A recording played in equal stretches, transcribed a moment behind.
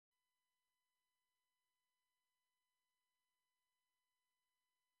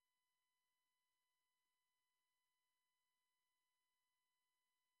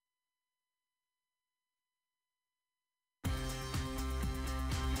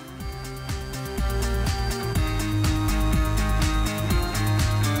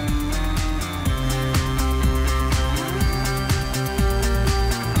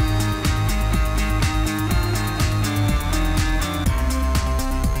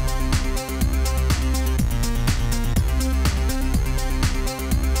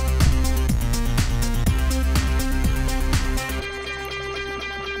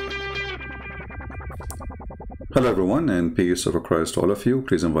Hello everyone, and peace of Christ to all of you.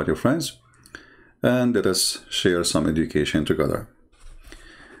 Please invite your friends and let us share some education together.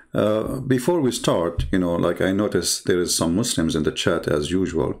 Before we start, like I noticed there is some Muslims in the chat as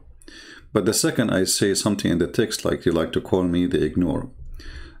usual, but the second I say something in the text like you like to call me, they ignore.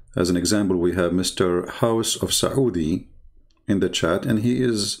 As an example, we have Mr. House of Saudi in the chat, and he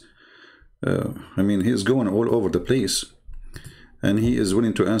is he is going all over the place, and he is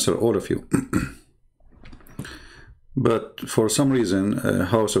willing to answer all of you. But for some reason,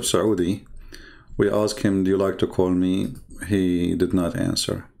 House of Saudi, we asked him, do you like to call me? He did not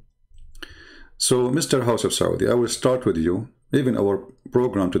answer. So, Mr. House of Saudi, I will start with you. Even our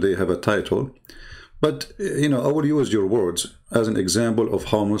program today have a title. But, I will use your words as an example of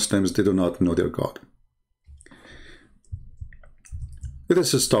how Muslims, they do not know their God. Let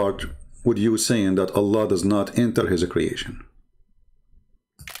us start with you saying that Allah does not enter His creation.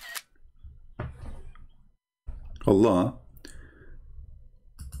 Allah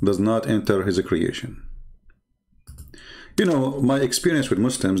does not enter His creation. My experience with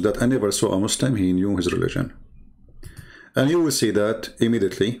Muslims, that I never saw a Muslim, he knew his religion. And you will see that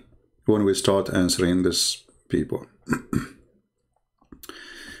immediately when we start answering these people.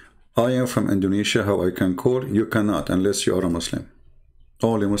 I am from Indonesia, how I can call? You cannot unless you are a Muslim.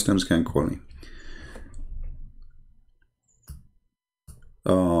 Only Muslims can call me.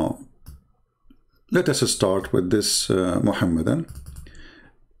 Let us start with this Mohammedan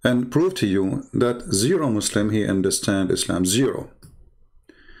and prove to you that zero Muslim he understand Islam. Zero.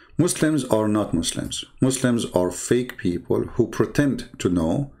 Muslims are not Muslims. Muslims are fake people who pretend to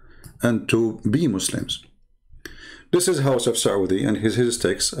know and to be Muslims. This is House of Saudi and his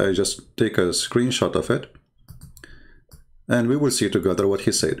text. I just take a screenshot of it and we will see together what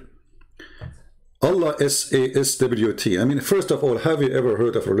he said. Allah S-A-S-W-T. First of all, have you ever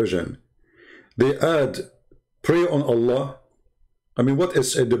heard of religion? They add pray on Allah. What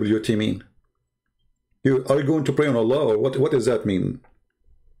does S-A-W-T mean? Are you going to pray on Allah, or what does that mean?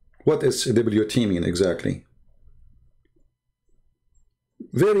 What does S-A-W-T mean exactly?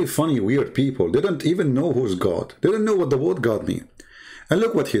 Very funny, weird people. They don't even know who's God. They don't know what the word God means. And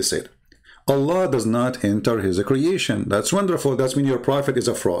look what he said. Allah does not enter His creation. That's wonderful. That means your prophet is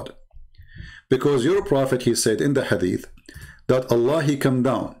a fraud. Because your prophet, he said in the hadith, that Allah, He come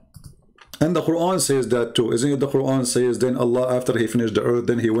down. And the Quran says that too. Isn't it the Quran says, then Allah, after He finished the earth,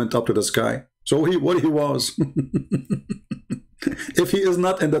 then He went up to the sky. So what he was. If He is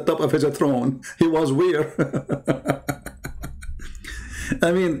not in the top of His throne, He was where?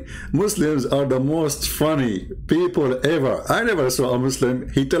 Muslims are the most funny people ever. I never saw a Muslim,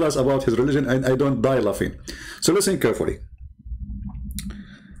 he tell us about his religion and I don't die laughing. So listen carefully.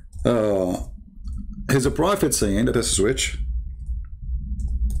 His prophet saying, let us switch.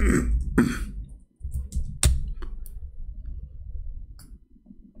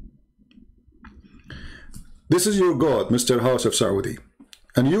 This is your God, Mr. House of Saudi,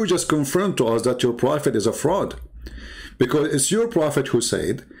 and you just confirmed to us that your prophet is a fraud, because it's your prophet who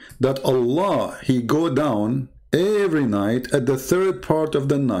said that Allah, He go down every night at the third part of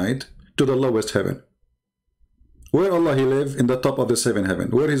the night to the lowest heaven. Where Allah He live? In the top of the seventh heaven.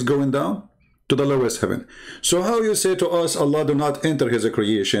 Where He's going down? To the lowest heaven. So how you say to us Allah do not enter His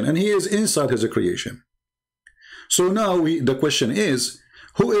creation, and He is inside His creation? So now the question is,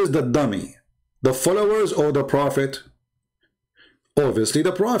 who is the dummy? The followers or the prophet? Obviously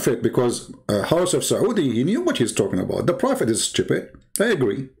the prophet, because House of Saudi, he knew what he's talking about. The prophet is stupid. I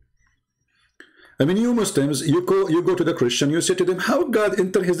agree. You Muslims, you go to the Christian, you say to them, how God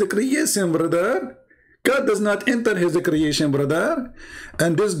enter His creation, brother? God does not enter His creation, brother.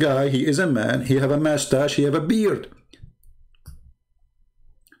 And this guy, he is a man, he have a mustache, he have a beard.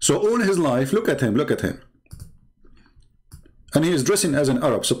 So all his life, look at him. And he is dressing as an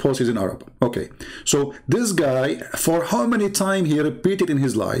Arab. Suppose he's an Arab. Okay. So this guy, for how many times he repeated in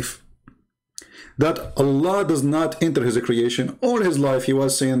his life that Allah does not enter His creation? All his life he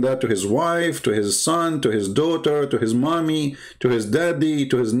was saying that to his wife, to his son, to his daughter, to his mommy, to his daddy,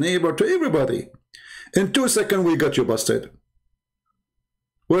 to his neighbor, to everybody. In 2 seconds we got you busted.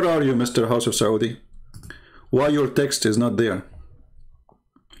 Where are you, Mr. House of Saudi? Why your text is not there?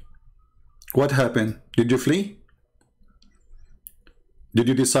 What happened? Did you flee? Did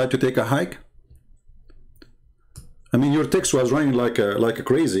you decide to take a hike? Your text was running like a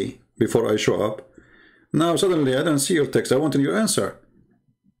crazy before I show up. Now suddenly I don't see your text. I want your answer.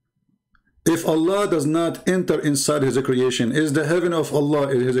 If Allah does not enter inside His creation, is the heaven of Allah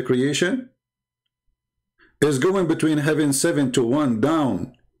His creation? Is going between heaven 7 to 1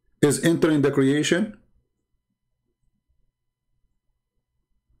 down is entering the creation?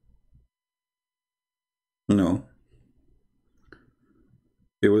 No.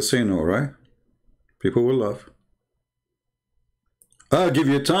 You will say no, right? People will laugh. I'll give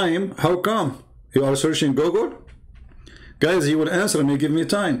you time. How come? You are searching Google? Guys, he will answer me, give me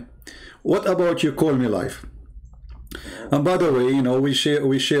time. What about you call me live? And by the way, you know, we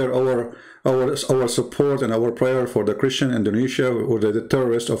share our support and our prayer for the Christian Indonesia or the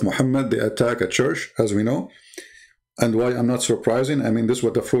terrorists of Muhammad. They attack a church, as we know. And why I'm not surprising, I mean, this is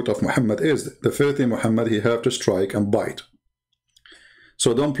what the fruit of Muhammad is. The filthy Muhammad, he have to strike and bite.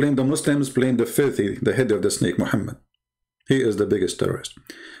 So don't blame the Muslims, blame the filthy, the head of the snake, Muhammad. He is the biggest terrorist.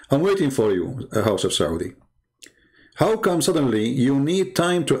 I'm waiting for you, House of Saudi. How come suddenly you need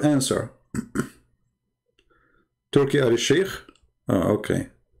time to answer? Turkey are a sheikh? Oh, okay.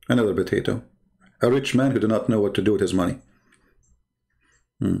 Another potato. A rich man who do not know what to do with his money.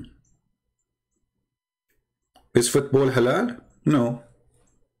 Is football halal? No.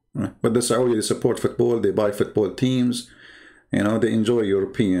 But the Saudis support football, they buy football teams, you know, they enjoy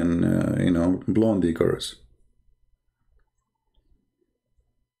European, you know, blondie girls.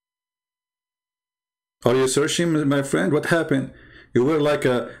 Are you searching, my friend? What happened? You were like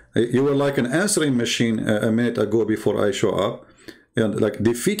an answering machine a minute ago before I show up, and like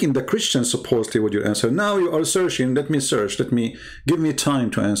defeating the Christians supposedly with your answer. Now you are searching. Let me search. Give me time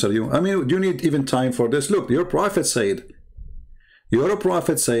to answer you. I mean, do you need even time for this? Look, your prophet said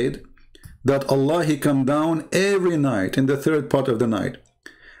that Allah, he come down every night in the third part of the night.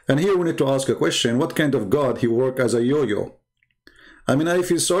 And here we need to ask a question: what kind of God he work as a yo-yo? I mean, I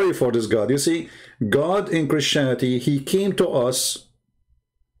feel sorry for this God. You see, God in Christianity, he came to us,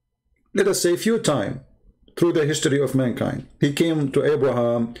 let us say, a few times through the history of mankind. He came to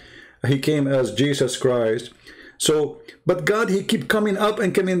Abraham, he came as Jesus Christ. So, but God, he keep coming up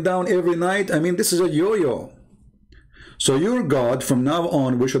and coming down every night. I mean, this is a yo-yo. So your God, from now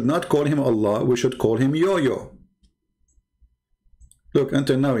on, we should not call him Allah, we should call him yo-yo. Look,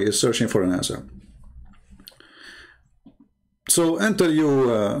 until now he is searching for an answer. So until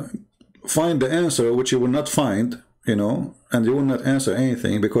you find the answer, which you will not find, you know, and you will not answer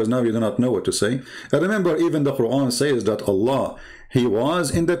anything because now you do not know what to say. And remember, even the Quran says that Allah, he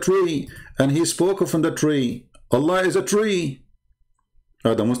was in the tree and he spoke from the tree. Allah is a tree.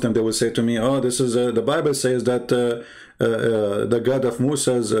 The Muslim, they will say to me, oh, this is the Bible says that the God of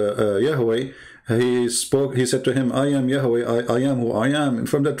Musa's Yahweh, he said to him, I am Yahweh, I am who I am,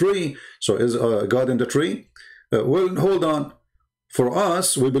 from the tree. So is God in the tree? Well, hold on. For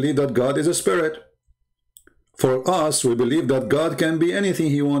us, we believe that God is a spirit. For us, we believe that God can be anything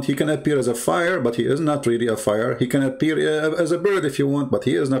he wants. He can appear as a fire, but he is not really a fire. He can appear as a bird if you want, but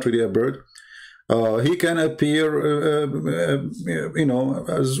he is not really a bird. He can appear, you know,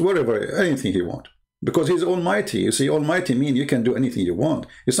 as whatever, anything he wants. Because he's almighty. You see, almighty means you can do anything you want.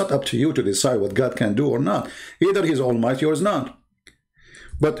 It's not up to you to decide what God can do or not. Either he's almighty or is not.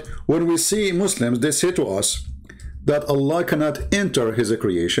 But when we see Muslims, they say to us that Allah cannot enter his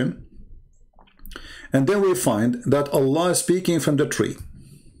creation. And then we find that Allah is speaking from the tree.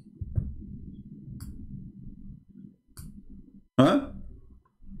 Huh?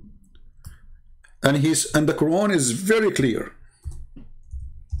 And the Quran is very clear.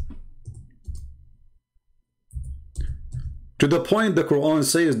 To the point the Quran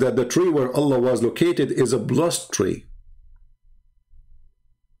says that the tree where Allah was located is a blessed tree.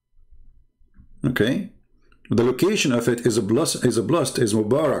 Okay? The location of it is blessed, is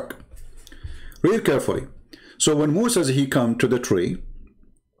Mubarak. Read carefully. So when Musa, he come to the tree,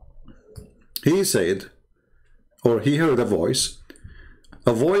 he said, or he heard a voice.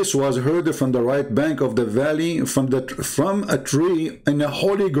 A voice was heard from the right bank of the valley, from a tree in a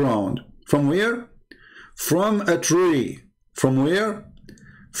holy ground. From where? From a tree. From where?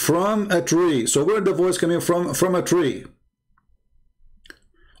 From a tree. So where the voice coming from? From a tree.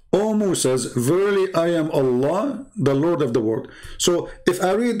 O Moses, verily I am Allah, the Lord of the world. So if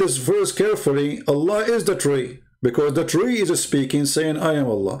I read this verse carefully, Allah is the tree, because the tree is speaking, saying, I am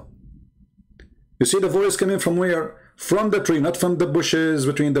Allah. You see the voice coming from where? From the tree, not from the bushes,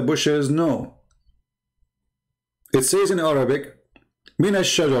 between the bushes, no. It says in Arabic, min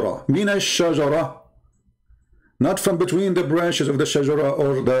ash-shajara, min ash-shajara. Not from between the branches of the shajara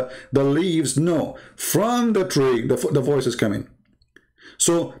or the leaves, no. From the tree, the voice is coming.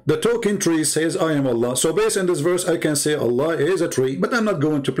 So the talking tree says, I am Allah. So based on this verse, I can say Allah is a tree, but I'm not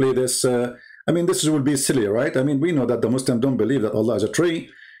going to play this. I mean, this would be silly, right? I mean, we know that the Muslims don't believe that Allah is a tree.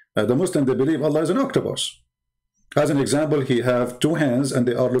 The Muslims, they believe Allah is an octopus. As an example, he have two hands and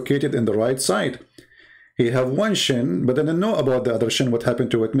they are located in the right side. He have one shin, but they didn't know about the other shin, what happened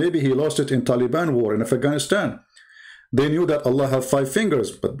to it. Maybe he lost it in Taliban war in Afghanistan. They knew that Allah have 5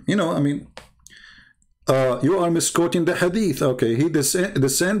 fingers, but you know, I mean, you are misquoting the hadith. Okay, he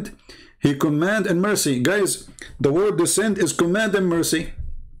descend, he command and mercy. Guys, the word descend is command and mercy.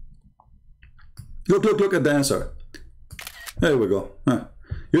 Look at the answer. There we go.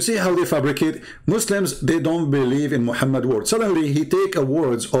 You see how they fabricate? Muslims, they don't believe in Muhammad word. Suddenly he take a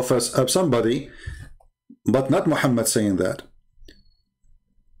words of somebody, but not Muhammad saying that.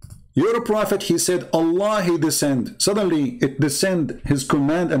 Your prophet, he said Allah, he descend. Suddenly it descend his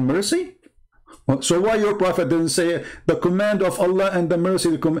command and mercy. So why your prophet didn't say the command of Allah and the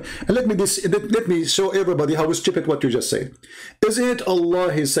mercy? Let me show everybody how stupid what you just said. Isn't it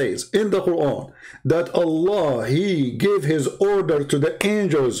Allah, he says in the Quran that Allah, he gave his order to the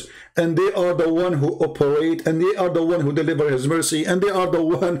angels, and they are the one who operate, and they are the one who deliver his mercy, and they are the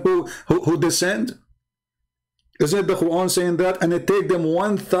one who descend? Isn't it the Quran saying that? And it take them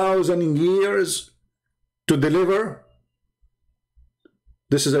 1,000 years to deliver?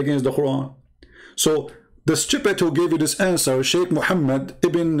 This is against the Quran. So the stupid who gave you this answer, Sheikh Mohammed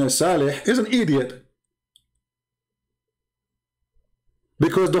ibn Salih, is an idiot.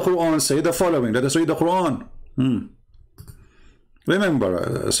 Because the Quran say the following. Let us read the Quran.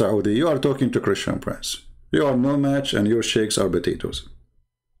 Remember, Saudi, you are talking to Christian prince. You are no match and your sheikhs are potatoes.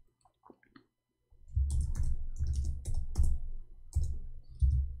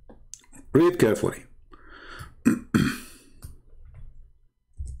 Read carefully.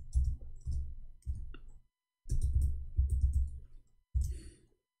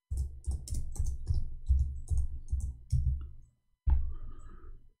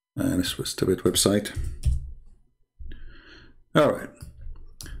 This was a stupid website. All right.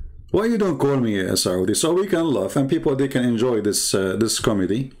 Why you don't call me a Saudi? So we can laugh and people, they can enjoy this this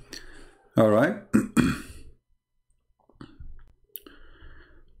comedy. All right.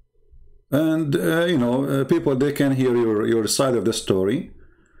 And you know, people, they can hear your side of the story.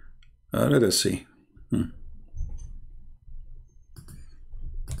 Let us see.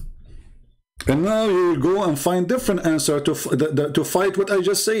 And now you will go and find different answer to fight what I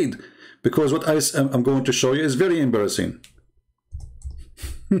just said, because what I'm going to show you is very embarrassing.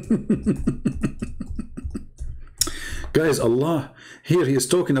 Guys, Allah here, he is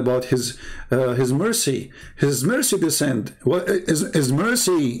talking about his mercy. His mercy descend. What is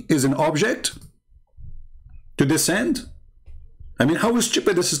mercy? Is an object to descend? I mean, how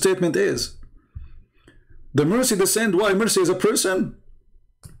stupid this statement is. The mercy descend. Why? Mercy is a person.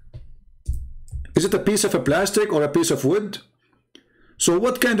 Is it a piece of a plastic or a piece of wood? So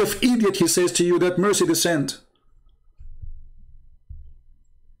what kind of idiot he says to you that mercy descend?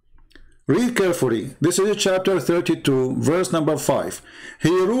 Read carefully. This is chapter 32, verse number 5. He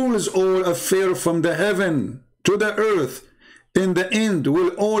rules all affairs from the heaven to the earth. In the end will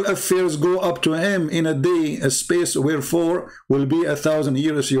all affairs go up to him in a day, a space wherefore will be 1,000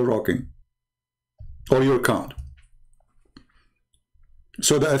 years your rocking, or your count.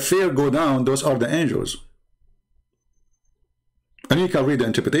 So the affair go down, those are the angels. And you can read the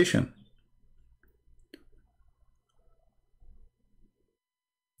interpretation.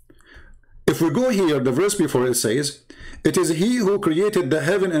 If we go here, the verse before it says, it is he who created the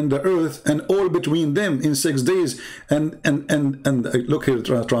heaven and the earth and all between them in 6 days. And look here,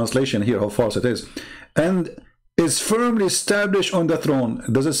 translation here, how false it is. And is firmly established on the throne.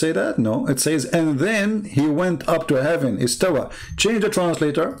 Does it say that? No, it says, and then he went up to heaven. Istawa. Change the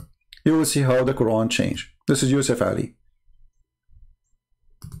translator. You will see how the Quran changed. This is Yusuf Ali.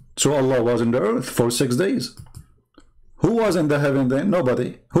 So Allah was in the earth for 6 days. Who was in the heaven then?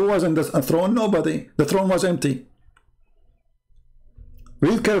 Nobody. Who was in the throne? Nobody. The throne was empty.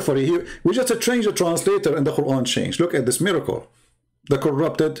 Read carefully here. We just changed the translator and the Quran changed. Look at this miracle. The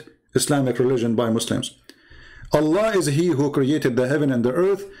corrupted Islamic religion by Muslims. Allah is he who created the heaven and the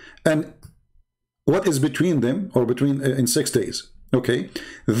earth and what is between them, or between in 6 days. Okay.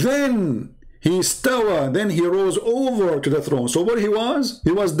 Then he stawa, then he rose over to the throne. So where he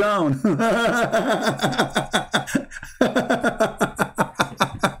was down.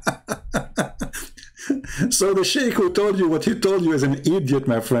 So the sheikh who told you what he told you is an idiot,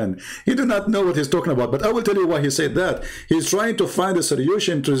 my friend. He do not know what he's talking about. But I will tell you why he said that. He's trying to find a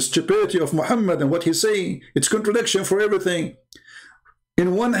solution to the stupidity of Muhammad and what he's saying. It's contradiction for everything.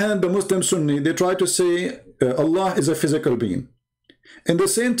 In one hand, the Muslim Sunni, they try to say Allah is a physical being. In the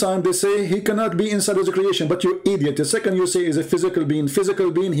same time, they say he cannot be inside of the creation. But you idiot. The second you say is a physical being.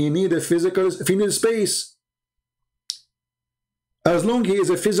 Physical being, he need a physical, he needs space. As long he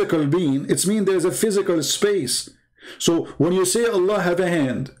is a physical being, it means there's a physical space. So when you say Allah have a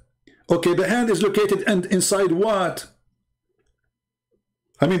hand, okay, the hand is located and inside what?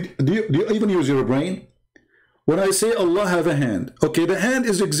 I mean, do you even use your brain? When I say Allah have a hand, okay, the hand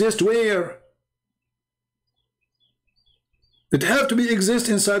is exist where? It have to be exist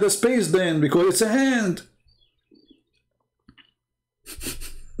inside a space then, because it's a hand.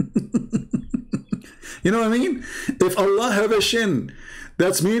 You know what I mean? If Allah have a shin,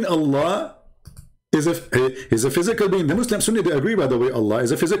 that's mean Allah is a physical being. The Muslim Sunni, they agree, by the way, Allah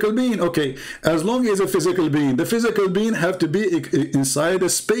is a physical being. Okay, as long as a physical being, the physical being have to be inside a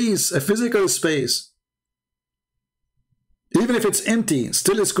space, a physical space. Even if it's empty,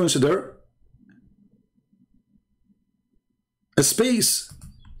 still is considered a space.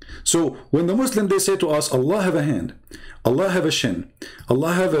 So when the Muslim, they say to us, Allah have a hand, Allah have a shin,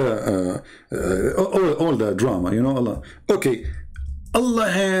 Allah have all the drama, you know, Allah. Okay, Allah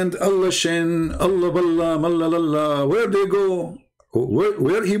hand, Allah shin, Allah balla, mallallah. Where they go?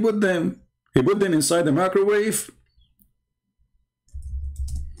 Where he put them? He put them inside the microwave.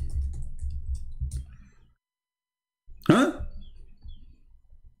 Huh?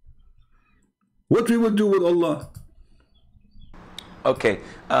 What we would do with Allah? Okay,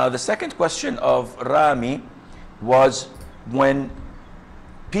 the second question of Rami was when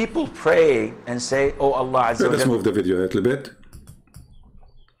people pray and say, oh Allah Azza wa Jalla. Let's move the video a little bit.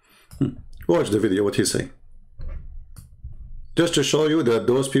 Watch the video, what he say. Just to show you that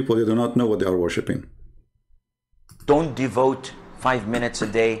those people, they do not know what they are worshipping. Don't devote 5 minutes a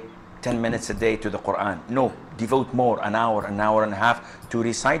day, 10 minutes a day to the Quran. No, devote more, an hour and a half to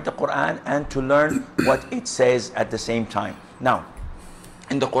recite the Quran and to learn what it says at the same time. Now,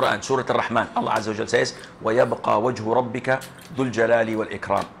 in the Quran, Surah Al-Rahman, Allah Azza wa Jalla says, وَيَبْقَى وَجْهُ رَبِّكَ ذُو الْجَلَالِ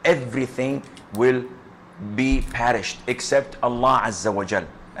وَالْإِكْرَامِ. Everything will be perished except Allah Azza wa Jalla.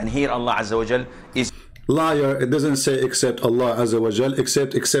 And here Allah Azza wa Jal is liar. It doesn't say except Allah Azza wa Jal,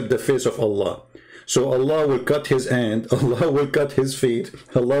 except the face of Allah. So Allah will cut his hand, Allah will cut his feet,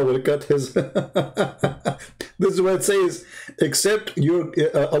 Allah will cut his this is what it says, except your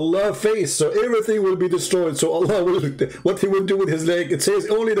Allah face. So everything will be destroyed. So Allah will, what he will do with his leg, it says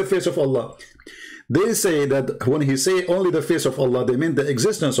only the face of Allah. They say that when he say only the face of Allah, they mean the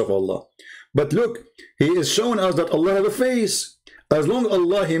existence of Allah. But look, he is showing us that Allah has a face. As long as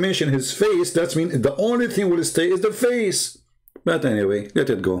Allah he mentioned his face, that means the only thing will stay is the face. But anyway, let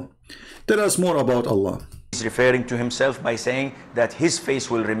it go. Tell us more about Allah. He's referring to himself by saying that his face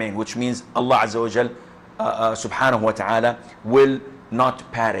will remain, which means Allah Azza wa Jal subhanahu wa ta'ala will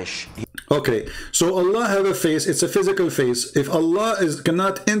not perish. Okay, so Allah have a face, it's a physical face. If Allah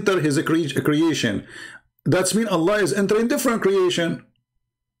cannot enter his creation, that means Allah is entering different creation.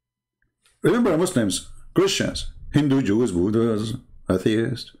 Remember, Muslims, Christians, Hindu, Jews, Buddhas,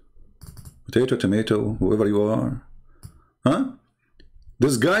 atheists, potato, tomato, whoever you are. Huh?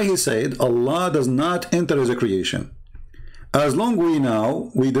 This guy, he said, Allah does not enter his creation. As long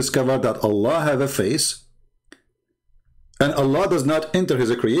we discover that Allah have a face, and Allah does not enter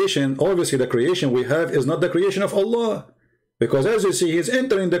his creation, obviously the creation we have is not the creation of Allah. Because as you see, he's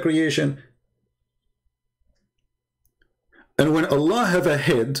entering the creation. And when Allah have a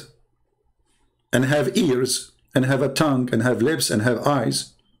head, and have ears, and have a tongue, and have lips, and have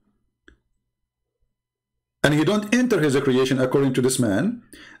eyes, and he don't enter his creation according to this man,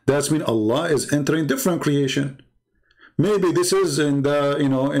 that's mean Allah is entering different creation. Maybe this is in the,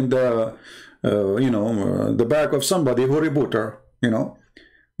 the back of somebody who reboot her,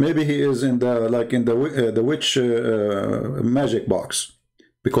 Maybe he is in the, like in the witch magic box.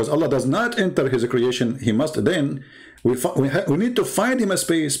 Because Allah does not enter his creation, he must then, we need to find him a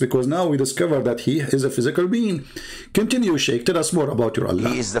space, because now we discover that he is a physical being. Continue, Sheikh. Tell us more about your Allah.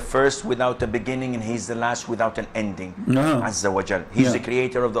 He is the first without a beginning, and he's the last without an ending. Azza wa Jal. He's the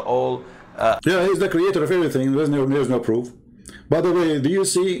creator of the all. Yeah, he's the creator of everything. There's no proof. By the way, do you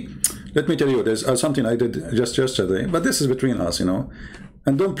see, let me tell you, there's something I did just yesterday, but this is between us,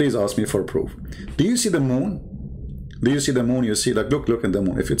 and don't please ask me for proof. Do you see the moon? Do you see the moon? You see, like, look at the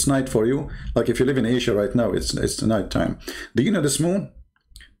moon. If it's night for you, like if you live in Asia right now, it's night time. Do you know this moon?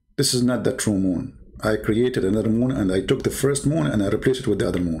 This is not the true moon. I created another moon, and I took the first moon and I replaced it with the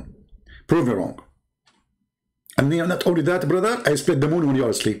other moon. Prove me wrong. And not only that, brother, I split the moon when you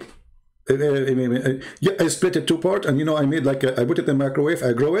are asleep. Yeah, I split it 2 parts, and I made like I put it in the microwave,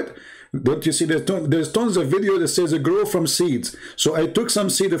 I grow it. Don't you see, there's tons of video that says it grow from seeds. So I took some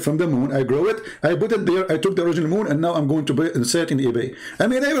seed from the moon, I grow it, I put it there, I took the original moon, and now I'm going to sell it in eBay.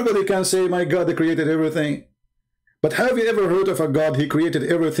 Everybody can say, my God, they created everything. But have you ever heard of a God, he created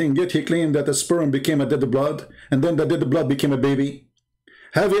everything, yet he claimed that the sperm became a dead blood, and then the dead blood became a baby?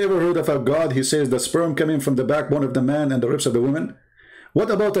 Have you ever heard of a God, he says the sperm coming from the backbone of the man and the ribs of the woman? What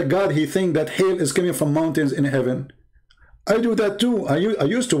about a God, he thinks that hail is coming from mountains in heaven? I do that too. I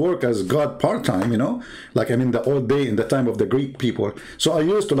used to work as God part-time, you know, like I mean the old day in the time of the Greek people. So I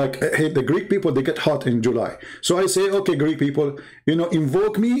used to like, hey, the Greek people, they get hot in July. So I say, okay, Greek people, you know,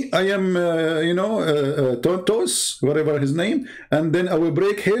 invoke me. I am, you know, Tontos, whatever his name. And then I will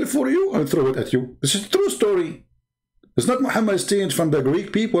break hail for you and throw it at you. This is a true story. It's not Muhammad's change from the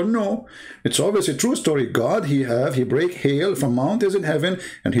Greek people. No, it's obviously a true story. God, he break hail from mountains in heaven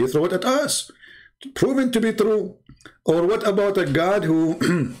and he throw it at us. Proven to be true. Or what about a God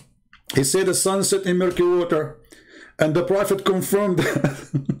who he said the sun set in murky water and the prophet confirmed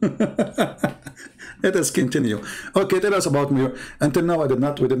that? Let us continue. Okay, tell us about me. Until now, we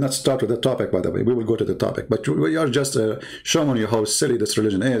did not start with the topic, by the way. We will go to the topic, but we are just showing you how silly this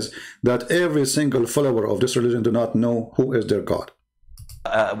religion is, that every single follower of this religion do not know who is their God.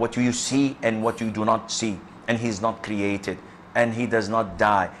 What you see and what you do not see, and he's not created, and he does not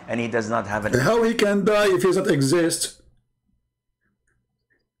die, and he does not have an... How he can die if he does not exist?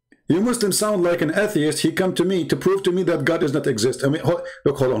 You Muslims sound like an atheist. He come to me to prove to me that God does not exist. I mean,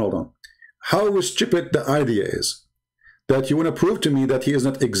 look, hold on. How stupid the idea is that you want to prove to me that he does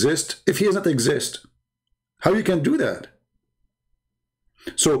not exist if he does not exist. How you can do that?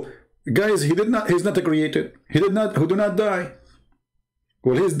 So, guys, he's not created. He do not die.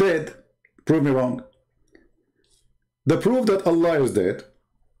 Well, he's dead. Prove me wrong. The proof that Allah is dead,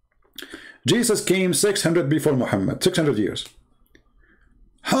 Jesus came 600 before Muhammad, 600 years.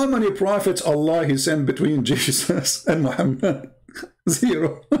 How many prophets Allah he sent between Jesus and Muhammad?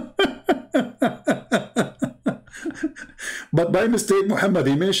 0. But by mistake, Muhammad,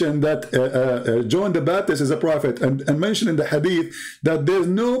 he mentioned that John the Baptist is a prophet, and mentioned in the hadith that there's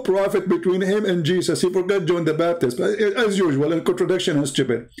no prophet between him and Jesus. He forgot John the Baptist, as usual, in contradiction and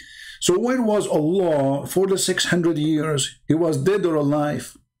stupid. So when was Allah for the 600 years? He was dead or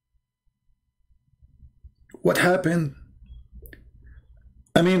alive? What happened?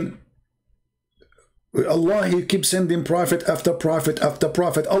 I mean, Allah, he keeps sending prophet after prophet after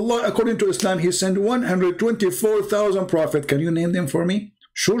prophet. Allah, according to Islam, he sent 124,000 prophets. Can you name them for me?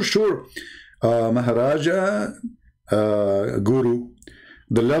 Sure. Maharaja, Guru,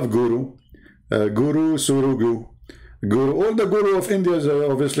 the love Guru, Guru Surugu, Guru, all the Guru of India is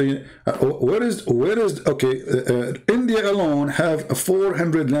obviously. Where is okay? India alone have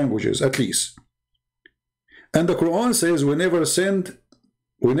 400 languages at least, and the Quran says we never send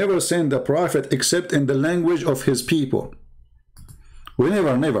a prophet except in the language of his people. We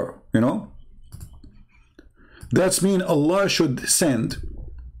never, you know. That's mean Allah should send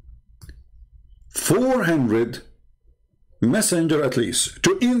 400 messenger at least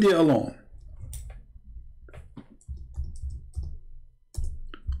to India alone.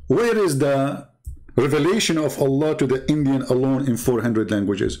 Where is the revelation of Allah to the Indian alone in 400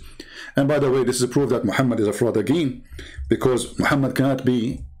 languages? And by the way, this is a proof that Muhammad is a fraud again, because Muhammad cannot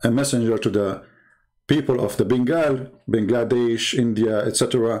be a messenger to the people of the Bengal, Bangladesh, India,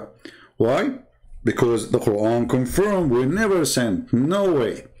 etc. Why? Because the Quran confirmed we never send, no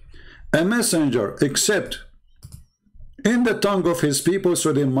way, a messenger except in the tongue of his people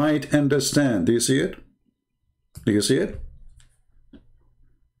so they might understand. Do you see it? Do you see it?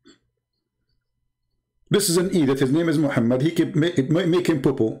 This is an idiot. His name is Muhammad. He keep making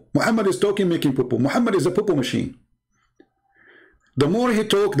poo-poo. Muhammad is talking, making poo-poo. Muhammad is a poo-poo machine. The more he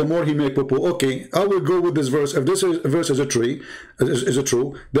talk, the more he make poo-poo. Okay, I will go with this verse. If this verse is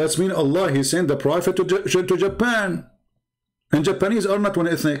true, that's mean Allah, he sent the prophet to Japan. And Japanese are not one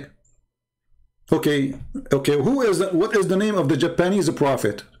ethnic. Okay, what is the name of the Japanese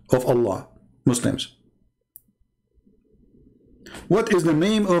prophet of Allah? Muslims. What is the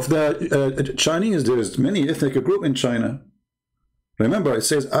name of the Chinese? There is many ethnic group in China. Remember, it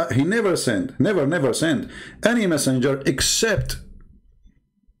says he never sent any messenger except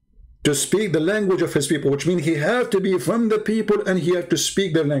to speak the language of his people, which means he have to be from the people and he have to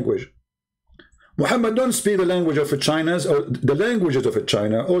speak their language. Muhammad don't speak the language of China's or the languages of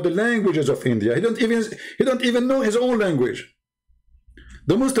China or the languages of India. He don't even know his own language.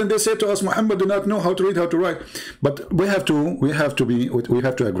 The Muslims, they say to us, Muhammad do not know how to read, how to write. But we have to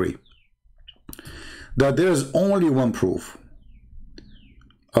agree that there is only one proof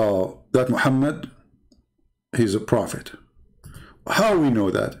that Muhammad, he's a prophet. How we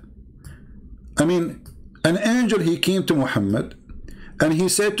know that? I mean, an angel, he came to Muhammad and he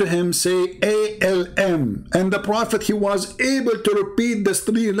said to him, say ALM, and the prophet, he was able to repeat the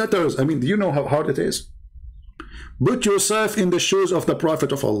 3 letters. I mean, do you know how hard it is? Put yourself in the shoes of the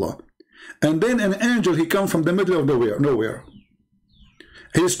prophet of Allah. And then an angel, he come from the middle of nowhere.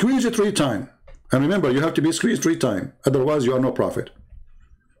 He squeezed it 3 times. And remember, you have to be squeezed 3 times. Otherwise, you are no prophet.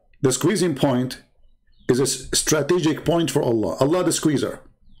 The squeezing point is a strategic point for Allah. Allah the squeezer.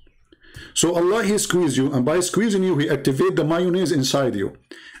 So Allah, he squeezed you, and by squeezing you, he activated the mayonnaise inside you.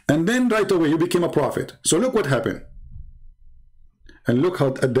 And then right away, you became a prophet. So look what happened. And look how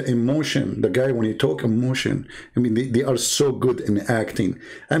at the emotion, the guy, when he talk emotion, I mean, they are so good in acting.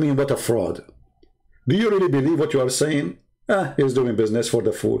 I mean, what a fraud. Do you really believe what you are saying? Ah, he's doing business for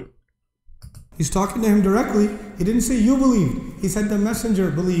the fool. He's talking to him directly. He didn't say you believed. He said the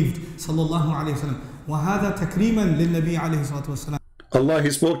messenger believed. Sallallahu alayhi wa sallam. وَهَذَا تَكْرِيمًا لِلنَّبِي عَلَيْهِ الصَّلَاةُ وَالسَّلَامُ. Allah, he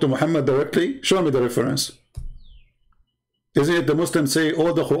spoke to Muhammad directly. Show me the reference. Isn't it the Muslims say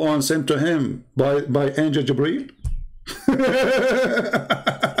all the Quran sent to him by angel Jibreel?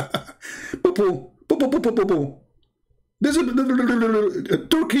 This is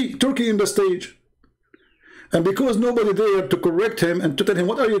Turkey in the stage. And because nobody there to correct him and to tell him,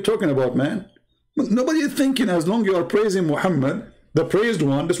 what are you talking about, man? Nobody is thinking, as long as you are praising Muhammad, the praised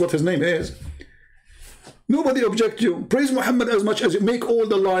one, that's what his name is. Nobody object you. Praise Muhammad as much as you make all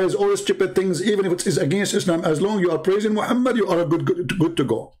the lies, all the stupid things, even if it is against Islam. As long as you are praising Muhammad, you are good to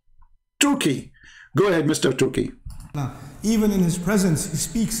go. Turkey. Go ahead, Mr. Turkey. Now, even in his presence, he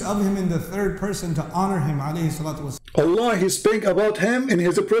speaks of him in the third person to honor him, alayhi salatu wasalam. Allah, he speaks about him in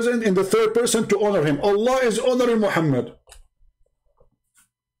his presence in the third person to honor him. Allah is honoring Muhammad.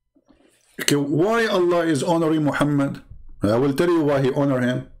 Okay, why Allah is honoring Muhammad? I will tell you why he honor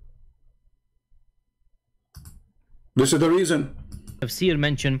him. This is the reason. Tafsir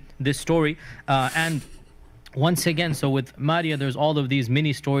mentioned this story, and once again, so with Maria, there's all of these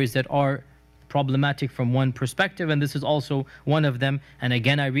mini stories that are problematic from one perspective, and this is also one of them. And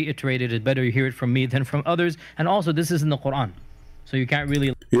again, I reiterated, it better you hear it from me than from others. And also, this is in the Quran, so you can't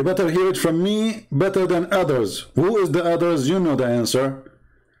really. You better hear it from me better than others. Who is the others? You know the answer.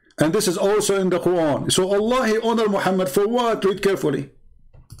 And this is also in the Quran. So Allah, he honor Muhammad for what? Read carefully.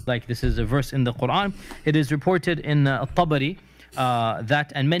 Like this is a verse in the Quran. It is reported in Tabari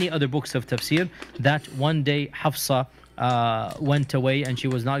that, and many other books of tafsir, that one day Hafsa went away and she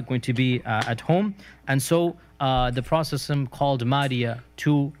was not going to be at home, and so the Prophet called Maria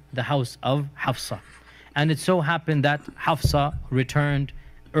to the house of Hafsa, and it so happened that Hafsa returned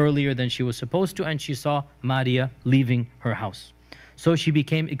earlier than she was supposed to, and she saw Maria leaving her house. So she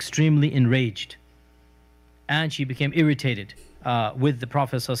became extremely enraged and she became irritated with the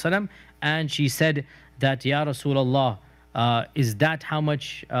Prophet ﷺ, and she said that, Ya Rasulullah, is that how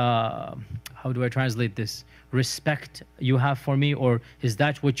much, how do I translate this, respect you have for me, or is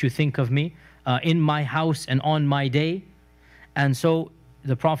that what you think of me in my house and on my day? And so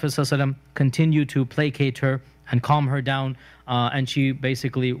the Prophet ﷺ continued to placate her and calm her down, and she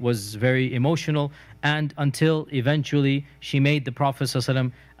basically was very emotional, and until eventually she made the Prophet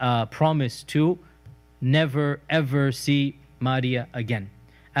ﷺ promise to never ever see Maria again.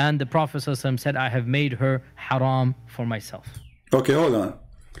 And the Prophet ﷺ said, I have made her haram for myself. Okay, hold on.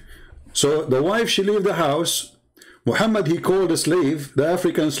 So the wife, she leave the house. Muhammad, he called the slave, the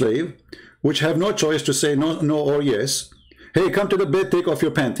African slave, which have no choice to say no or yes. Hey, come to the bed, take off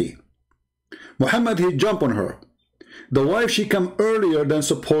your panty. Muhammad, he jump on her. The wife, she come earlier than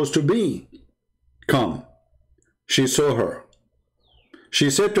supposed to be. Come. She saw her. She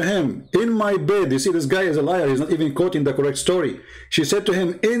said to him, in my bed. You see, this guy is a liar. He's not even quoting the correct story. She said to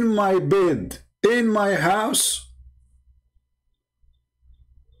him, in my bed, in my house.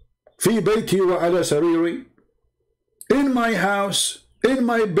 في بيتي وعلى سريري. In my house, in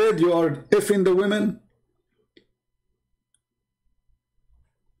my bed, you are effing the women.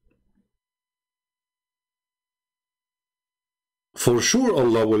 For sure,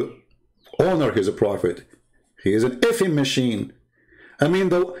 Allah will honor his prophet. He is an effing machine. I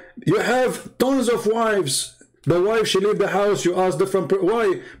mean, you have tons of wives. The wife, she leave the house, you ask different,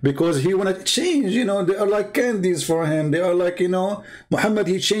 why? Because he want to change, you know, they are like candies for him. They are like, you know, Muhammad,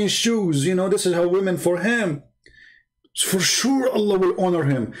 he changed shoes, you know, this is how women for him. For sure, Allah will honor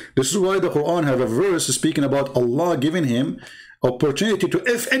him. This is why the Quran have a verse speaking about Allah giving him opportunity to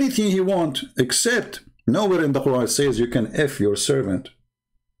F anything he want, except nowhere in the Quran it says you can F your servant.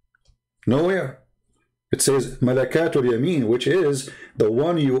 Nowhere. It says Malakatul Yameen, which is the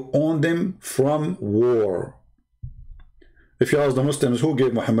one you own them from war. If you ask the Muslims who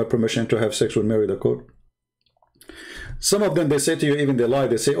gave Muhammad permission to have sex with Mary, the quote. Some of them, they say to you, even they lie,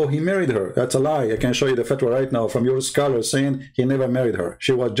 they say, oh, he married her. That's a lie. I can show you the fatwa right now from your scholars saying he never married her.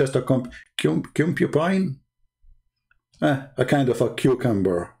 She was just a concubine, a kind of a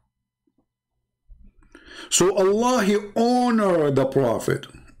cucumber. So Allah, he honored the Prophet.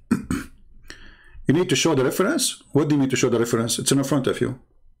 You need to show the reference. What do you need to show the reference? It's in front of you.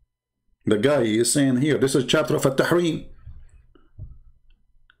 The guy is saying here, this is chapter of At-Tahrim.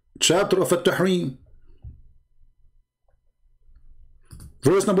 Chapter of At-Tahrim.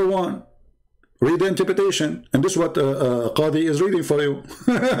 Verse number 1. Read the interpretation. And this is what Qadi is reading for you.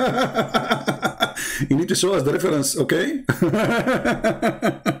 You need to show us the reference, okay?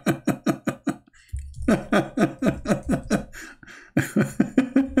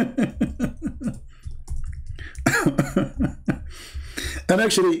 And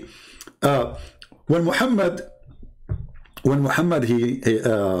actually, when Muhammad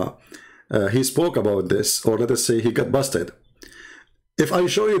he spoke about this, or let us say he got busted, if I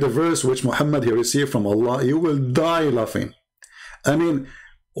show you the verse which Muhammad he received from Allah, you will die laughing. I mean,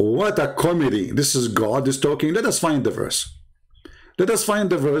 what a comedy. This is God is talking. Let us find the verse. Let us find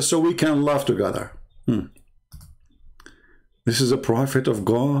the verse so we can laugh together. This is a prophet of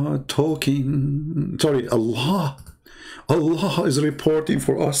God talking. Sorry, Allah. Allah is reporting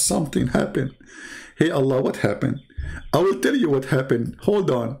for us something happened. Hey Allah, what happened? I will tell you what happened. Hold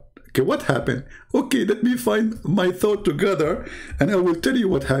on. Okay, what happened? Okay, let me find my thought together and I will tell you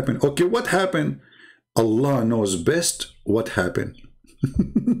what happened. Okay, what happened? Allah knows best what happened.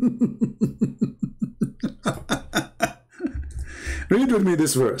 Read with me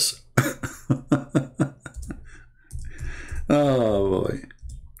this verse. Oh boy.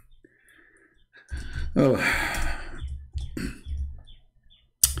 Oh.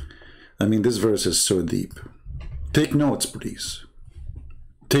 I mean, this verse is so deep. Take notes, please.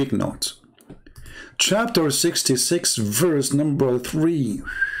 Take notes. Chapter 66, verse number 3.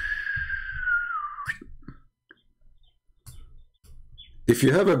 If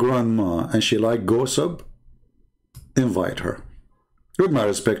you have a grandma and she like gossip, invite her. With my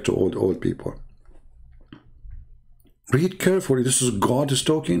respect to old people. Read carefully. This is God is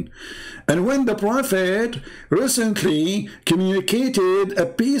talking. And when the prophet recently communicated a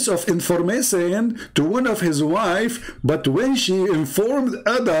piece of information to one of his wife, but when she informed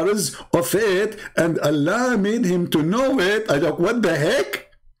others of it and Allah made him to know it, I thought, what the heck?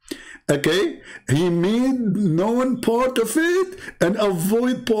 Okay, he made known part of it and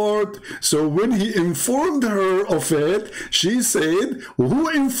avoid part. So when he informed her of it, she said, who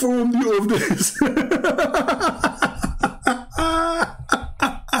informed you of this?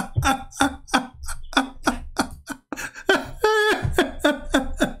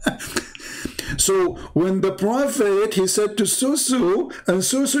 So when the prophet, he said to Susu, and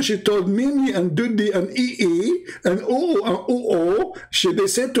Susu, she told Mimi and Dudi and Ii and O and Oo, they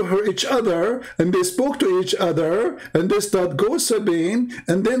said to her each other, and they spoke to each other, and they start gossiping,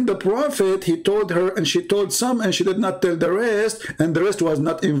 and then the prophet, he told her, and she told some, and she did not tell the rest, and the rest was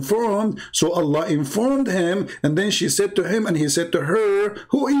not informed, so Allah informed him, and then she said to him, and he said to her,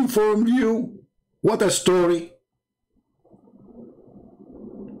 who informed you? What a story.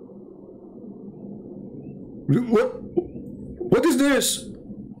 What is this?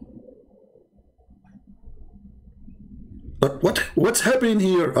 What's happening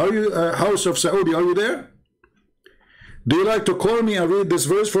here? Are you House of Saudi? Are you there? Do you like to call me and read this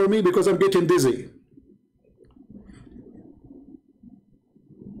verse for me because I'm getting dizzy?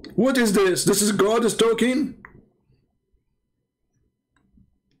 What is this? This is God is talking.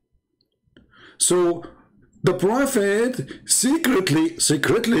 So the prophet secretly,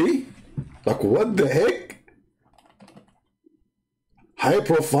 like what the heck? High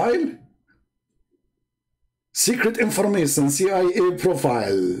profile, secret information, CIA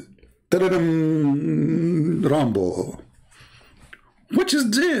profile, Rambo. What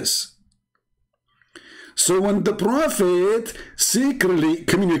is this? So when the prophet secretly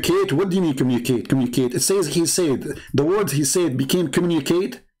communicate, what do you mean communicate? Communicate. It says he said, the words he said became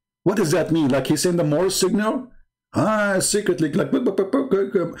communicate. What does that mean? Like he sent the Morse signal? Secretly, like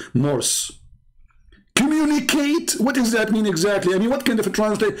Morse. Communicate. What does that mean exactly? I mean, what kind of a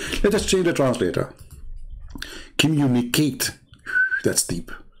translate? Let us change the translator. Communicate. That's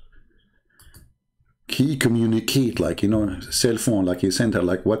deep. He communicate, like, you know, cell phone, like he sent her,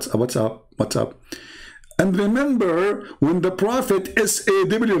 like, what's up? And remember, when the prophet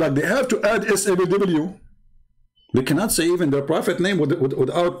SAW, like they have to add SAW. They cannot say even their prophet name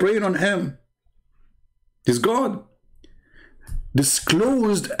without praying on him. He's God.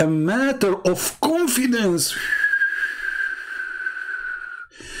 Disclosed a matter of confidence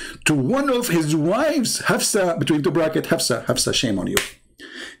to one of his wives, Hafsa, between two brackets, Hafsa, shame on you.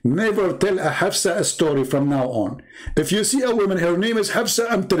 Never tell a Hafsa a story from now on. If you see a woman, her name is Hafsa,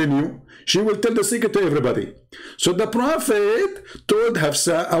 I'm telling you, she will tell the secret to everybody. So the prophet told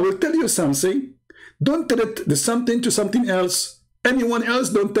Hafsa, I will tell you something. Don't tell it the something to something else. Anyone else,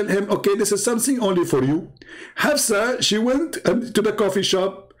 don't tell him, okay, this is something only for you. Hafsa, she went to the coffee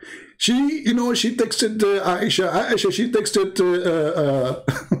shop. She, you know, she texted Aisha, she texted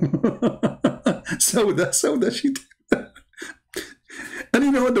Sauda, she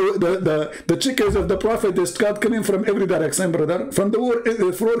the chickens of the Prophet, they start coming from every direction, brother, from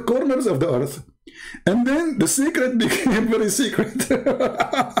the four corners of the earth. And then the secret became very secret.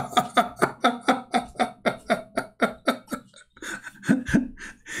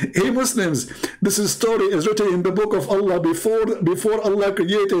 Hey Muslims, this story is written in the book of Allah before Allah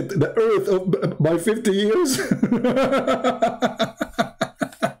created the earth by 50 years.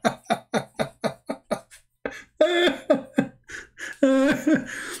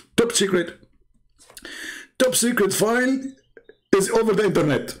 Top secret file is over the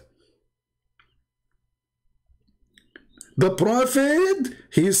internet. The Prophet,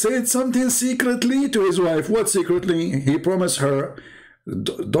 he said something secretly to his wife. What secretly? He promised her,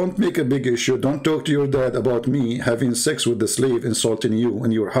 don't make a big issue, don't talk to your dad about me having sex with the slave, insulting you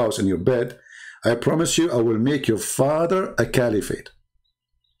in your house, in your bed. I promise you, I will make your father a caliphate.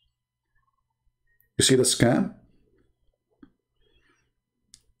 You see the scam?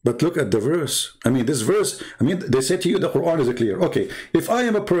 But look at the verse. I mean, this verse, I mean, they say to you, the Quran is clear. Okay, if I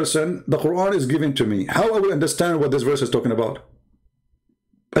am a person, the Quran is given to me. How I will understand what this verse is talking about?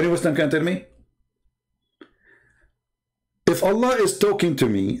 Any Muslim can tell me? If Allah is talking to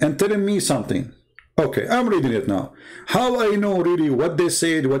me and telling me something, okay, I'm reading it now. How I know really what they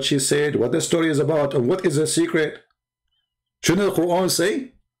said, what she said, what the story is about, and what is the secret? Shouldn't the Quran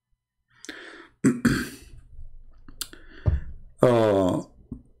say?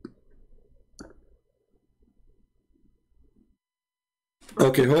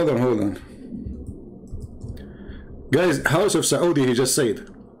 Okay, hold on. Guys, House of Saudi, he just said,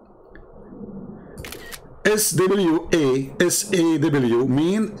 SWA, SAW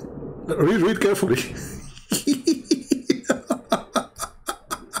mean, read carefully.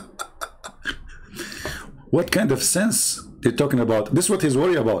 What kind of sense they're talking about? This is what he's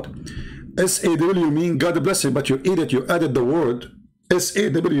worried about. SAW mean God bless you, but you added the word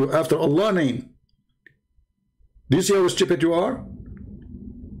SAW after Allah name. Do you see how stupid you are?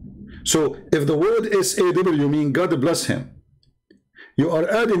 So if the word SAW mean God bless him, you are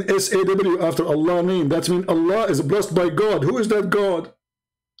adding SAW after Allah name. That means Allah is blessed by God. Who is that God?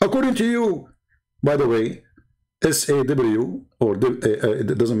 According to you. By the way, SAW, or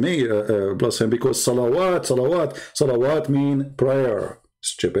it doesn't mean bless him, because salawat mean prayer.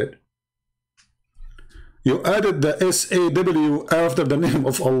 Stupid. You added the SAW after the name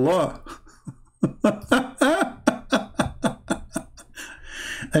of Allah.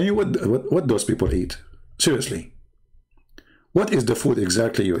 And what those people eat? Seriously. What is the food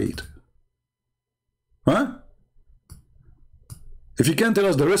exactly you eat? Huh? If you can't tell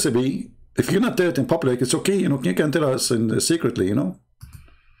us the recipe, if you're not tell it in public, it's okay, you know, you can tell us secretly, you know.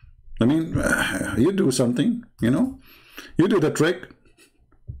 I mean, you do something, you know. You do the trick.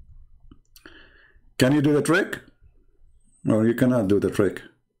 Can you do the trick? Or you cannot do the trick.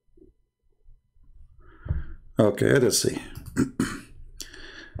 Okay, let's see.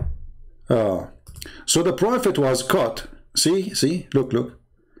 So the Prophet was caught. See, look.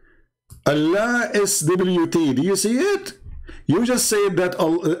 Allah SWT. Do you see it? You just said that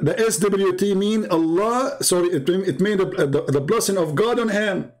the SWT mean Allah. Sorry, it mean the blessing of God on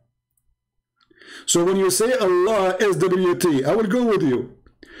him. So when you say Allah SWT, I will go with you.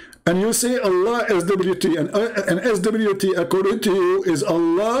 And you say Allah SWT, and SWT according to you is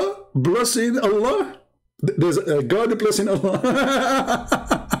Allah blessing Allah. There's a God blessing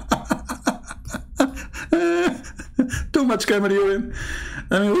Allah. Too much camel urine.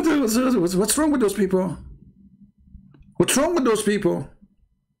 I mean, what's wrong with those people? What's wrong with those people?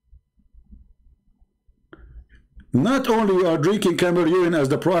 Not only you are drinking camel urine, as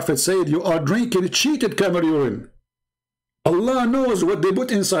the Prophet said, you are drinking cheated camel urine. Allah knows what they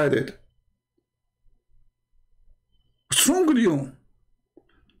put inside it. What's wrong with you?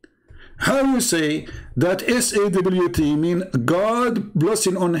 How you say that SWT mean God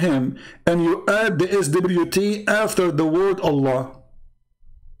blessing on him, and you add the SWT after the word Allah?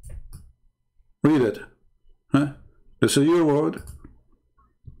 Read it. Huh? This is your word.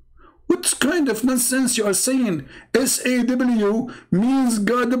 What kind of nonsense you are saying? SAW means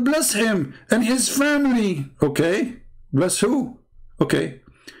God bless him and his family. Okay. Bless who? Okay.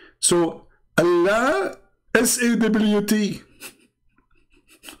 So Allah SWT.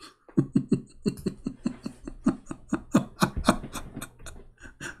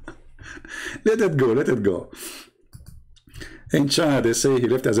 Let it go. In China, they say he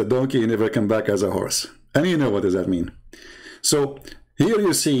left as a donkey, he never come back as a horse. And you know what does that mean. So here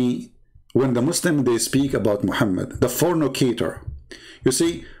you see, when the Muslim, they speak about Muhammad, the fornicator. You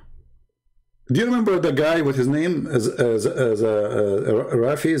see, Do you remember the guy with his name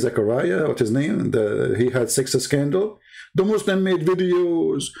Rafi, Zachariah, what's his name? He had sex scandal. The Muslim made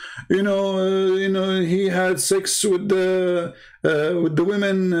videos. He had sex with the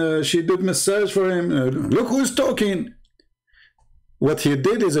women. She did massage for him. Look who's talking. What he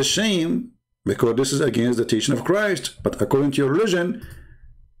did is a shame, because this is against the teaching of Christ. But according to your religion,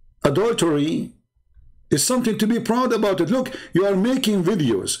 adultery is something to be proud about. It. Look, you are making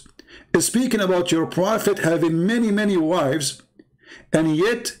videos speaking about your prophet having many, many wives, and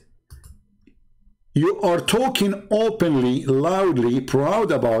yet you are talking openly, loudly,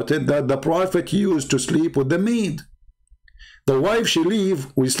 proud about it, that the prophet used to sleep with the maid. The wife she leave,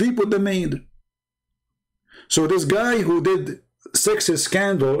 we sleep with the maid. So this guy who did sex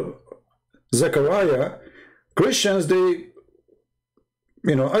scandal, Zachariah, Christians, they,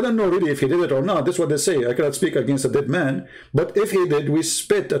 I don't know really if he did it or not. That's what they say. I cannot speak against a dead man. But if he did, we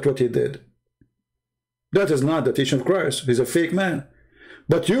spit at what he did. That is not the teaching of Christ. He's a fake man.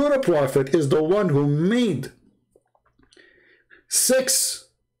 But your prophet is the one who made sex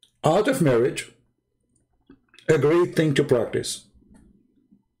out of marriage a great thing to practice.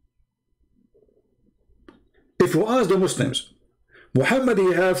 If you ask the Muslims, Muhammad,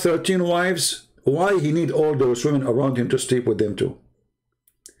 he have 13 wives, why he need all those women around him to sleep with them too?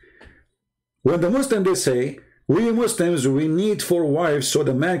 When the Muslims, they say, we Muslims, we need 4 wives so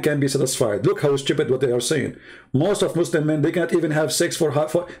the man can be satisfied. Look how stupid what they are saying. Most of Muslim men, they can't even have sex for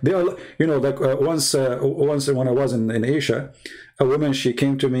they are, like once when I was in Asia, a woman, she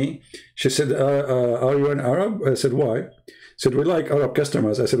came to me. She said, are you an Arab? I said, why? She said, we like Arab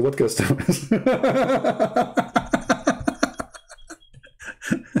customers. I said, what customers?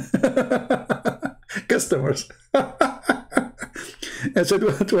 Customers. I said,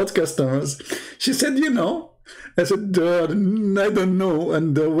 what customers? She said, I said, I don't know.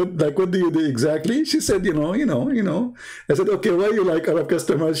 And what do you do exactly? She said, I said, okay, why you like Arab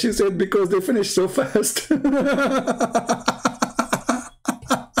customers? She said, because they finish so fast.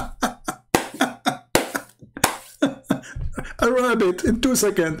 A rabbit in 2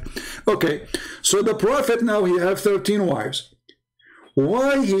 seconds. Okay, so the prophet now, he have 13 wives.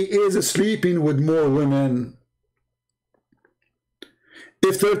 Why he is sleeping with more women?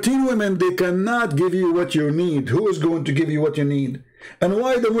 If 13 women, they cannot give you what you need, who is going to give you what you need? And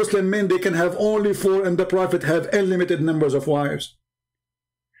why the Muslim men, they can have only 4 and the Prophet have unlimited numbers of wives?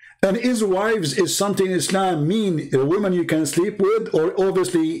 And his wives is something Islam mean a woman you can sleep with, or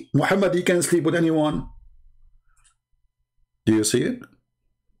obviously Muhammad, he can sleep with anyone? Do you see it?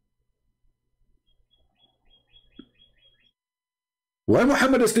 Why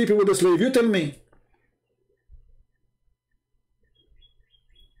Muhammad is sleeping with a slave? You tell me.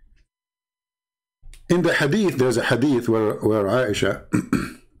 In the hadith, there's a hadith where Aisha,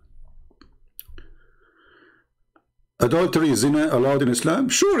 adultery, zina allowed in Islam?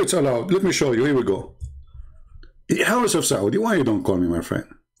 Sure, it's allowed. Let me show you. Here we go. House of Saudi, why you don't call me, my friend?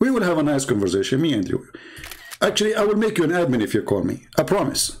 We will have a nice conversation, me and you. Actually, I will make you an admin if you call me. I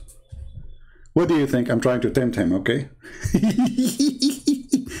promise. What do you think? I'm trying to tempt him, okay?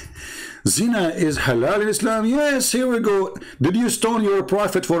 Zina is halal in Islam? Yes, here we go. Did you stone your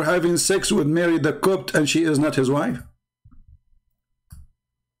prophet for having sex with Mary the Copt and she is not his wife?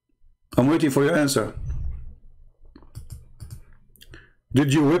 I'm waiting for your answer.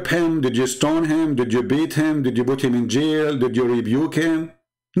 Did you whip him? Did you stone him? Did you beat him? Did you put him in jail? Did you rebuke him?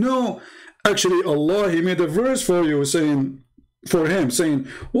 No. Actually, Allah, he made a verse for you saying,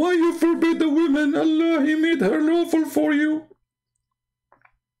 why you forbid the women? Allah, he made her lawful for you.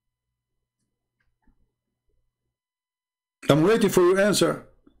 I'm waiting for your answer.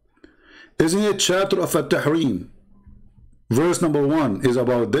 Isn't it chapter of At-Tahrim? Verse number 1 is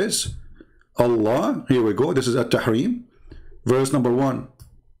about this. Allah, here we go. This is At-Tahrim. Verse number 1.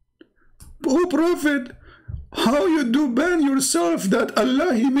 Oh Prophet, how you do ban yourself that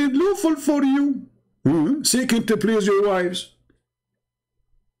Allah, he made lawful for you, seeking to please your wives.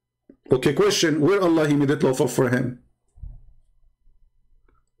 Okay, question, where Allah, he made it lawful for him?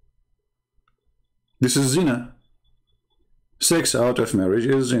 This is zina. Sex out of marriage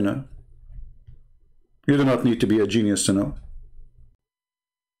is zina. You do not need to be a genius to know.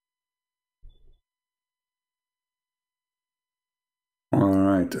 All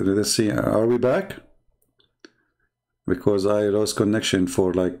right, let's see. Are we back? Because I lost connection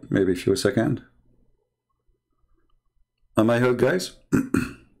for like maybe a few seconds. Am I heard, guys?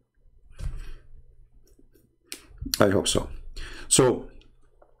 I hope so. So,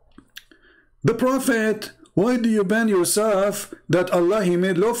 the Prophet, why do you ban yourself that Allah, he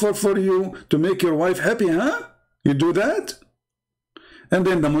made lawful for you to make your wife happy, huh? You do that? And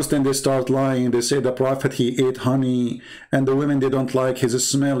then the Muslims, they start lying. They say the Prophet, he ate honey, and the women, they don't like his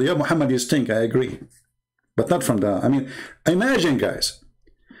smell. Yeah, Muhammad, you stink, I agree. But not from the, I mean, imagine, guys.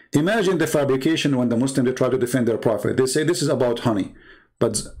 Imagine the fabrication when the Muslims, they try to defend their Prophet. They say this is about honey.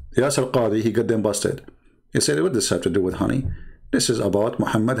 But Yasir Qadi, he got them busted. He said, what does this have to do with honey? This is about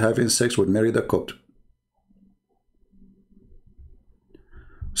Muhammad having sex with Mary the Copt.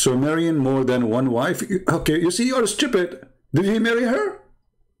 So marrying more than one wife, okay, you see, you're stupid. Did he marry her?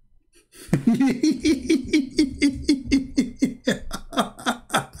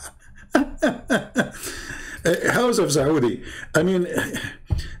 House of Saudi, I mean,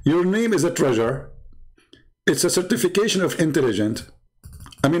 your name is a treasure. It's a certification of intelligent.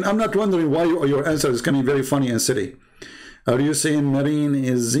 I mean, I'm not wondering why your answer is coming very funny and silly. Are you saying marrying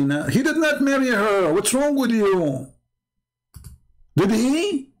is zina? He did not marry her. What's wrong with you? Did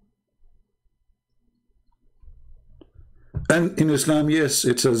he? And in Islam, yes,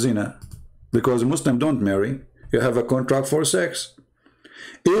 it's a zina. Because Muslims don't marry. You have a contract for sex.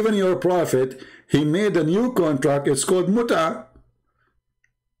 Even your Prophet, he made a new contract. It's called muta.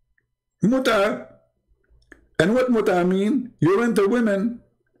 Muta. And what muta mean? You rent the women.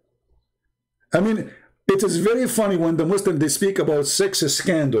 I mean, it is very funny when the Muslims, they speak about sex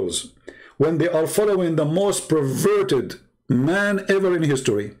scandals, when they are following the most perverted man ever in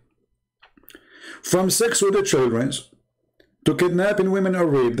history. From sex with the children, to kidnapping women or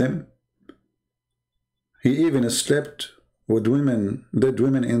rape them. He even slept with women, dead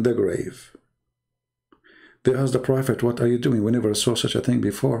women in the grave. They asked the Prophet, what are you doing? We never saw such a thing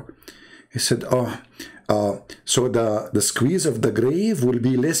before. He said, so the squeeze of the grave will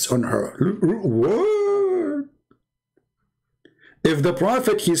be less on her. What? If the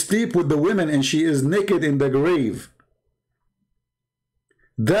Prophet, he sleep with the women and she is naked in the grave,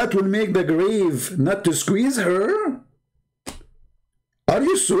 that will make the grave not to squeeze her? Are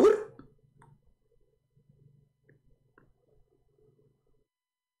you sure?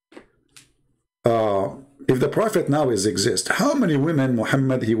 If the Prophet now exists, how many women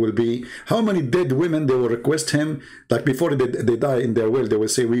Muhammad he will be? How many dead women they will request him? Like before they die in their will, they will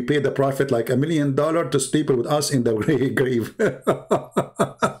say, we pay the Prophet like $1 million to sleep with us in the grave.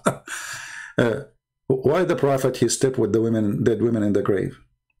 Why the Prophet he slept with the women, dead women in the grave?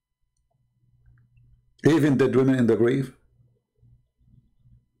 Even dead women in the grave?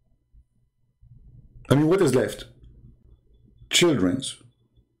 I mean, what is left? Children's,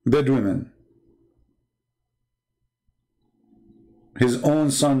 dead women. His own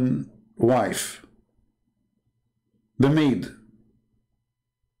son, wife, the maid.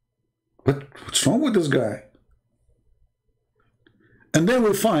 What's wrong with this guy? And then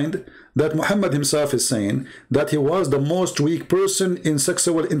we find that Muhammad himself is saying that he was the most weak person in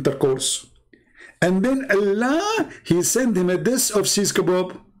sexual intercourse. And then Allah, he sent him a dish of cheese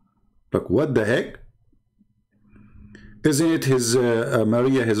kebab. Like, what the heck? Isn't it his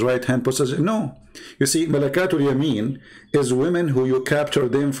Maria, his right hand possession? No. You see, Malakatul Yamin is women who you capture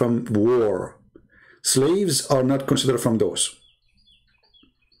them from war. Slaves are not considered from those.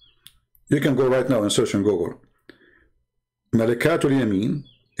 You can go right now and search on Google. Malakatul Yamin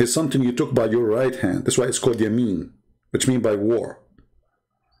is something you took by your right hand. That's why it's called Yamin, which means by war.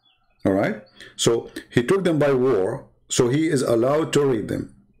 All right? So he took them by war, so he is allowed to read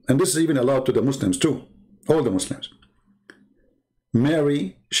them. And this is even allowed to the Muslims too, all the Muslims.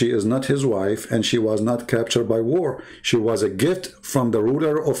 Mary, she is not his wife, and she was not captured by war. She was a gift from the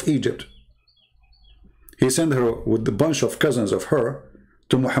ruler of Egypt. He sent her with a bunch of cousins of her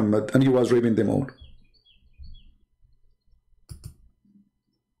to Muhammad, and he was raping them all.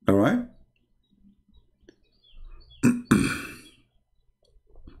 All right?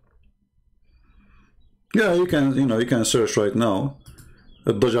 Yeah, you can, you can search right now.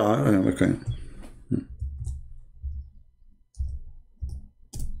 Okay.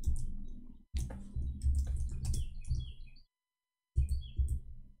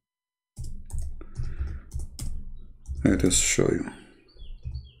 Let us show you.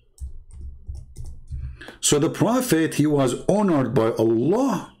 So the Prophet, he was honored by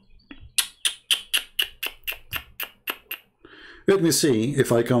Allah. Let me see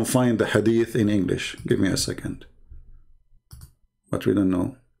if I can find the hadith in English. Give me a second. But we don't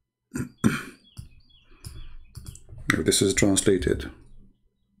know if this is translated.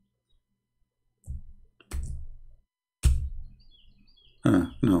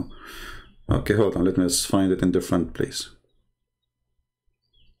 No. Okay, hold on. Let me just find it in different place.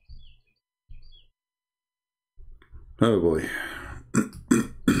 Oh boy.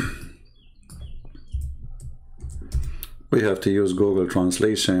 We have to use Google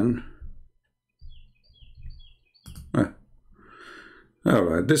Translation.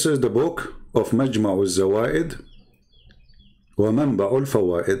 Alright, this is the book of مجمع الزوائد ومنبع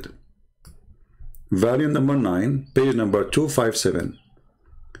الفوائد, volume number 9, page number 257,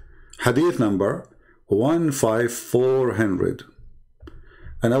 hadith number 15400.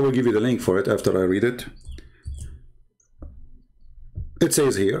 And I will give you the link for it after I read it. It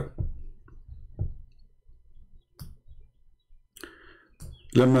says here,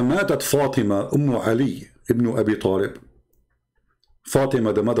 لما ماتت فاطمة أم علي ابن أبي طالب,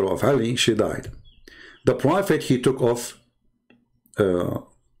 Fatima, the mother of Ali, she died. The Prophet, he took off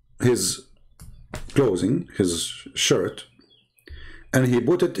his clothing, his shirt, and he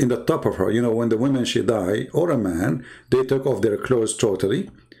put it in the top of her. You know, when the women she die, or a man, they took off their clothes totally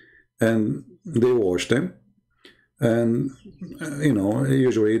and they wash them, and you know,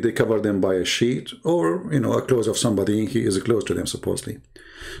 usually they cover them by a sheet or, you know, a clothes of somebody he is close to them supposedly.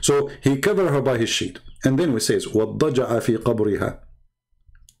 So he covered her by his sheet, and then we says وَضَّجَعَ فِي قَبْرِهَا,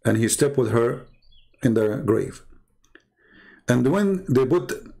 and he stepped with her in the grave. And when they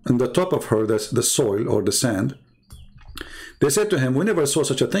put on the top of her the soil or the sand, they said to him, we never saw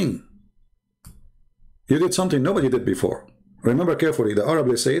such a thing. You did something nobody did before. Remember carefully, the Arab,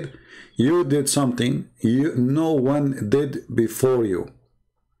 they said, you did something no one did before you.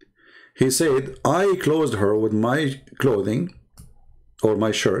 He said, I clothed her with my clothing or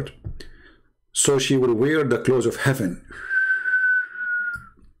my shirt so she would wear the clothes of heaven.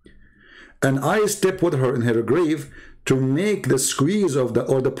 And I stepped with her in her grave to make the squeeze of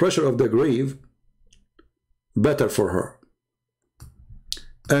the pressure of the grave better for her.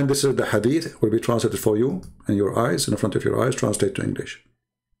 And this is the hadith, will be translated for you in your eyes, in front of your eyes, translate to English.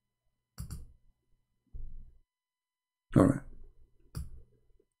 All right.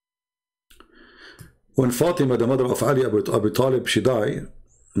 When Fatima, the mother of Ali Abu Talib, she died,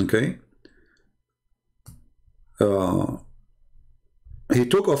 okay, he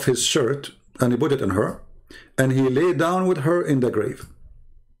took off his shirt and he put it on her, and he lay down with her in the grave.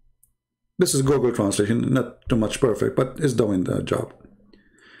 This is Google translation, not too much perfect, but it's doing the job.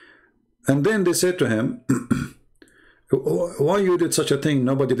 And then they said to him, why you did such a thing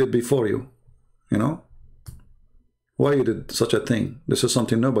nobody did before you? You know? Why you did such a thing? This is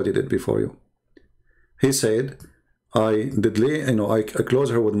something nobody did before you. He said, I did lay, you know, I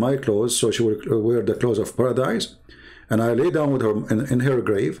clothed her with my clothes so she would wear the clothes of paradise, and I lay down with her in her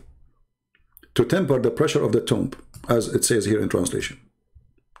grave to temper the pressure of the tomb, as it says here in translation,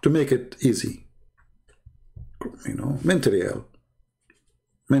 to make it easy. You know, mentally ill,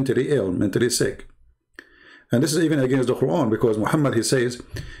 mentally sick. And this is even against the Quran, because Muhammad, he says,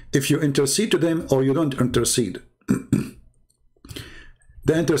 if you intercede to them or you don't intercede,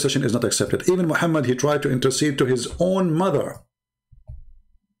 the intercession is not accepted. Even Muhammad, he tried to intercede to his own mother.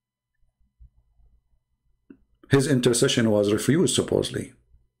 His intercession was refused, supposedly.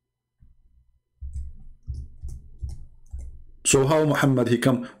 So how Muhammad, he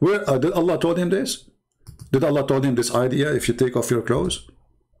come, where did Allah told him this? Did Allah told him this idea, if you take off your clothes?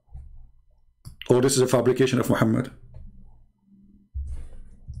 Or this is a fabrication of Muhammad?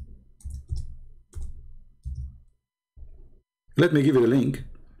 Let me give you the link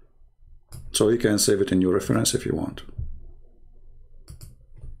so you can save it in your reference if you want.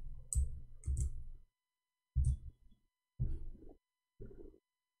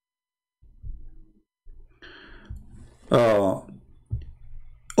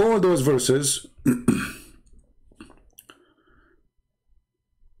 All those verses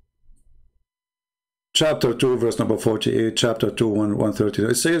chapter 2 verse number 48, chapter 2 130,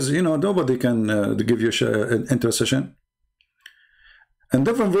 it says, you know, nobody can give you an intercession. And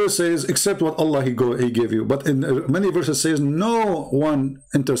different verse says, except what Allah he gave you. But in many verses says, no one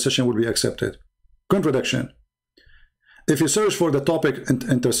intercession will be accepted. Contradiction. If you search for the topic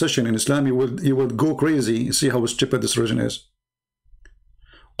intercession in Islam, you will go crazy. See how stupid this religion is.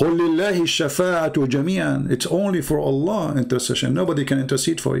 قُلْ لِلَّهِ الشَّفَاعَةُ جَمِيعًا. It's only for Allah intercession. Nobody can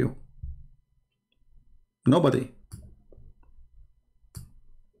intercede for you. Nobody.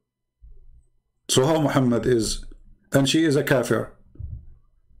 So how Muhammad is, and she is a kafir.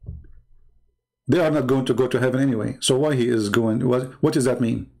 They are not going to go to heaven anyway. So why he is going? What does that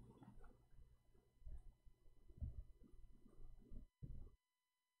mean?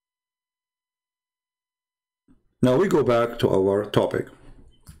 Now we go back to our topic.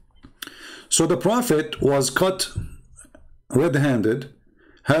 So the Prophet was caught red-handed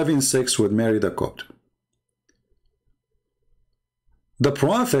having sex with Mary the Copt. The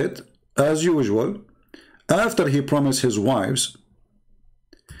Prophet, as usual, after he promised his wives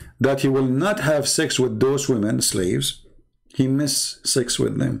that he will not have sex with those women, slaves, he missed sex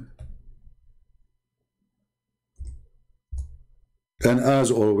with them. And as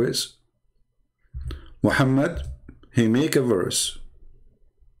always, Muhammad, he make a verse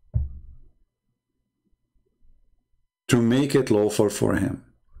to make it lawful for him.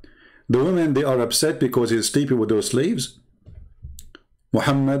 The women, they are upset because he's sleeping with those slaves.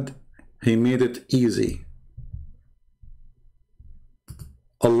 Muhammad, he made it easy.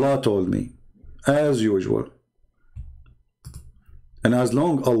 Allah told me, as usual. And as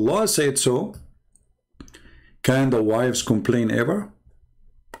long Allah said so, can the wives complain ever?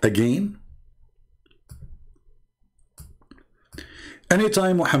 Again?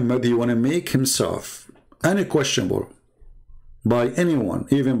 Anytime Muhammad, he want to make himself unquestionable by anyone,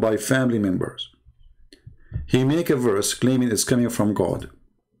 even by family members, he make a verse claiming it's coming from God,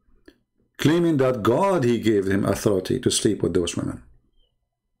 claiming that God, he gave him authority to sleep with those women.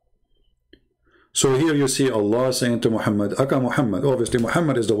 So here you see Allah saying to Muhammad, Aka Muhammad, obviously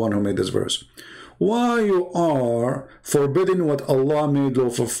Muhammad is the one who made this verse, why you are forbidding what Allah made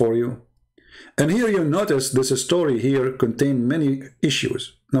lawful for you? And here you notice this story here contains many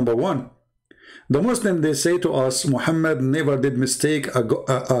issues. Number one, the Muslims, they say to us, Muhammad never did mistake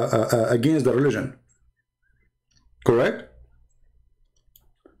against the religion. Correct?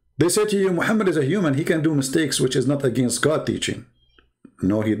 They say to you, Muhammad is a human, he can do mistakes which is not against God teaching.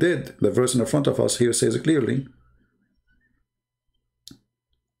 No, he did. The verse in the front of us here says it clearly.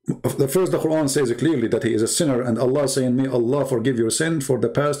 The Quran says it clearly that he is a sinner, and Allah saying, may Allah forgive your sin for the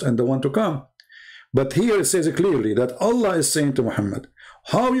past and the one to come. But here it says it clearly that Allah is saying to Muhammad,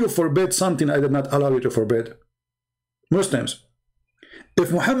 how you forbid something I did not allow you to forbid? Muslims,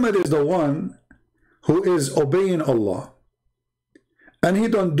 if Muhammad is the one who is obeying Allah, and he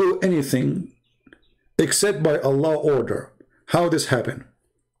don't do anything except by Allah's order, how this happen?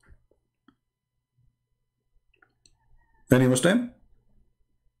 Any Muslim?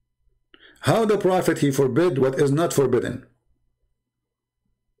 How the Prophet, he forbid what is not forbidden?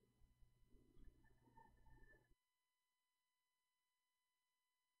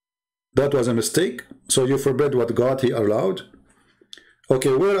 That was a mistake. So you forbid what God, he allowed?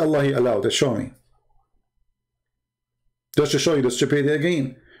 Okay, where Allah, he allowed it? Show me. Just to show you the stupidity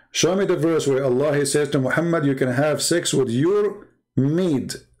again. Show me the verse where Allah, he says to Muhammad, you can have sex with your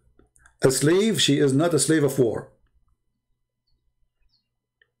maid. A slave, she is not a slave of war.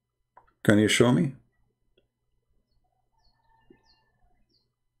 Can you show me?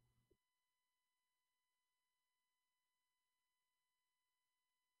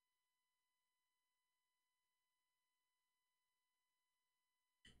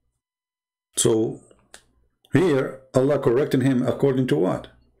 So here Allah correcting him according to what?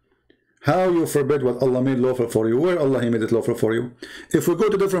 How you forbid what Allah made lawful for you? Where Allah, he made it lawful for you? If we go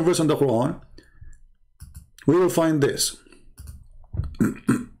to different verses in the Quran, we will find this.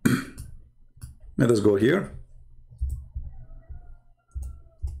 Let us go here.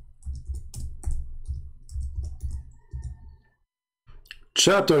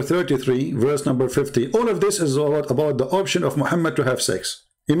 Chapter 33, verse number 50. All of this is about the option of Muhammad to have sex.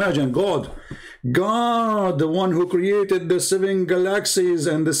 Imagine God, the one who created the 7 galaxies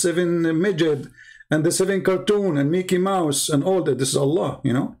and the 7 midget and the 7 cartoon and Mickey Mouse and all that. This is Allah,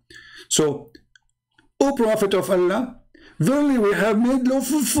 you know. So, O Prophet of Allah, verily we have made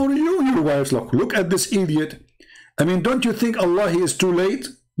lawful for you your wives. Look at this idiot. I mean, don't you think Allah, he is too late?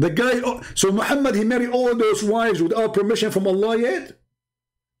 The guy, so Muhammad, he married all those wives without permission from Allah yet?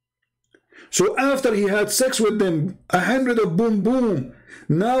 So after he had sex with them, 100 of boom boom,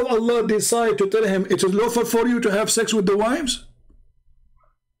 now Allah decided to tell him it is lawful for you to have sex with the wives?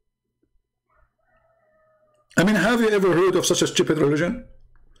 I mean, have you ever heard of such a stupid religion?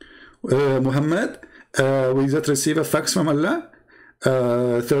 Muhammad, we just receive a fax from Allah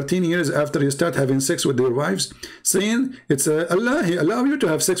 13 years after you start having sex with your wives, saying it's Allah, he allow you to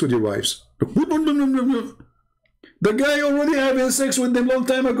have sex with your wives. The guy already having sex with them long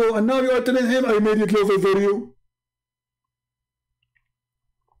time ago, and now you are telling him I made it lawful for you.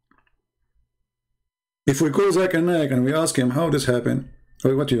 If we call Zakir Naik and we ask him how this happened,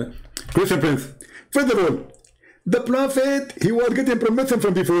 or what you Christian Prince, first of all, the Prophet, he was getting permission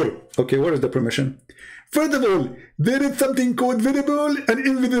from before. Okay, what is the permission? First of all, there is something called visible and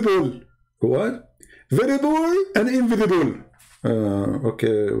invisible. What? Visible and invisible.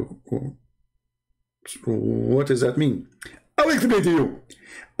 Okay. What does that mean? I will explain to you.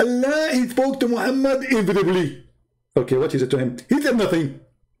 Allah, he spoke to Muhammad invisibly. Okay, what he said to him? He said nothing.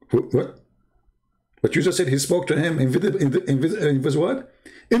 What? But you just said he spoke to him invisibly.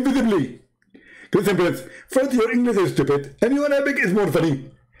 Listen, friends, first your English is stupid and your Arabic is more funny.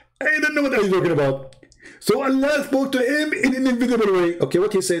 I don't know what I'm talking about. So Allah spoke to him in an invisible way. Okay,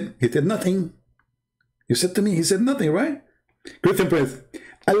 what he said? He said nothing. You said to me, he said nothing, right? Christian Prince.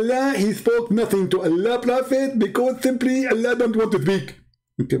 Allah, he spoke nothing to Allah Prophet because simply Allah don't want to speak.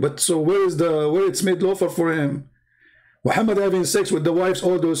 Okay, but so where it's made lawful for him? Muhammad having sex with the wives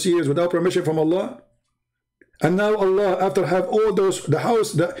all those years without permission from Allah? And now Allah, after have all those,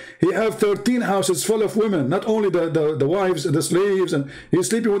 he have 13 houses full of women, not only the wives, the slaves, and he's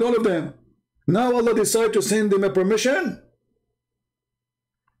sleeping with all of them. Now Allah decided to send him a permission.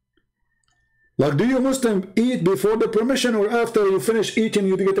 Like, do you Muslim eat before the permission, or after you finish eating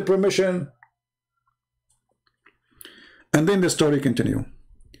you get the permission? And then the story continue.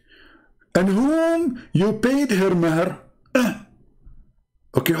 And whom you paid her mahr.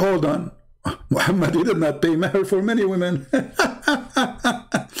 Okay, hold on. Muhammad, he did not pay mahr for many women.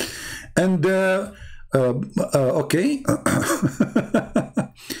 And okay.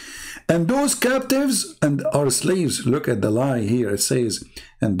 And those captives and our slaves, look at the lie here, it says,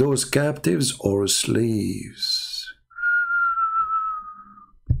 and those captives or slaves.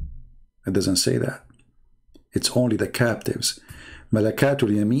 It doesn't say that. It's only the captives.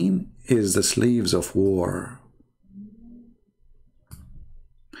 Malakatul Yamin is the slaves of war.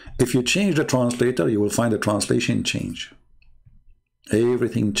 If you change the translator, you will find the translation change.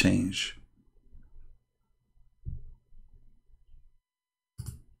 Everything change.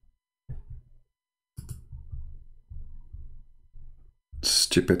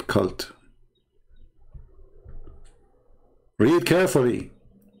 Stupid cult. Read carefully.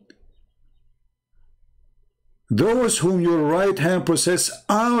 Those whom your right hand possess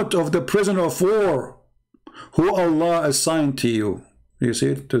out of the prison of war, who Allah assigned to you. You see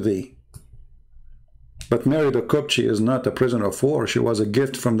it, to thee. But Mary the Copti is not a prisoner of war. She was a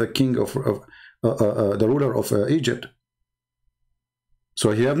gift from the king of the ruler of Egypt.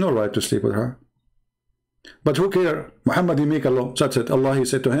 So he have no right to sleep with her. But who care? Muhammad, he make a law. That's it. Allah, he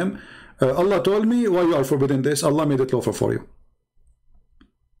said to him, Allah told me why you are forbidding this. Allah made it lawful for you.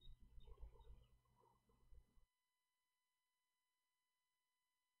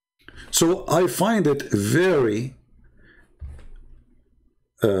 So I find it very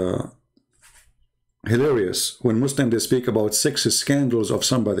hilarious when Muslims they speak about sex scandals of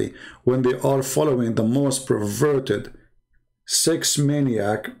somebody when they are following the most perverted sex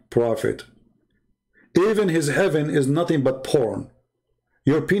maniac prophet. Even his heaven is nothing but porn.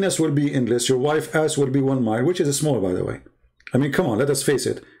 Your penis will be endless, your wife's ass will be 1 mile, which is small, by the way. I mean, come on, let us face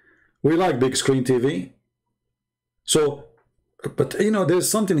it. We like big screen TV. So, but you know, there's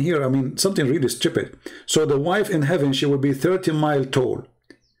something here, I mean, something really stupid. So the wife in heaven, she will be 30 miles tall.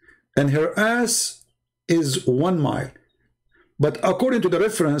 And her ass is 1 mile. But according to the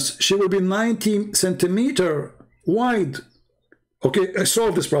reference, she will be 90 centimeters wide. Okay,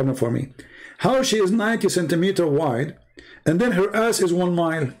 solve this problem for me. How she is 90 centimeters wide, and then her ass is 1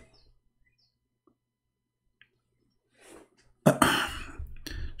 mile.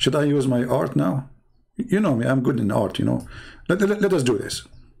 Should I use my art now? You know me, I'm good in art, you know. Let us do this.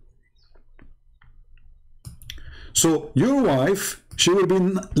 So your wife, she will be,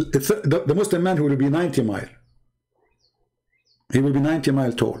 the Muslim man who will be 90 miles. He will be 90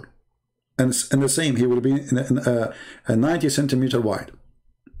 miles tall. And the same, he will be 90 centimeters wide.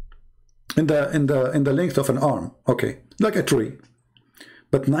 In the length of an arm, okay, like a tree.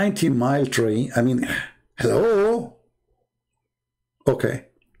 But 90-mile tree, I mean, hello? Okay.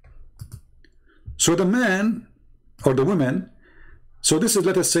 So the man or the woman, so this is,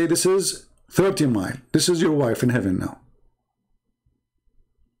 let us say this is 30 miles. This is your wife in heaven now.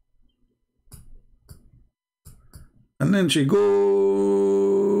 And then she go,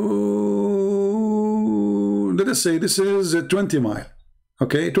 let us say this is 20 miles.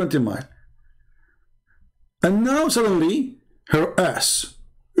 Okay, 20 miles. And now suddenly, her ass.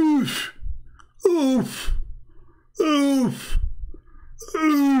 Oof, oof, oof,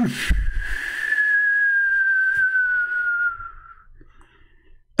 oof.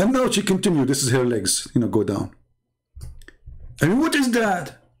 And now she continued. This is her legs, you know, go down. I mean, what is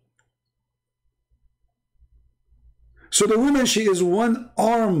that? So the woman, she is 1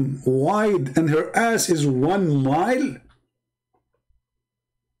 arm wide and her ass is 1 mile?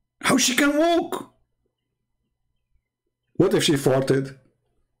 How she can walk? What if she farted?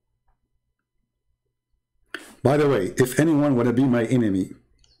 By the way, if anyone want to be my enemy,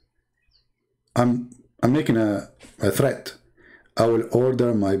 I'm making a threat. I will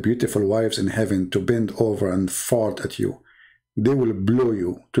order my beautiful wives in heaven to bend over and fart at you. They will blow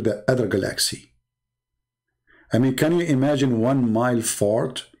you to the other galaxy. I mean, can you imagine 1 mile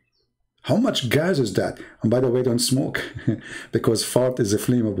fart? How much gas is that? And by the way, don't smoke because fart is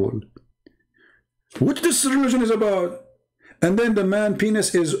flammable. What this religion is about? And then the man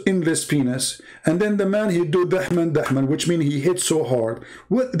penis is endless penis. And then the man, he do dahman, which means he hits so hard.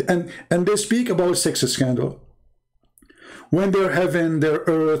 And they speak about sex scandal. When their heaven, their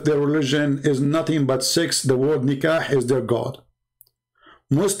earth, their religion is nothing but sex, the word nikah is their God.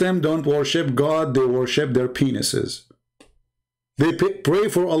 Muslims don't worship God, they worship their penises. They pray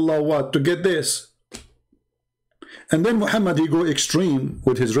for Allah what? To get this. And then Muhammad, he go extreme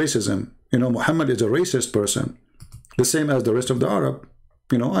with his racism. You know, Muhammad is a racist person. The same as the rest of the Arab.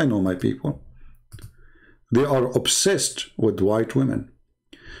 You know, I know my people. They are obsessed with white women.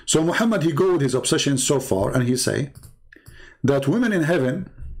 So Muhammad, he go with his obsession so far, and he say that women in heaven,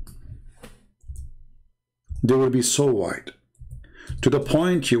 they will be so white, to the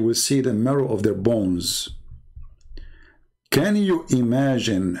point you will see the marrow of their bones. Can you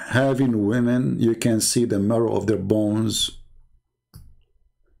imagine having women, you can see the marrow of their bones?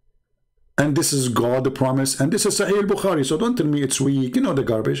 And this is God, the promise, and this is Sahih al-Bukhari, so don't tell me it's weak, you know, the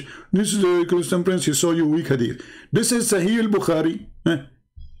garbage. This is a Christian prince, you saw you weak hadith. This is Sahih al-Bukhari.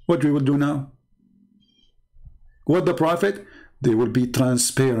 What we will do now? What the Prophet? They will be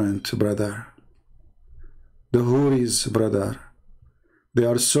transparent, brother. The houris, brother. They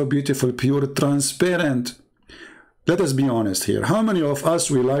are so beautiful, pure, transparent. Let us be honest here. How many of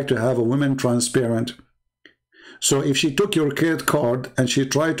us we like to have a woman transparent? So if she took your credit card and she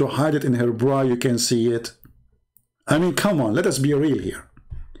tried to hide it in her bra, you can see it. I mean, come on, let us be real here.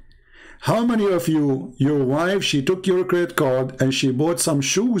 How many of you, your wife, she took your credit card and she bought some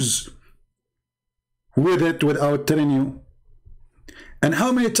shoes with it without telling you? And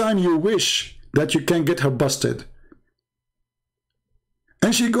how many times you wish that you can get her busted?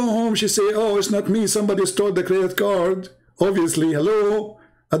 And she go home, she say, oh, it's not me, somebody stole the credit card. Obviously, hello?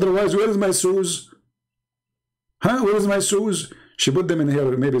 Otherwise, where is my shoes? Huh? Where is my shoes? She put them in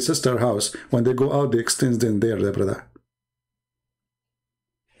her, maybe sister house. When they go out, they extend them there, brother.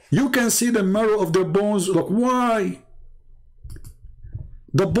 You can see the marrow of their bones. Look, why?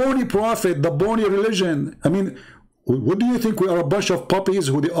 The bony prophet, the bony religion. I mean, what do you think? We are a bunch of puppies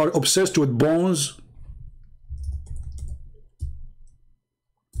who are obsessed with bones?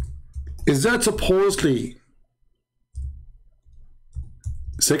 Is that supposedly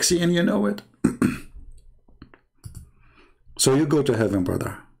sexy and you know it? So you go to heaven,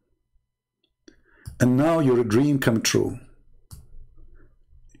 brother. And now your dream come true.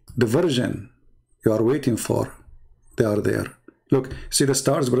 The virgin you are waiting for, they are there. Look, see the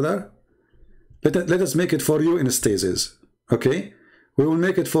stars, brother? Let us make it for you in stasis. Okay? We will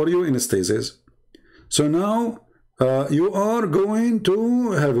make it for you in stasis. So now you are going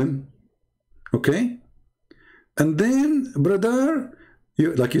to heaven. Okay? And then, brother,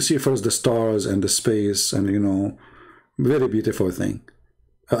 you see first the stars and the space and, you know, very beautiful thing.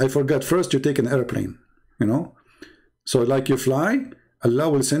 I forgot, first you take an airplane, you know. So like you fly, Allah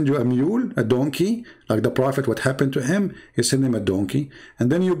will send you a mule, a donkey, like the Prophet, what happened to him, he sent him a donkey.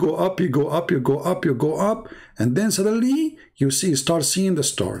 And then you go up, you go up, you go up, you go up, and then suddenly you start seeing the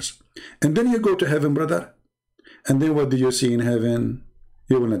stars. And then you go to heaven, brother. And then what do you see in heaven?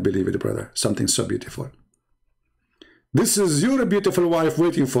 You will not believe it, brother. Something so beautiful. This is your beautiful wife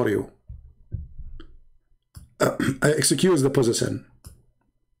waiting for you. I excuse the position.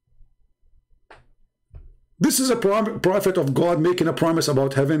 This is a prophet of God making a promise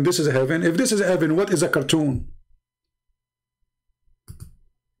about heaven. This is heaven. If this is heaven, what is a cartoon?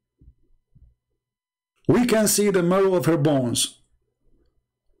 We can see the marrow of her bones.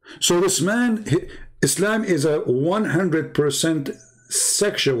 So this man, Islam is a 100%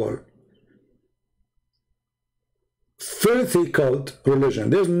 sexual, filthy cult religion.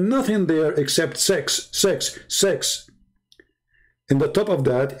 There's nothing there except sex, sex, sex. In the top of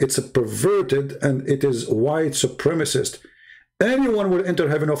that, it's a perverted and it is white supremacist. Anyone will enter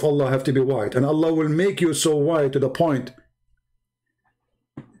heaven of Allah have to be white, and Allah will make you so white to the point.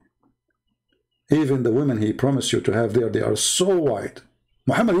 Even the women he promised you to have there, they are so white.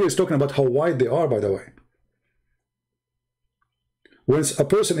 Muhammad here is talking about how white they are, by the way. When a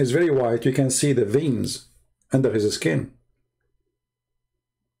person is very white, you can see the veins under his skin.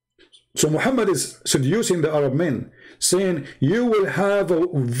 So Muhammad is seducing the Arab men, saying, you will have a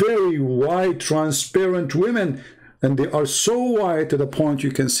very white, transparent women, and they are so white to the point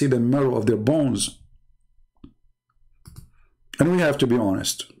you can see the marrow of their bones. And we have to be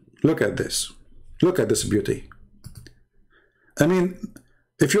honest. Look at this. Look at this beauty. I mean,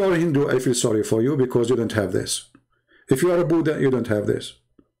 if you are a Hindu, I feel sorry for you because you don't have this. If you are a Buddha, you don't have this.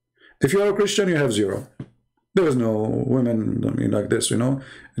 If you are a Christian, you have zero. There is no women, I mean, like this, you know.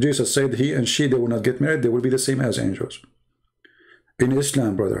 Jesus said he and she, they will not get married. They will be the same as angels. In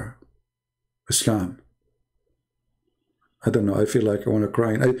Islam, brother, Islam, I don't know, I feel like I want to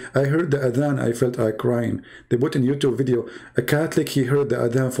cry. I heard the adhan, I felt like crying. They put in YouTube video, a Catholic, he heard the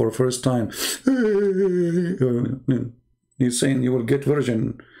adhan for the first time. He's saying you will get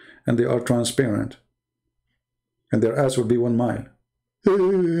virgin, and they are transparent. And their ass will be 1 mile. I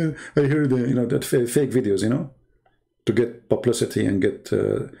heard, that fake videos, to get publicity and get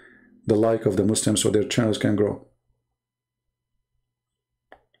the like of the Muslims so their channels can grow.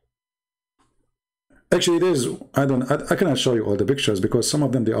 Actually, it is. I cannot show you all the pictures because some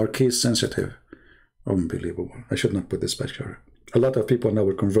of them, they are case sensitive. Unbelievable. I should not put this picture. A lot of people now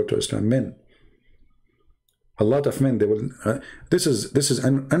will convert to Islam. Men. A lot of men, they will. This is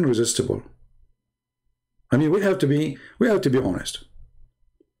unresistible. I mean, we have to be honest.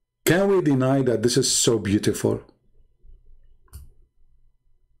 Can we deny that this is so beautiful?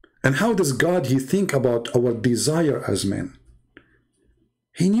 And how does God, he think about our desire as men?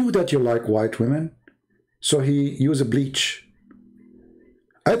 He knew that you like white women. So he used a bleach.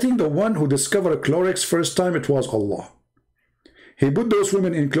 I think the one who discovered Clorox first time, it was Allah. He put those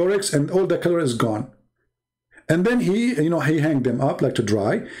women in Clorox and all the color is gone. And then he hanged them up like to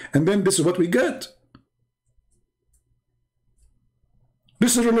dry. And then this is what we get.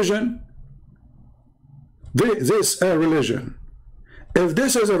 This is religion. This is a religion. If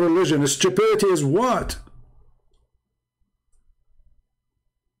this is a religion, stupidity is what?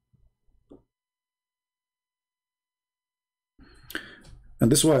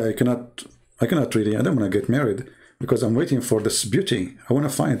 And this is why I cannot really, I don't want to get married, because I'm waiting for this beauty. I want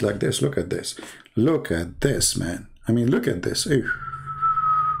to find it like this. Look at this. Look at this, man. I mean, look at this. Ew.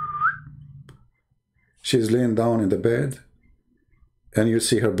 She's laying down in the bed, and you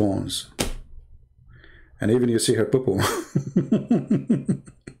see her bones. And even you see her poo-poo.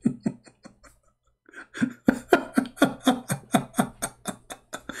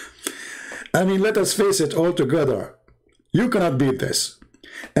 I mean, let us face it all together. You cannot beat this.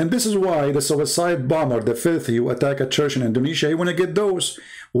 And this is why the suicide bomber, the filthy, who attack a church in Indonesia, you want to get those.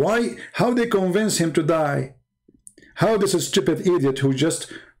 Why? How they convince him to die? How this stupid idiot who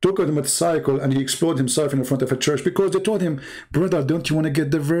just took a motorcycle and he exploded himself in front of a church because they told him, brother, don't you want to get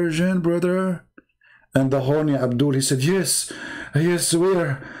the virgin, brother? And the horny Abdul, he said, yes,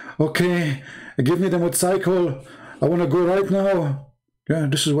 where? Okay, give me the motorcycle. I want to go right now. Yeah,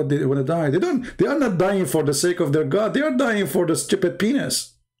 this is what they want to die. They are not dying for the sake of their God. They are dying for the stupid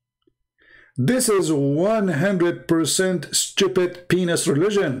penis. This is 100% stupid penis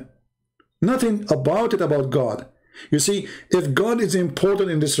religion. Nothing about it about God. You see, if God is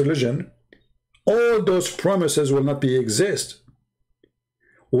important in this religion, all those promises will not exist.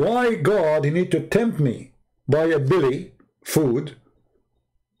 Why God, he need to tempt me by a belly, food,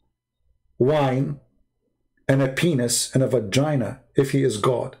 wine, and a penis and a vagina if he is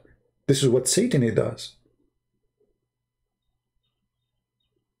God? This is what Satan he does.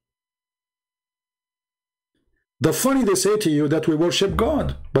 The funny they say to you that we worship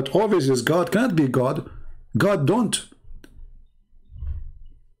God, but obviously God cannot be God. God don't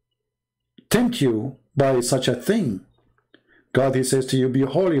tempt you by such a thing. God, he says to you, be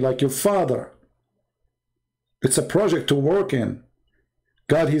holy like your Father. It's a project to work in.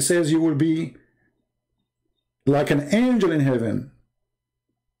 God, he says you will be like an angel in heaven.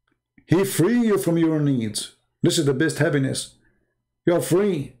 He free you from your needs. This is the best happiness. You are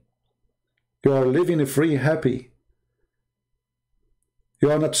free. You are living free, happy. You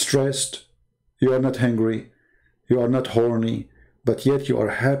are not stressed. You are not hungry. You are not horny. But yet you are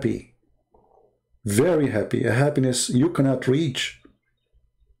happy. Very happy. A happiness you cannot reach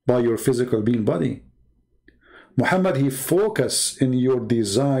by your physical being body. Muhammad, he focus in your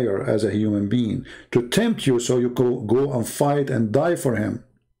desire as a human being to tempt you so you go and fight and die for him.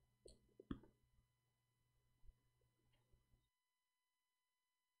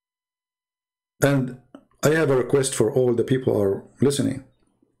 And I have a request for all the people who are listening.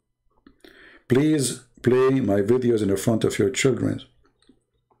 Please play my videos in the front of your children.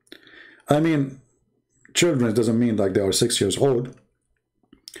 I mean, children doesn't mean like they are 6 years old.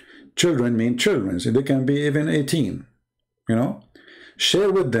 Children mean children. They can be even 18, you know.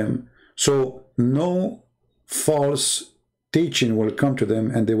 Share with them so no false teaching will come to them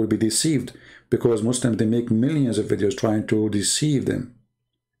and they will be deceived, because Muslims, they make millions of videos trying to deceive them.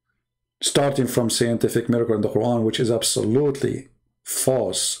 Starting from scientific miracle in the Quran, which is absolutely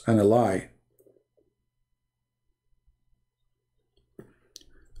false and a lie.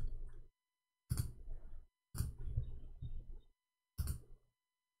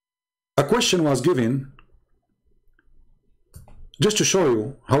 A question was given just to show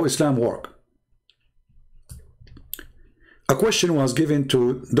you how Islam works. A question was given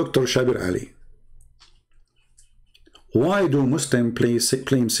to Dr. Shabir Ali. Why do Muslims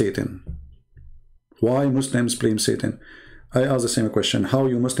blame Satan? Why Muslims blame Satan? I ask the same question. How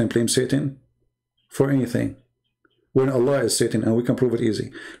you Muslims blame Satan? For anything. When Allah is Satan, and we can prove it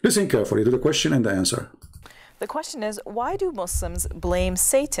easy. Listen carefully to the question and the answer. The question is, why do Muslims blame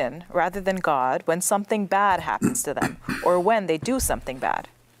Satan rather than God when something bad happens to them, or when they do something bad?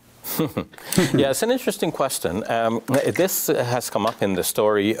 Yeah, it's an interesting question. This has come up in the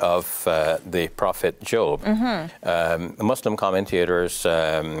story of the prophet Job. Muslim commentators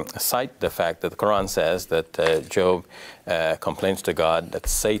cite the fact that the Quran says that Job complains to God that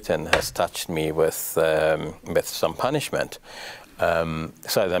Satan has touched me with some punishment.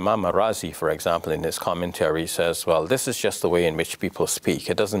 So the Imam Razi, for example, in his commentary says, well, this is just the way in which people speak.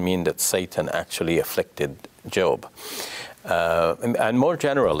 It doesn't mean that Satan actually afflicted Job. And more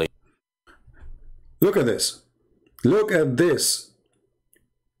generally, look at this. Look at this.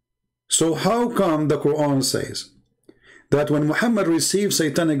 So how come the Quran says that when Muhammad receives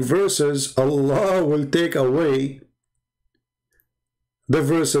satanic verses, Allah will take away the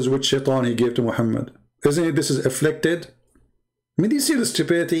verses which Shaitan he gave to Muhammad? Isn't it this is afflicted? I mean, do you see the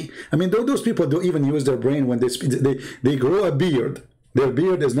stupidity? I mean, those people don't even use their brain when they speak. They grow a beard. Their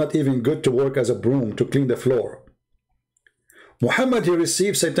beard is not even good to work as a broom to clean the floor. Muhammad, he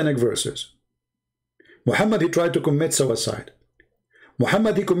received satanic verses. Muhammad, he tried to commit suicide.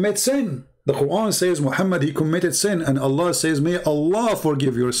 Muhammad, he commits sin. The Quran says Muhammad, he committed sin, and Allah says, may Allah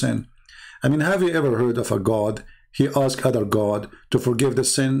forgive your sin. I mean, have you ever heard of a God, he asked other God to forgive the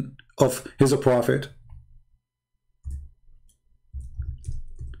sin of his prophet?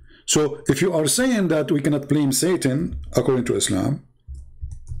 So, if you are saying that we cannot blame Satan, according to Islam,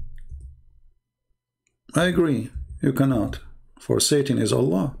 I agree, you cannot. For Satan is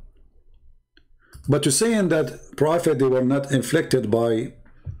Allah. But to saying that prophet, they were not inflicted by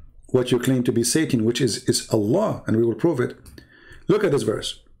what you claim to be Satan, which is Allah, and we will prove it. Look at this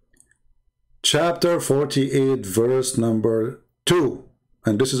verse. Chapter 48, verse number 2.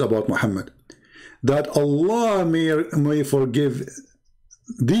 And this is about Muhammad. That Allah may forgive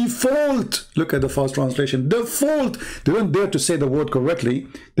the fault. Look at the fast translation. The fault. They don't dare to say the word correctly.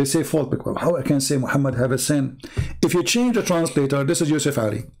 They say fault. Because how I can say Muhammad have a sin? If you change the translator, this is Yusuf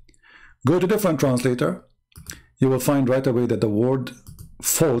Ali. Go to different translator. You will find right away that the word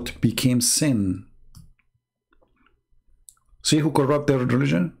fault became sin. See who corrupt their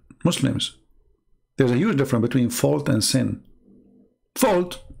religion? Muslims. There's a huge difference between fault and sin.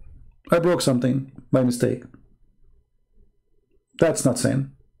 Fault. I broke something by mistake. That's not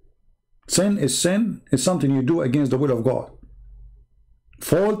sin. Sin is something you do against the will of God.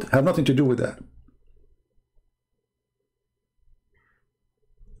 Fault have nothing to do with that.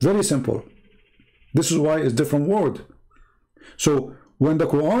 Very simple. This is why it's different word. So when the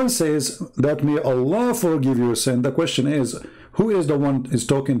Quran says that may Allah forgive your sin, the question is, who is the one is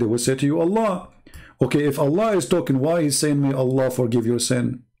talking? They will say to you, Allah. Okay, if Allah is talking, why is saying may Allah forgive your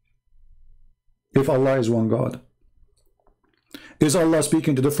sin? If Allah is one God. Is Allah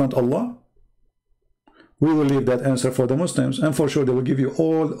speaking to different Allah? We will leave that answer for the Muslims, and for sure they will give you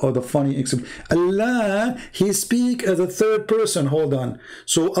all of the funny examples. Allah, he speak as a third person. Hold on.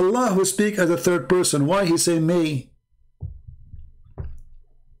 So Allah who speak as a third person, why he say may?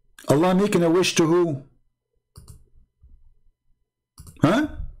 Allah making a wish to who? Huh?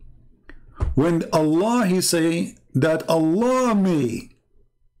 When Allah he say that Allah may,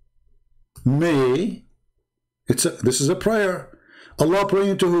 this is a prayer. Allah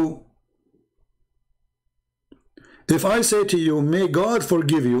praying to who? If I say to you, may God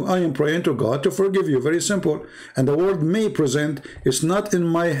forgive you, I am praying to God to forgive you. Very simple. And the word may present is not in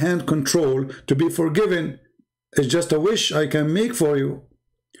my hand control to be forgiven. It's just a wish I can make for you.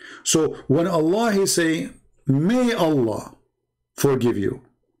 So when Allah he say, may Allah forgive you,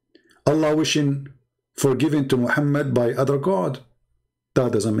 Allah wishing forgiven to Muhammad by other God.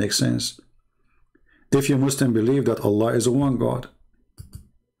 That doesn't make sense. If you Muslim believe that Allah is a one God.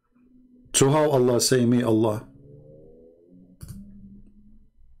 So how Allah say may Allah?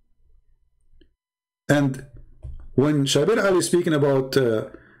 And when Shabir Ali speaking about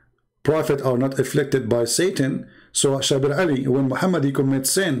prophet are not afflicted by Satan, so Shabir Ali, when Muhammad he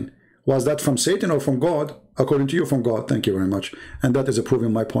commits sin, was that from Satan or from God? According to you, from God. Thank you very much. And that is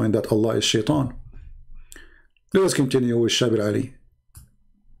proving my point that Allah is shaitan. Let us continue with Shabir Ali.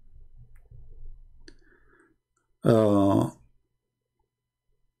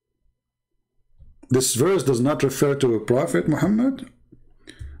 This verse does not refer to Prophet Muhammad.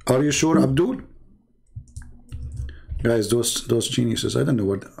 Are you sure, Abdul? Guys, those geniuses, I don't know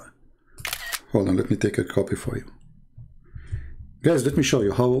what. Hold on, let me take a copy for you. Guys, let me show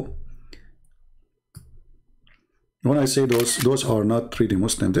you how When I say those are not really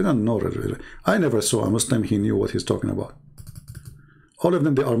Muslim, they don't know. I never saw a Muslim he knew what he's talking about. All of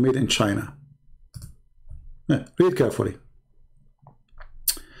them, they are made in China. Yeah, read carefully.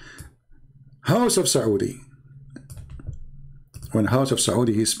 House of Saudi. When House of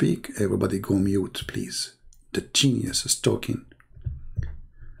Saudi he speak, everybody go mute, please. The genius is talking.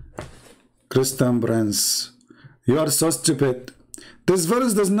 Christian Prince, you are so stupid. This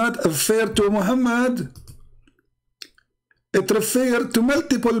verse does not refer to Muhammad. It refers to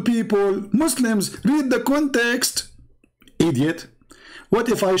multiple people, Muslims. Read the context. Idiot. What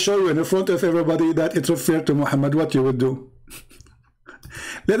if I show you in front of everybody that it refers to Muhammad? What you would do?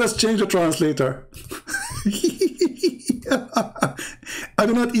 Let us change the translator. I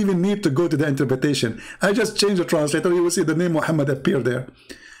do not even need to go to the interpretation. I just change the translator. You will see the name Muhammad appear there.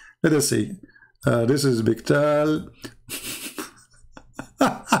 Let us see. This is Biktal.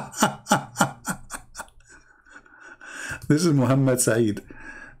 This is Muhammad Saeed.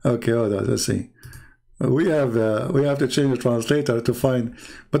 Okay, hold on. Let's see. We have to change the translator to find,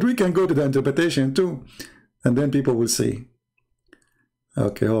 but we can go to the interpretation too, and then people will see.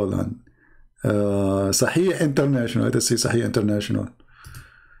 Okay, hold on. Sahih International. Let us see Sahih International.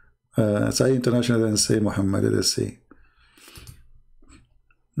 Sahih International doesn't say Muhammad. Let us see.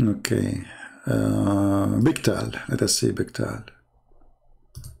 Okay. Biktal. Let us see Biktal.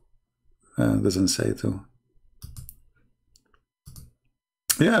 Doesn't say too.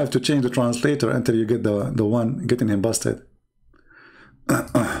 You have to change the translator until you get the one getting him busted.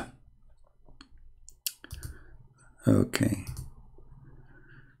 Okay.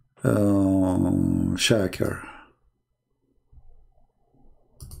 Shakir.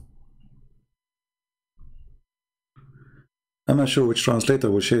 I'm not sure which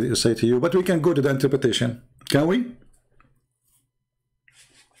translator will say to you, but we can go to the interpretation. Can we?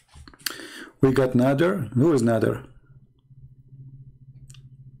 We got Nadir. Who is Nadir?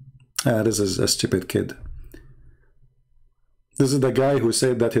 This is a stupid kid. This is the guy who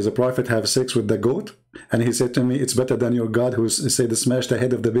said that his prophet have sex with the goat, and he said to me, it's better than your God who said smash the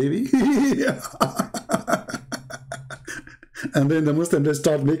head of the baby. And then the Muslims, they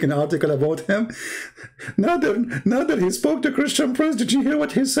start making an article about him. Nadir, he spoke to Christian Prince. Did you hear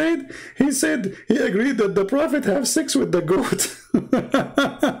what he said? He said he agreed that the prophet have sex with the goat.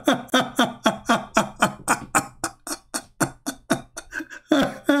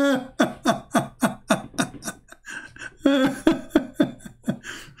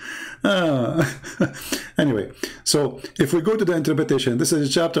 Anyway, so if we go to the interpretation, this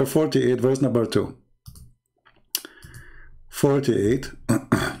is chapter 48, verse number 2. 48,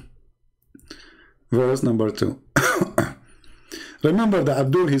 verse number 2. Remember that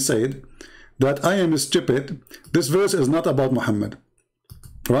Abdul, he said that I am stupid. This verse is not about Muhammad.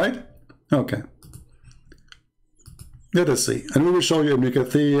 Right? Okay. Let us see. And we will show you Ibn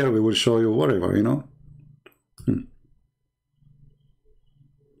Kathir, we will show you whatever, you know.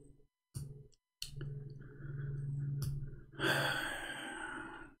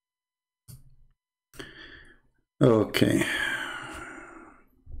 Okay.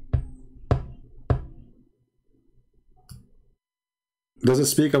 Does it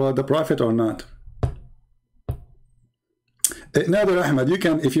speak about the prophet or not? Nadir Ahmad, you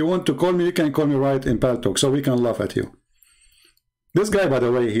can, if you want to call me, you can call me right in Paltalk, so we can laugh at you. This guy, by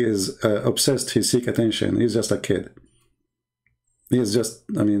the way, he is obsessed. He seeks attention. He's just a kid. He is just,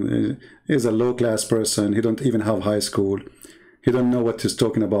 I mean, he's a low-class person. He don't even have high school. He don't know what he's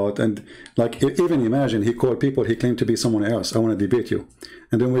talking about. And like, even imagine he called people, he claimed to be someone else. I want to debate you.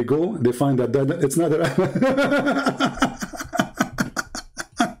 And then we go, they find that it's not that.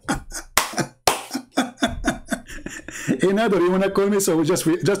 Hey, Nadir, you want to call me? So we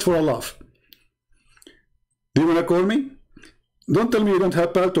just for a laugh. Do you want to call me? Don't tell me you don't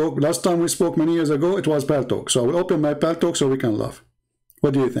have Paltalk. Last time we spoke many years ago, it was Paltalk. So I will open my Paltalk so we can laugh.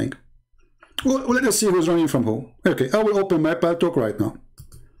 What do you think? Well, let us see who's running from who. Okay, I will open my Paltalk right now.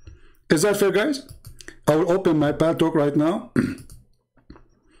 Is that fair, guys? I will open my Paltalk right now.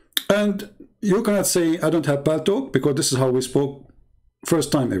 And you cannot say I don't have Paltalk because this is how we spoke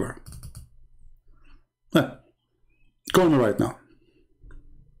first time ever. Call me right now.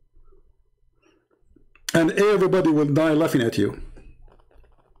 And everybody will die laughing at you.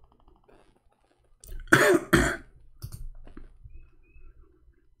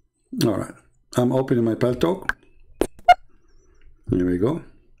 All right. I'm opening my Paltalk. Here we go.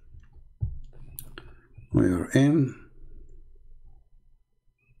 We are in.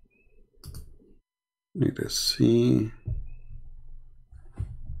 Let us see.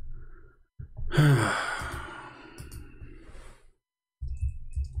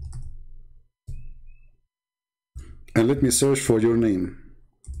 and let me search for your name.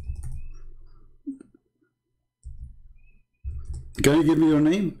 Can you give me your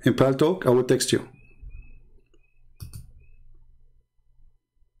name in Paltalk? I will text you.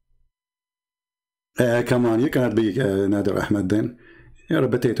 Come on, you cannot be Nadir Ahmad then. You're a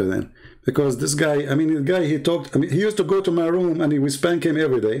potato then. Because this guy, I mean, the guy he talked, I mean, he used to go to my room and we spank him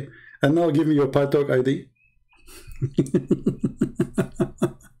every day. And now give me your Paltalk ID.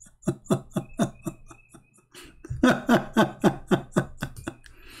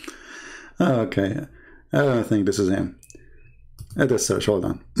 Okay, I don't think this is him. Let us search, hold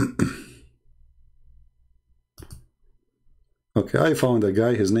on. Okay, I found a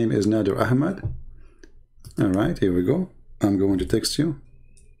guy, his name is Nadir Ahmad. All right, here we go. I'm going to text you.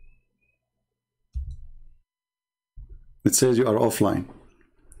 It says you are offline.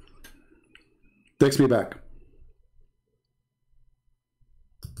 Text me back.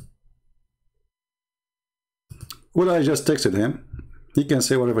 Well, I just texted him. He can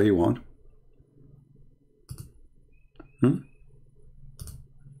say whatever he wants.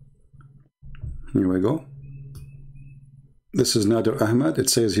 Here we go. This is Nadir Ahmad. It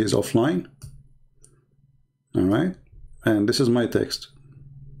says he is offline. All right. And this is my text.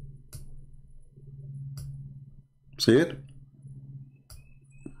 See it?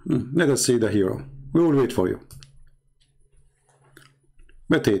 Let us see the hero. We will wait for you.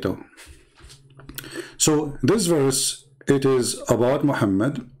 Potato. So this verse, it is about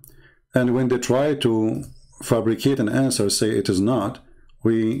Muhammad, and when they try to fabricate an answer, say it is not,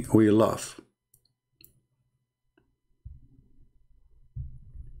 we laugh.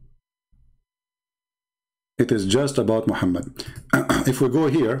 It is just about Muhammad. If we go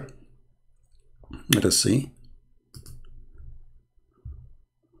here, let us see.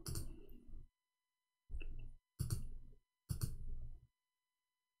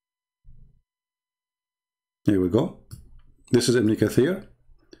 Here we go. This is Ibn Kathir.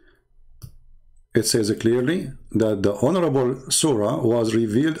 It says clearly that the honorable surah was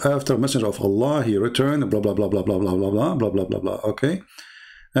revealed after Messenger of Allah, he returned, blah blah blah blah blah blah blah blah blah blah blah blah. Okay,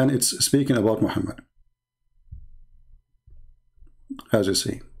 and it's speaking about Muhammad. As you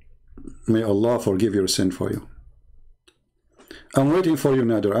see, may Allah forgive your sin for you. I'm waiting for you,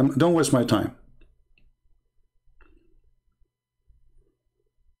 Nadir. Don't waste my time.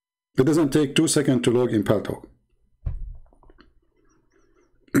 It doesn't take 2 seconds to log in Paltalk.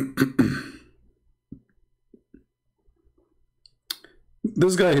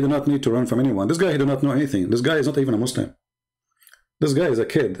 This guy, he do not need to run from anyone. This guy, he do not know anything. This guy is not even a Muslim. This guy is a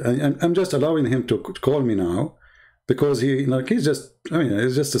kid. I'm just allowing him to call me now because he's just, I mean,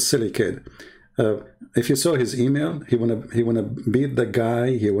 he's just a silly kid. If you saw his email, he wanna beat the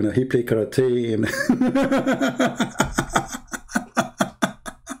guy. He play karate and.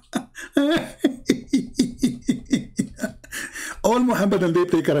 All Mohammed and they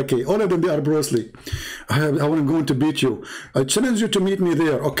play karate. All of them, they are Bruce Lee. I'm going to beat you. I challenge you to meet me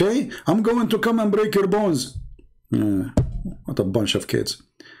there, okay? I'm going to come and break your bones. What a bunch of kids.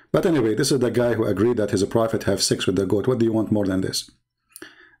 But anyway, this is the guy who agreed that his prophet have sex with the goat. What do you want more than this?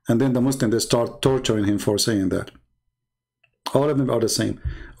 And then the Muslims, they start torturing him for saying that. All of them are the same.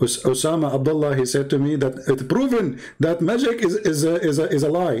 Osama Abdullah, he said to me that it's proven that magic is a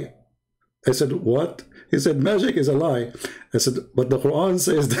lie. I said, what? He said, magic is a lie. I said, but the Quran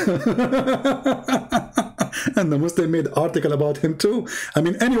says that. And the Muslim made an article about him too. I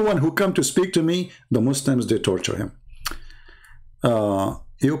mean, anyone who come to speak to me, the Muslims, they torture him.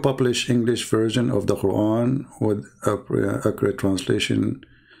 You publish English version of the Quran with accurate translation.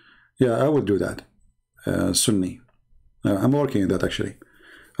 Yeah, I would do that. Sunni. I'm working in that actually.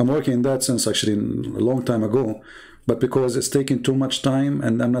 I'm working in that since actually a long time ago. But because it's taking too much time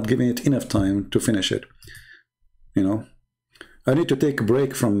and I'm not giving it enough time to finish it. You know, I need to take a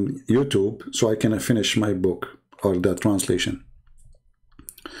break from YouTube so I can finish my book or the translation.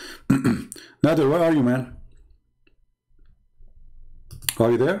 Nadir, where are you, man? Are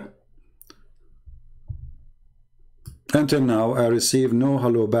you there? Until now, I received no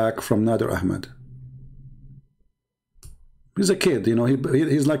hello back from Nadir Ahmad. He's a kid, you know,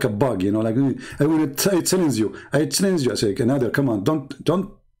 he's like a bug, you know, like I challenge you. I say, Nadir, come on,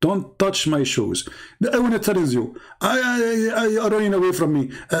 don't touch my shoes. I want to challenge you. I running away from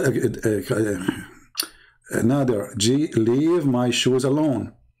me. Nadir, leave my shoes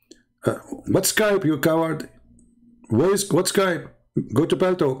alone. What Skype, you coward? What Skype? Go to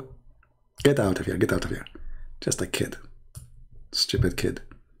Paltalk. Get out of here, get out of here. Just a kid. Stupid kid.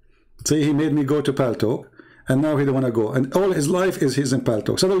 See, he made me go to Paltalk. And now he don't want to go. And all his life is he's in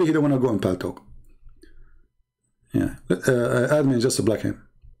Paltalk. Suddenly he don't want to go in Paltalk. Yeah. Admin, just to block him.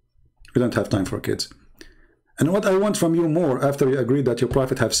 We don't have time for kids. And what I want from you more after you agree that your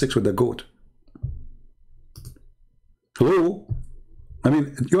prophet have sex with the goat. Hello? I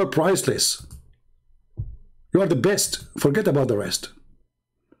mean, you are priceless. You are the best. Forget about the rest.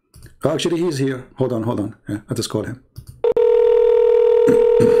 Oh, actually, he's here. Hold on. Yeah, let us call him.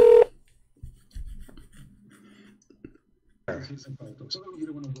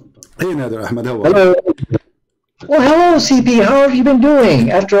 Hey, Nadir Ahmad, how are you? Hello. Well, hello, CP. How have you been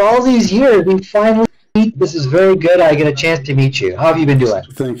doing? After all these years, we finally meet. This is very good. I get a chance to meet you. How have you been doing?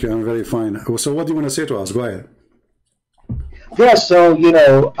 Thank you. I'm very fine. So what do you want to say to us? Go ahead. Yeah, so, you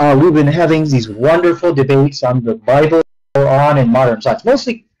know, we've been having these wonderful debates on the Bible, Quran, and modern science.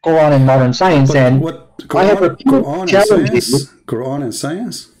 Mostly Quran and modern science. And I have a few challenges. Quran and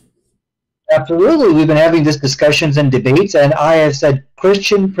science? Absolutely. We've been having these discussions and debates, and I have said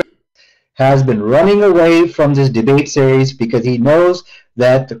Christian has been running away from this debate series because he knows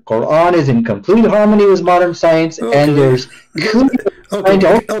that the Quran is in complete harmony with modern science, and there's okay,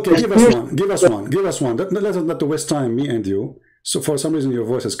 give us one. Let's not waste time, me and you. So for some reason your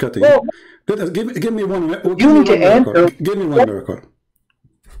voice is cutting. Well, give me one. Give me one miracle.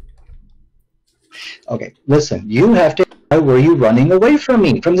 Okay, listen. You have to. Why were you running away from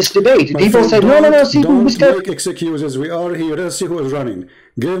me, from this debate? People say, no, see, don't make excuses. We are here. Let's see who is running.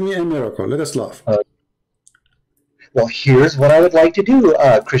 Give me a miracle. Let us laugh. Well, here's what I would like to do,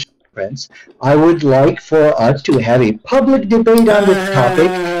 Christian Prince. I would like for us to have a public debate on this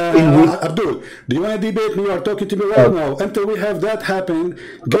topic. Abdul, do you want to debate me? You are talking to me right now. Until we have that happen,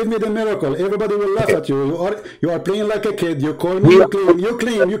 give me the miracle. Everybody will laugh at you. You are playing like a kid. You call me, you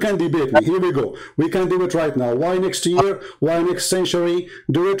claim you can debate me. Here we go. We can do it right now. Why next year? Why next century?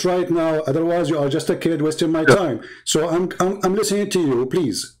 Do it right now. Otherwise, you are just a kid wasting my time. So I'm listening to you.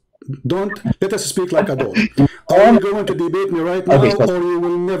 Please don't let us speak like adults. Are you going to debate me right now, or you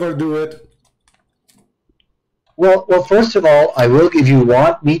will never do it? Well, first of all, I will give you,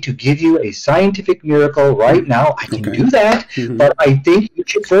 want me to give you a scientific miracle right now. I can do that, but I think you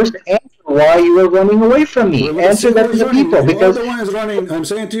should first answer why you are running away from me. Answer that to the people. Because you're the one who's running. I'm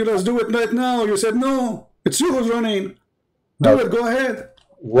saying to you, let's do it right now. You said no. It's you who's running. Do it. Go ahead.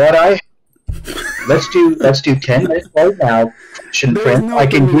 Let's do 10 minutes right now. I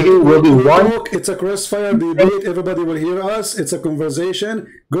can give you, will be one. It's a crossfire debate. Everybody will hear us. It's a conversation.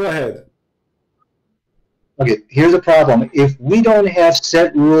 Go ahead. Okay, here's the problem. If we don't have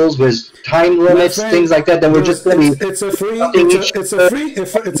set rules with time limits, things like that, then we're just going to be... It's a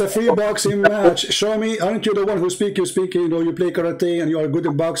free boxing match. Show me, aren't you the one who you speak, you know, you play karate and you are good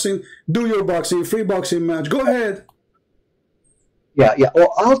in boxing. Do your boxing, free boxing match. Go ahead. Yeah.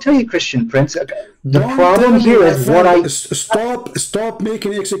 Well, I'll tell you, Christian Prince, the problem here is what I... Stop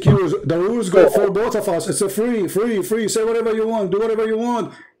making excuses. The rules go for both of us. It's a free. Say whatever you want. Do whatever you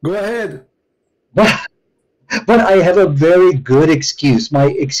want. Go ahead. But I have a very good excuse. My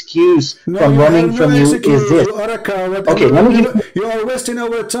excuse from running from you is this. You are a coward. Okay, let me give you are wasting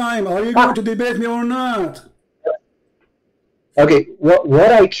our time. Are you going to debate me or not? Okay,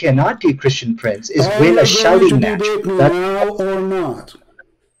 what I cannot do, Christian Prince, is win a shouting match. Now or not?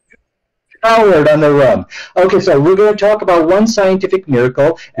 Coward on the run. Okay, so we're going to talk about one scientific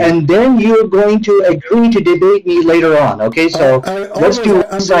miracle, and then you're going to agree to debate me later on. Okay, so let's do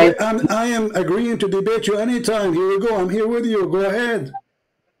science. I am agreeing to debate you anytime. Here we go. I'm here with you. Go ahead.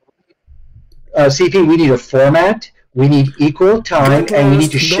 CP, we need a format. We need equal time, and we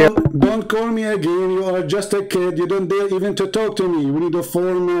need to share. Don't call me again. You are just a kid. You don't dare even to talk to me. We need a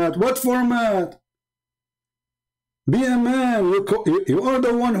format. What format? Be a man. You are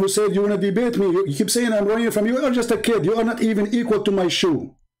the one who said you want to debate me. You keep saying I'm running from you. You are just a kid. You are not even equal to my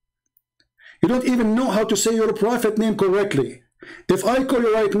shoe. You don't even know how to say your prophet name correctly. If I call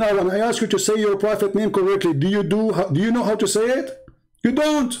you right now and I ask you to say your prophet name correctly, do you know how to say it? You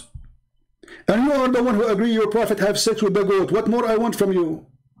don't. And you are the one who agree your prophet have sex with the goat. What more I want from you?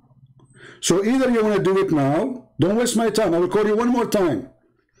 So either you want to do it now. Don't waste my time. I will call you one more time.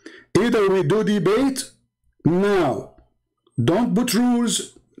 Either we do debate now. Don't put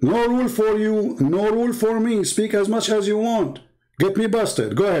rules. No rule for you. No rule for me. Speak as much as you want. Get me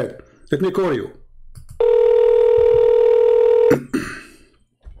busted. Go ahead. Let me call you.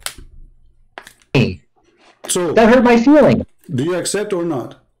 So that hurt my feeling. Do you accept or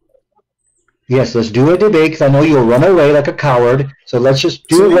not? Yes, let's do a debate because I know you'll run away like a coward. So let's just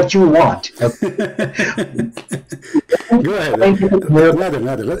do what you want. Go ahead.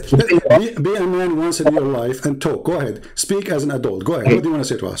 Nadir, be a man once in your life and talk. Go ahead. Speak as an adult. Go ahead. What do you want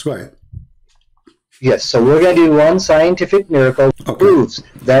to say to us? Go ahead. Yes, so we're going to do one scientific miracle that proves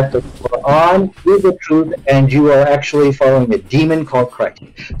that the Quran is the truth and you are actually following a demon called Christ.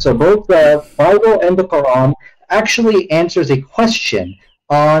 So both the Bible and the Quran actually answers a question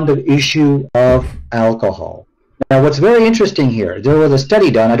on the issue of alcohol. Now, what's very interesting here, there was a study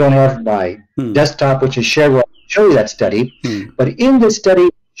done. I don't have my desktop, which is shared. I'll show you that study. But in this study,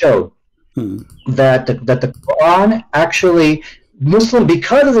 it showed that the Quran actually,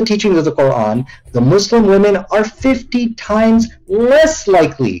 because of the teachings of the Quran, the Muslim women are 50 times less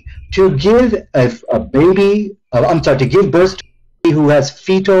likely to give to give birth to who has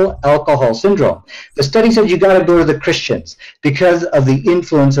fetal alcohol syndrome. The study said you got to go to the Christians because of the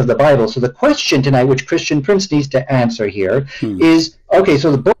influence of the Bible. So the question tonight, which Christian Prince needs to answer here, is, okay,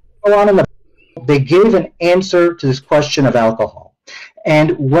 so the book of Quran and the Bible, they gave an answer to this question of alcohol.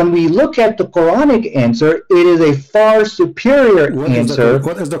 And when we look at the Quranic answer, it is a far superior answer.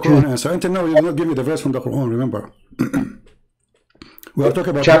 What is the Quran answer? Until now, you did not give me the verse from the Quran, remember. We are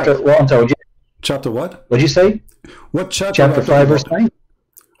talking about chapter, well, I'm sorry, chapter what? What did you say? What chapter? Chapter 5, verse 9.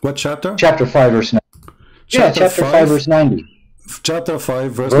 What chapter? Chapter 5, verse 9. Chapter 5, verse 90. Chapter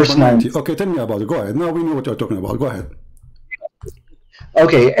 5, verse 90. Okay, tell me about it. Go ahead. Now we know what you're talking about. Go ahead.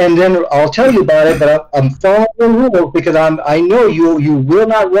 Okay, and then I'll tell you about it, but I'm following the rules because I know you will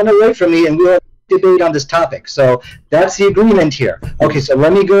not run away from me and we'll debate on this topic. So that's the agreement here. Okay, so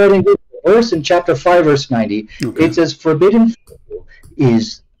let me go ahead and get the verse in chapter 5, verse 90. Okay. It says, forbidden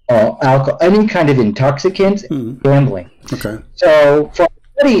is alcohol, any kind of intoxicants, gambling. Okay. So from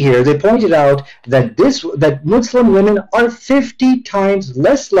the study here, they pointed out that Muslim women are 50 times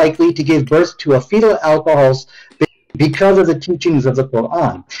less likely to give birth to a fetal alcohol because of the teachings of the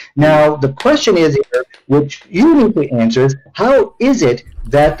Quran. Now, the question is here, which you need to answer, is how is it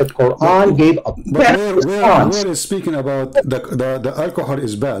that the Quran gave a better response? Where is speaking about the alcohol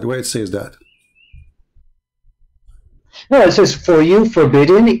is bad? Where it says that? No, it says for you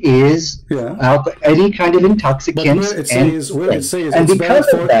forbidden is any kind of intoxicants. Where it says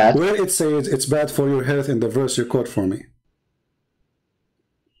it's bad for your health in the verse you quote for me.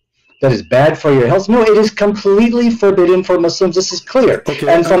 That is bad for your health. No, it is completely forbidden for Muslims. This is clear. Okay,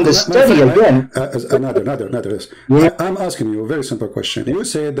 and from the study again. I'm asking you a very simple question. You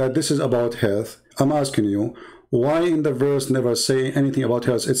say that this is about health. I'm asking you, why in the verse never say anything about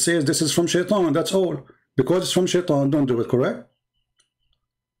health? It says this is from Shaitan, that's all. Because it's from Shaitan, don't do it, correct?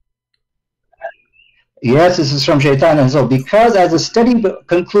 Yes, this is from Shaitan. And so, because as the study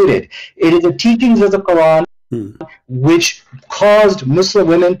concluded, it is the teachings of the Quran which caused Muslim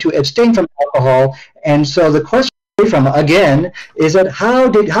women to abstain from alcohol. And so the question from, again, is that how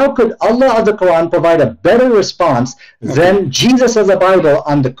could Allah of the Quran provide a better response than Jesus of the Bible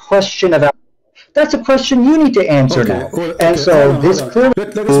on the question of alcohol? That's a question you need to answer now. And so this clearly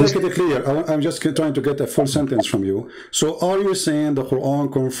let's make it clear. I'm just trying to get a full sentence from you. So are you saying the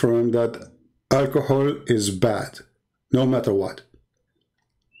Quran confirmed that alcohol is bad, no matter what?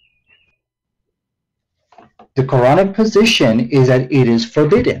 The Quranic position is that it is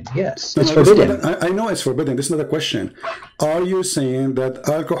forbidden. Yes, it's forbidden. I know it's forbidden. This is not a question. Are you saying that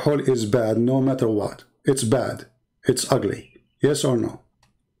alcohol is bad no matter what? It's bad. It's ugly. Yes or no?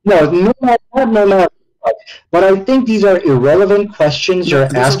 No matter. But I think these are irrelevant questions you're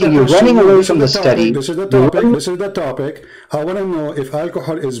asking. You're running away from the study. This is the topic. This is the topic. I want to know if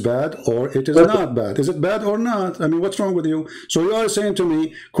alcohol is bad or it is not bad. Is it bad or not? I mean, what's wrong with you? So you are saying to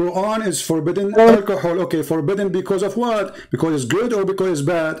me, Quran is forbidden alcohol. Okay, forbidden because of what? Because it's good or because it's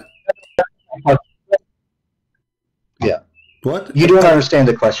bad? Yeah. What? You don't understand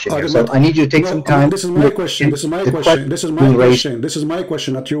the question here, so I need you to take some time. This is my question. This is my question. This is my question. This is my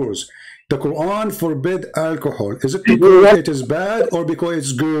question, not yours. The Quran forbid alcohol. Is it because it is bad or because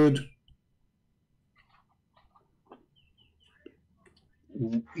it's good?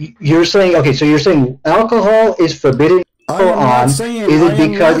 You're saying, okay, so you're saying alcohol is forbidden in the Quran. Is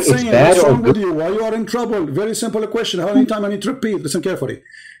it because it's bad or good? Why you are in trouble? Very simple question. How many times I need to repeat? Listen carefully.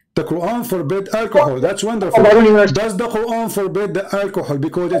 The Quran forbid alcohol. That's wonderful. Does the Quran forbid the alcohol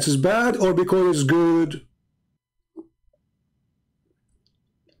because it is bad or because it's good?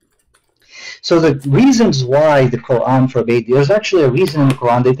 So the reasons why the Quran forbade, there's actually a reason in the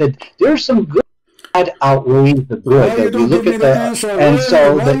Quran. They said there's some good that outweighs the good. Why you don't give me the answer? And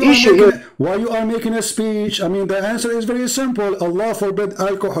so the issue here. Why you are making a speech? I mean, the answer is very simple. Allah forbid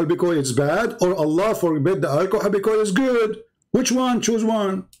alcohol because it's bad, or Allah forbid the alcohol because it's good. Which one? Choose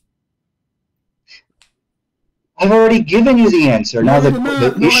one. I've already given you the answer. Now the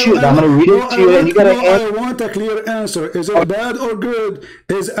issue, I'm going to read it to you, and you got to answer. I want a clear answer. Is it bad or good?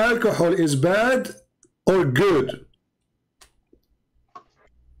 Is alcohol is bad or good?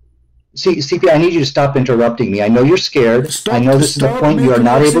 See, CP, I need you to stop interrupting me. I know you're scared. I know this is the point you are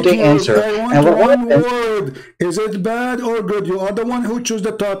not able to answer. And one word. Is it bad or good? You are the one who chose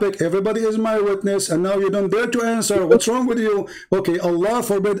the topic. Everybody is my witness, and now you don't dare to answer. What's wrong with you? Okay, Allah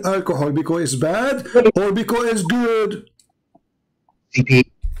forbid alcohol because it's bad or because it's good?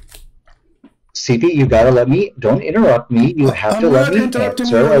 CP, you gotta let me, don't interrupt me. You have to let me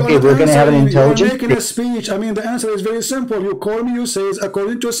answer. Okay, we're gonna have an intelligent... You're making a speech. I mean, the answer is very simple. You call me, you say,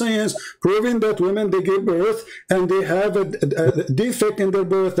 according to science, proving that women, they give birth and they have a defect in their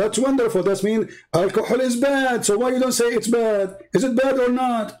birth. That's wonderful. That means alcohol is bad. So why you don't say it's bad? Is it bad or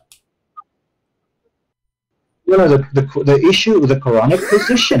not? You know, the issue with the Quranic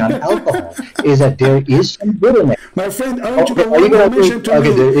position on alcohol is that there is some good in it. My friend, aren't you the one who mentioned to me?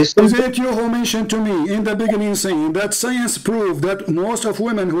 Is it you who mentioned to me in the beginning saying that science proved that most of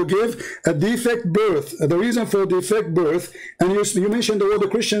women who give a defect birth, the reason for defect birth, and you mentioned the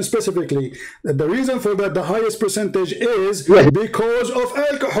word Christian specifically, the reason for that, the highest percentage is because of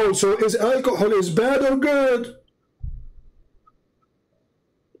alcohol. So is alcohol is bad or good?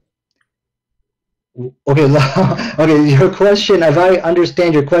 Okay, okay. Your question, if I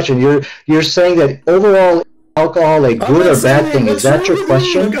understand your question, you're saying that overall alcohol a good or bad thing. Is that your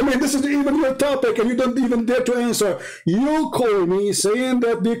question? I mean, this is even your topic, and you don't even dare to answer. You call me saying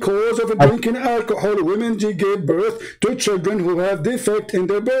that because of drinking alcohol, women give birth to children who have defect in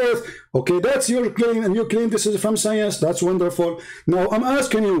their birth. Okay, that's your claim, and you claim this is from science. That's wonderful. Now, I'm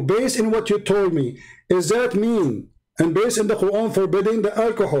asking you, based on what you told me, is that mean? And based on the Quran forbidding the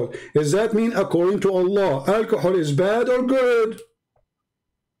alcohol, does that mean according to Allah, alcohol is bad or good?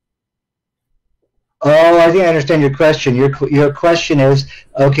 Oh, I think I understand your question. Your question is,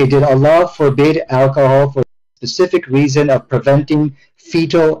 okay, did Allah forbid alcohol for a specific reason of preventing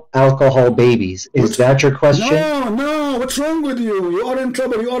fetal alcohol babies? Is that your question? No, what's wrong with you? You are in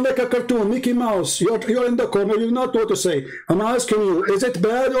trouble. You are like a cartoon, Mickey Mouse. You're in the corner. You do not know what to say. I'm asking you, is it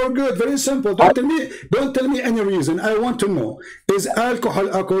bad or good? Very simple. Don't tell me any reason. I want to know. Is alcohol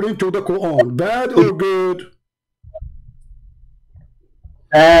according to the Quran bad or good?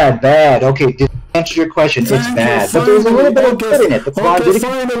 Bad. Okay, to answer your question, it's bad. But there's a little bit of good in it. Okay,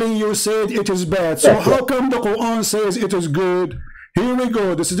 finally you said it is bad. So how come the Quran says it is good? Here we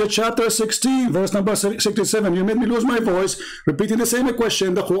go. This is the chapter 16, verse number 67. You made me lose my voice, repeating the same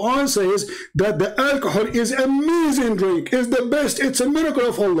question. The Quran says that the alcohol is an amazing drink. It's the best. It's a miracle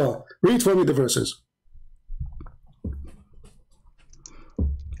of Allah. Read for me the verses.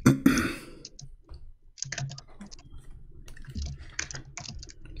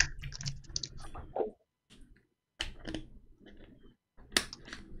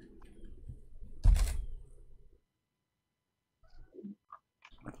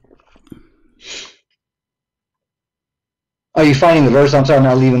 Are you finding the verse? I'm sorry, I'm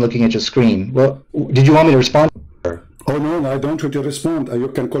not even looking at your screen. Well, did you want me to respond? Oh, no, I don't want you to respond. You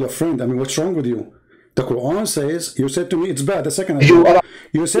can call a friend. I mean, what's wrong with you? The Quran says, you said to me it's bad a second ago.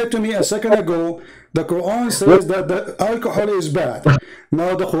 You said to me a second ago, the Quran says that the alcohol is bad.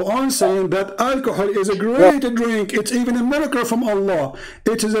 Now the Quran saying that alcohol is a great drink. It's even a miracle from Allah.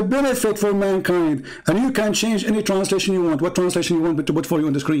 It is a benefit for mankind. And you can change any translation you want. What translation you want to put for you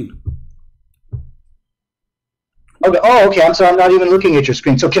on the screen? Okay. Oh, okay. I'm sorry. I'm not even looking at your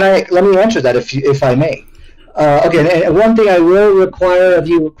screen. So let me answer that if I may. Okay. And one thing I will require of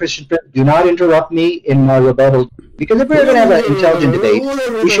you, Christian, do not interrupt me in my rebuttal. Because if we're going to have an intelligent debate,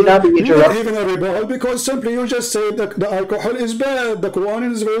 we should not be interrupting. Even a rebuttal, because simply you just said that the alcohol is bad. The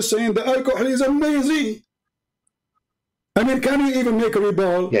Quran is very saying the alcohol is amazing. I mean, can you even make a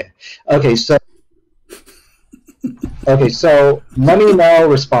rebuttal? Yeah. Okay. So let me now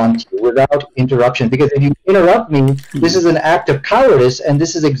respond to you without interruption, because if you interrupt me, this is an act of cowardice, and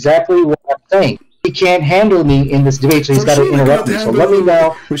this is exactly what I'm saying. He can't handle me in this debate, so he's got to interrupt me. So let me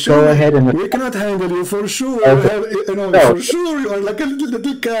now go ahead and... We cannot handle you, for sure. For sure, you are like a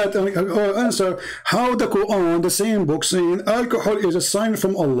little cat. Answer how the Quran, the same book, saying alcohol is a sign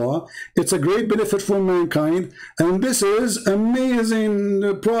from Allah. It's a great benefit for mankind, and this is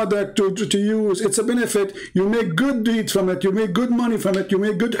amazing product to use. It's a benefit. You make good deeds from it. You make good money from it. You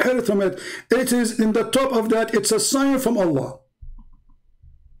make good health from it. It is in the top of that. It's a sign from Allah.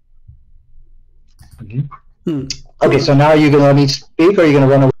 Okay, so now you're going to let me speak, or you're going to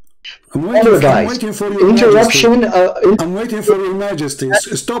run away? I'm waiting for your interruption. I'm waiting for your majesty.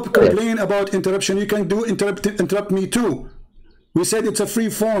 Stop complaining about interruption. You can interrupt me too. We said it's a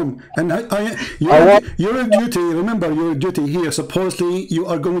free form, and your duty. Remember your duty here. Supposedly you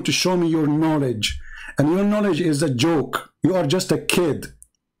are going to show me your knowledge, and your knowledge is a joke. You are just a kid.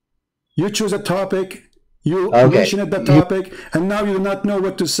 You choose a topic. You mentioned the topic, and now you do not know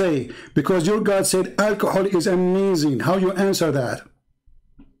what to say because your God said alcohol is amazing. How you answer that?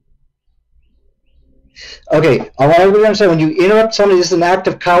 Okay, I want everybody to understand, when you interrupt somebody, this is an act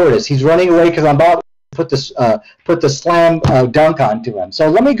of cowardice. He's running away because I'm about to put the slam dunk onto him. So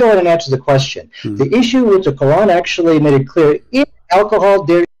let me go ahead and answer the question. The issue with the Quran actually made it clear, in alcohol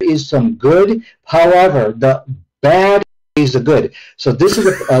there is some good, however, the bad is the good. So this is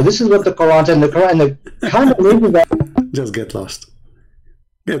what the Quran said, and the Quran, the combination of that. Just get lost.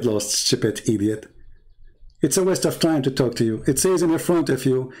 Get lost, stupid idiot. It's a waste of time to talk to you. It says in front of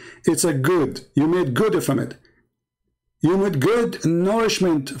you, it's a good. You made good from it. You made good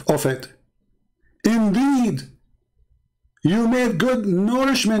nourishment of it. Indeed, you made good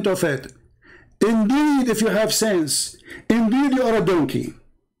nourishment of it. Indeed, if you have sense. Indeed, you are a donkey.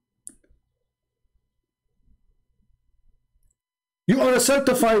 You are a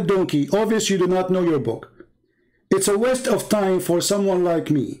certified donkey. Obviously, you do not know your book. It's a waste of time for someone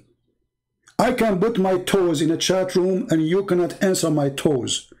like me. I can put my toes in a chat room and you cannot answer my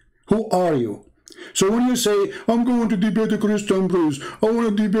toes. Who are you? So when you say, I'm going to debate a Christian prince, I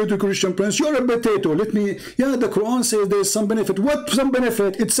want to debate a Christian prince, you're a potato. Yeah, the Quran says there's some benefit. What some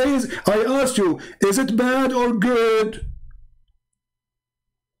benefit? It says, I asked you, is it bad or good?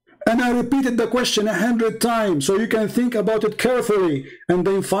 And I repeated the question 100 times so you can think about it carefully. And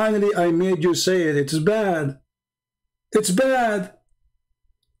then finally I made you say it. It's bad. It's bad.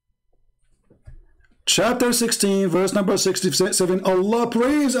 Chapter 16, verse number 67, Allah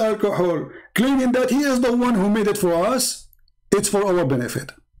praised alcohol, claiming that He is the one who made it for us. It's for our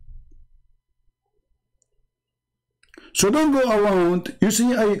benefit. So don't go around. You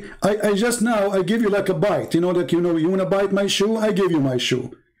see, I just now, I give you like a bite. You want to bite my shoe? I give you my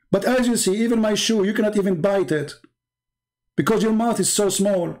shoe. But as you see, even my shoe, you cannot even bite it because your mouth is so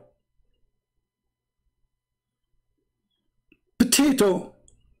small. Potato.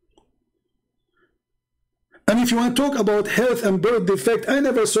 And if you want to talk about health and birth defect, I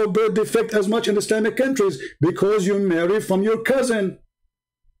never saw birth defect as much in Islamic countries because you marry from your cousin.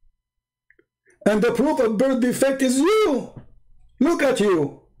 And the proof of birth defect is you. Look at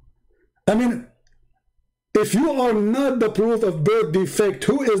you. I mean, if you are not the proof of birth defect,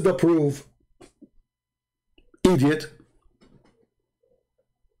 who is the proof? Idiot.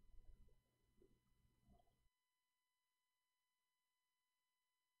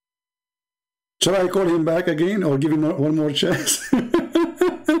 Shall I call him back again or give him one more chance?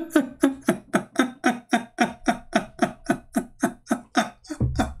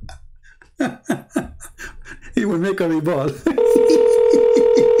 He will make a rebuttal.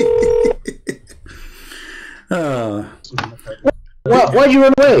 Why'd you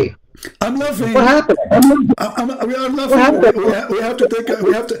run away? I'm laughing. What happened? We are laughing. We have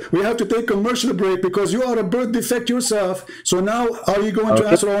to take a commercial break because you are a birth defect yourself. So now, are you going to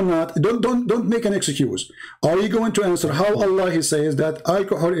answer or not? Don't make an excuse. Are you going to answer how Allah He says that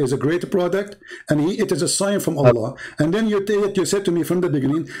alcohol is a great product and it is a sign from Allah? And then you said to me from the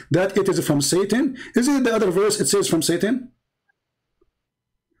beginning that it is from Satan. Isn't it the other verse? It says from Satan.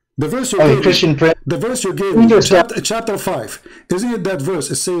 The verse you gave me, chapter 5, isn't it that verse?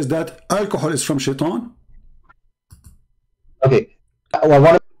 It says that alcohol is from shaitan. Okay, well, I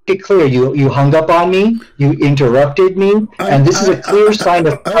want to make it clear. You hung up on me, you interrupted me, and this is a clear sign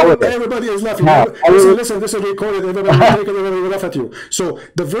of cowardice. Everybody is laughing. Listen, this is recorded. Everybody will laugh at you. So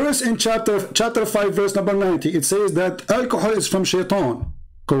the verse in chapter 5, verse number 90, it says that alcohol is from shaitan.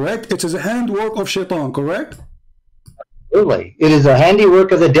 Correct? It is a handwork of shaitan. Correct? Absolutely. It is a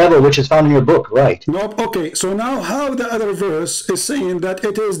handiwork of the devil, which is found in your book, right? Nope. Okay, so now how the other verse is saying that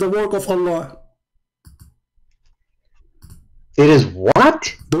it is the work of Allah? It is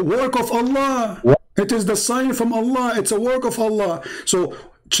what? The work of Allah. What? It is the sign from Allah. It's a work of Allah. So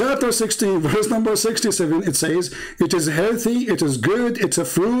chapter 16, verse number 67, it says, it is healthy, it is good, it's a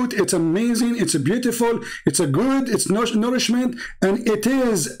fruit, it's amazing, it's beautiful, it's a good, it's nourishment, and it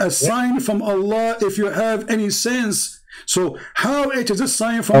is a sign from Allah if you have any sense. So how it is a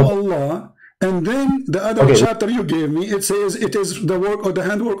sign from Allah, and then the other chapter you gave me, it says it is the work or the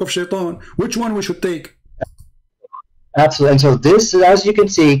handwork of shaitan. Which one we should take? Absolutely. And so this, as you can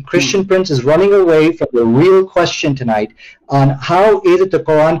see, Christian Prince is running away from the real question tonight on how is it the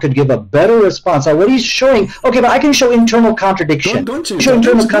Quran could give a better response. Now, what he's showing, okay, but I can show internal contradiction. Don't change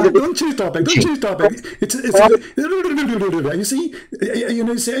topic. Don't change topic. You see,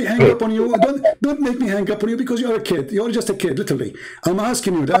 you say I hang up on you. Don't make me hang up on you because you're a kid. You're just a kid, literally. I'm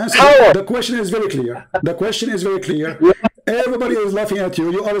asking you. The question is very clear. The question is very clear. Everybody is laughing at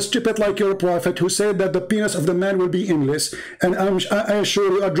you. You are stupid like your prophet who said that the penis of the man will be endless. And I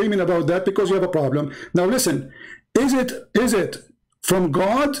assure you are dreaming about that because you have a problem. Now listen, is it from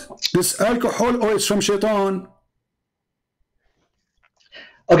God, this alcohol, or it's from shaitan?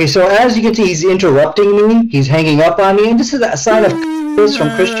 Okay, so as you can see, he's interrupting me. He's hanging up on me. And this is a sign of from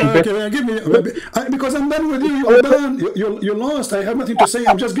Christian. Because I'm done with you. You're done. You're lost. I have nothing to say.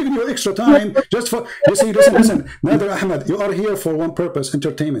 I'm just giving you extra time. Just for, you see, listen. Nadir Ahmad, you are here for one purpose,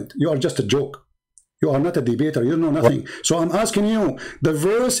 entertainment. You are just a joke. You are not a debater. You know nothing. So I'm asking you, the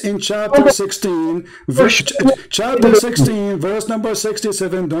verse in chapter 16, verse number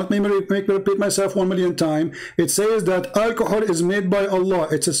 67, don't make me repeat myself 1,000,000 times. It says that alcohol is made by Allah.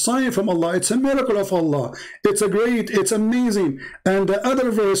 It's a sign from Allah. It's a miracle of Allah. It's a great, it's amazing. And the other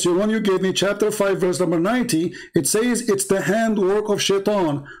verse, the one you gave me, chapter 5, verse number 90, it says it's the handwork of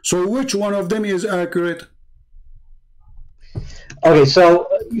shaitan. So which one of them is accurate? Okay, so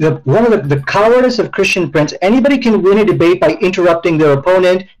one of the cowardice of Christian Prince, anybody can win a debate by interrupting their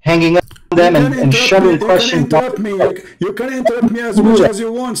opponent, hanging up on them, and shoving questions. You can interrupt me as much as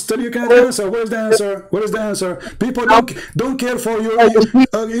you want. Still, you can't answer. What is the answer? What is the answer? People don't care for you.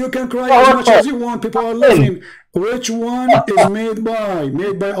 You can cry as much as you want. People are laughing. Which one is made by?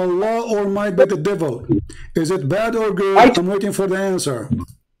 Made by Allah or made by the devil? Is it bad or good? I'm waiting for the answer.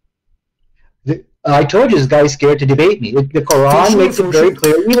 I told you this guy's scared to debate me. The Quran makes it very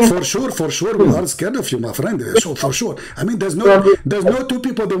clear. For sure, we are scared of you, my friend. So for sure. I mean, there's no two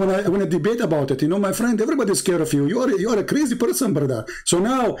people that want to debate about it. You know, my friend, everybody's scared of you. You are a crazy person, brother. So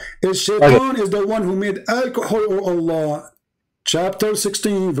now, is Shaitan is the one who made alcohol or Allah? Chapter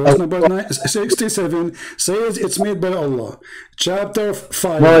 16, verse number 67 says it's made by Allah. Chapter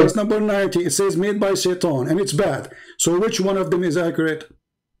 5, verse number 90, it says made by Shaitan, and it's bad. So which one of them is accurate?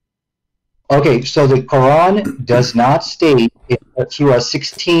 Okay, so the Quran does not state in Surah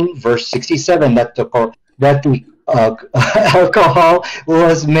 16, verse 67, that the alcohol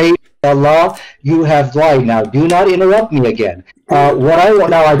was made by Allah. You have lied. Now, do not interrupt me again. I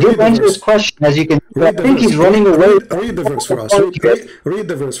did answer this question, as you can. I think he's running away. Read the verse for us. Read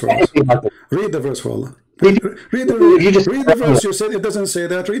the verse for us. Read the verse for Allah. Read the verse. You said it doesn't say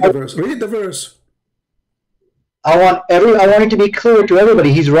that. Read the verse. Read the verse. I want it to be clear to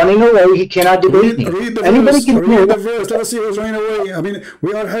everybody. He's running away. He cannot debate me. Read the verse. Let us see who's running away. I mean,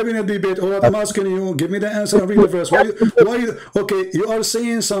 we are having a debate. All I'm asking you, give me the answer and read the verse. Okay, you are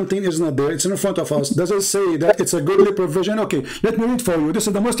saying something is not there. It's in front of us. Does it say that it's a goodly provision? Okay, let me read for you. This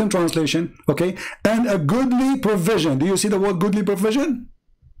is the Muslim translation. Okay, and a goodly provision. Do you see the word goodly provision?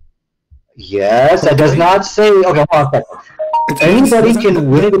 Yes, that does not say. Okay, hold on a second. Anybody can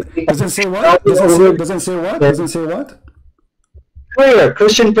win it. Doesn't say what? Doesn't say what? Doesn't say what? Clear.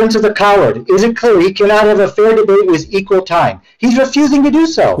 Christian Prince is a coward. Is it clear? He cannot have a fair debate with equal time. He's refusing to do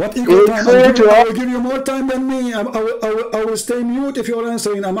so. What equal time? I will give you more time than me. I will stay mute if you're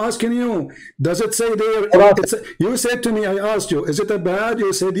answering. I'm asking you. Does it say there? You said to me, I asked you, is it a bad?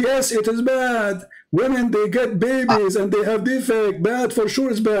 You said, yes, it is bad. Women, they get babies and they have defect. Bad, for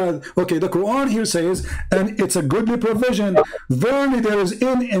sure is bad. Okay, the Quran here says, and it's a goodly provision. Verily there is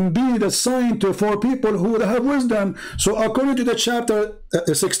in indeed a sign for people who have wisdom. So according to the chapter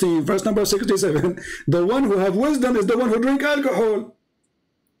 16, verse number 67, the one who have wisdom is the one who drink alcohol.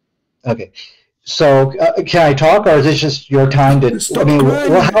 Okay. So can I talk, or is this just your time to stop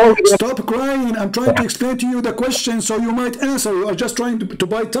crying? I'm trying to explain to you the question so you might answer. You are just trying to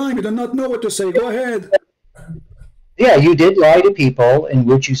buy time. You do not know what to say. Go ahead. Yeah, you did lie to people in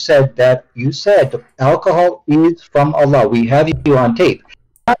which you said that alcohol is from Allah. We have you on tape.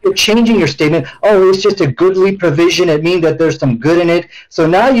 You're changing your statement. Oh, it's just a goodly provision. It means that there's some good in it. So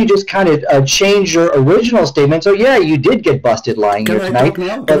now you just kind of change your original statement. So yeah, you did get busted lying here tonight.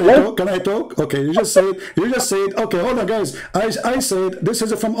 Can I talk? Okay, you just said. Okay, hold on, guys. I said this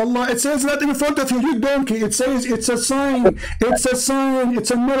is from Allah. It says that in front of you, you donkey. It says it's a sign. It's a sign.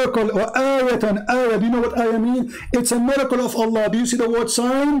 It's a miracle. Or ayatan. Do you know what ayah mean? It's a miracle of Allah. Do you see the word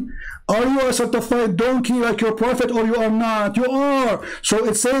sign? Are you a certified donkey like your prophet, or you are not? You are. So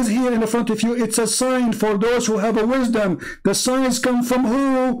it says here in the front of you, it's a sign for those who have a wisdom. The signs come from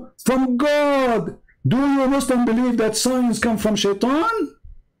who? From God. Do you Muslim believe that signs come from Shaitan?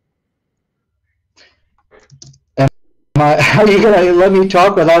 Am Are you going to let me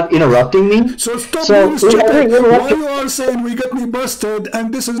talk without interrupting me? So stop being stupid. Why you are saying we got me busted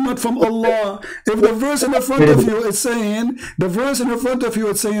and this is not from Allah? If the verse in the front of you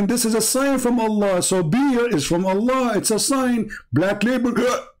is saying, this is a sign from Allah. So beer is from Allah. It's a sign. Black label,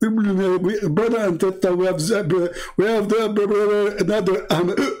 brother and sister, we have the brother Nadir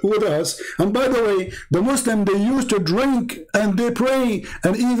Ahmad with us. And by the way, the Muslim, they used to drink and they pray,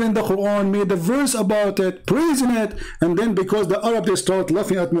 and even the Quran made a verse about it, praising it. And then because the Arab, they start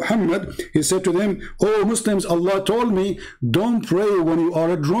laughing at Muhammad, he said to them, oh Muslims, Allah told me, don't pray when you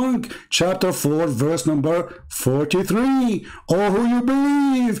are drunk. Chapter 4, verse number 43. Oh, who you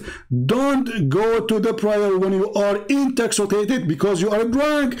believe, don't go to the prayer when you are intoxicated because you are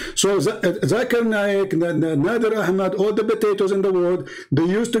drunk. So Zakir Naik, Nadir Ahmad, all the potatoes in the world, they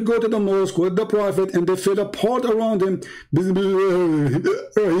used to go to the mosque with the Prophet and they fill a pot around him. And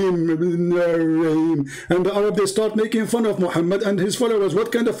the Arab, they start making fun of Muhammad and his followers.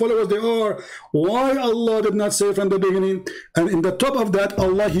 What kind of followers they are? Why Allah did not say from the beginning? And in the top of that,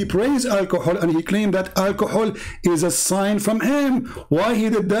 Allah, he praised alcohol and he claimed that alcohol is a sign from him. Why he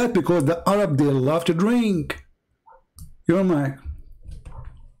did that? Because the Arab, they love to drink. Your mic.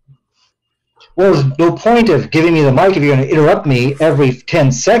 Well, there's no point of giving me the mic if you're going to interrupt me every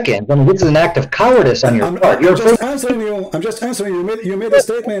 10 seconds. I mean, this is an act of cowardice on your part. I'm just answering you. I'm just answering you. You made a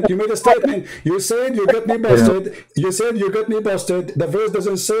statement. You made a statement. You said you got me busted. You said you got me busted. The verse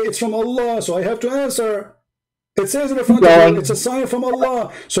doesn't say it's from Allah, so I have to answer. It says in the front of you, it's a sign from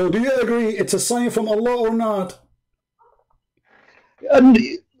Allah. So do you agree it's a sign from Allah or not?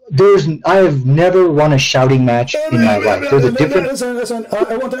 I have never won a shouting match in my life. There's a difference. Listen,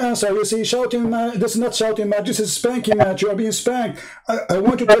 I want to answer. You see, shouting match, this is not shouting match, this is spanking match. You are being spanked. I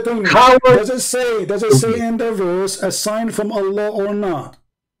want you to tell me, does it say in the verse a sign from Allah or not?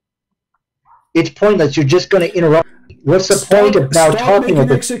 It's pointless. You're just going to interrupt. What's the point of now talking about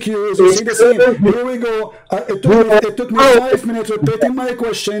this? Excuse. You see the same. Here we go. It took me 5 minutes repeating my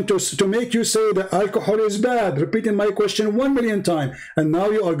question to make you say that alcohol is bad. Repeating my question 1 million times, and now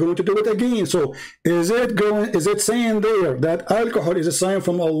you are going to do it again. So is it saying there that alcohol is a sign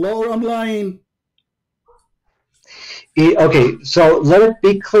from Allah, or I'm lying? Okay, so let it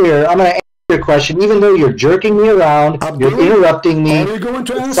be clear. I'm going to answer your question, even though you're jerking me around, you're interrupting me. Are you going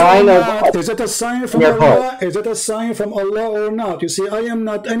to answer or not? Is it a sign from Allah? Is it a sign from Allah or not? You see, I am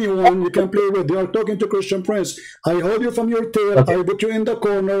not anyone you can play with. You are talking to Christian Prince. I hold you from your tail. Okay. I put you in the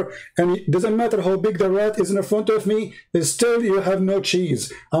corner, and it doesn't matter how big the rat is in front of me, still you have no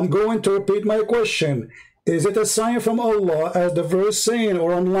cheese. I'm going to repeat my question. Is it a sign from Allah, as the verse saying,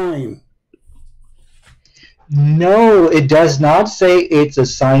 or I'm lying? No, it does not say it's a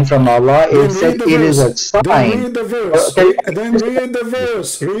sign from Allah. It says it is a sign. Then read the verse. Okay. Then read the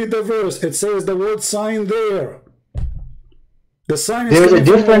verse. Read the verse. It says the word sign there. The sign is there's a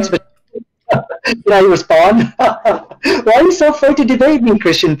difference. Can I respond? Why are you so afraid to debate me,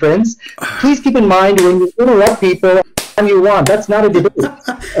 Christian Prince? Please keep in mind when you interrupt people you want. That's not a debate.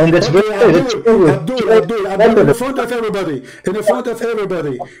 And that's Abdul, in front of everybody. In the front of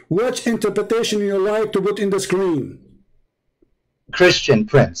everybody. Which interpretation you like to put in the screen? Christian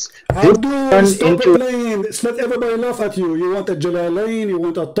Prince. Abdul, stop playing. Let everybody laugh at you. You want a Jalalain, you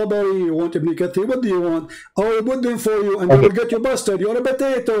want a Tabari, you want Ibn Kathir. What do you want? I will put them for you and they will get you busted. You're a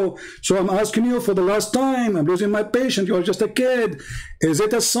potato. So I'm asking you for the last time. I'm losing my patience. You're just a kid. Is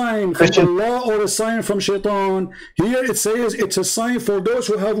it a sign from Allah or a sign from Shaitan? Here it says it's a sign for those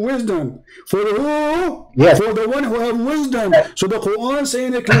who have wisdom. For who? Yes. For the one who have wisdom. So the Quran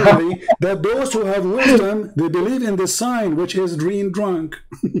saying it clearly that those who have wisdom, they believe in the sign, which is being drunk.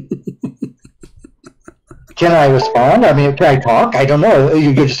 Can I respond? I mean, can I talk? I don't know.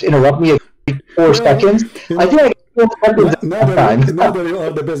 You just interrupt me every 4 seconds. I think I now that you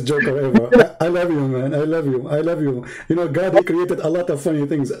are the best joker ever. I love you, man. I love you. I love you. You know, God, he created a lot of funny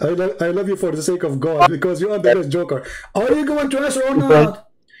things. I love you for the sake of God, because you are the best joker. Are you going to answer or not?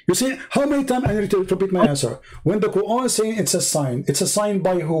 You see, how many times I need to repeat my answer? When the Quran is saying it's a sign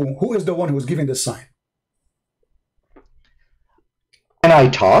by who? Who is the one who is giving the sign? Can I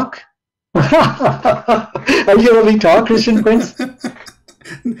talk? Are you letting me talk, Christian Prince?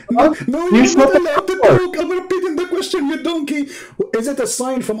 No, you're not allowed to talk. I'm repeating the question, you donkey. Is it a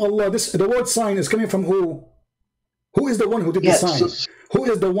sign from Allah? The word sign is coming from who? Who is the one who did the sign? Who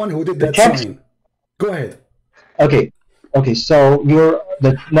is the one who did that sign? Go ahead. Okay, so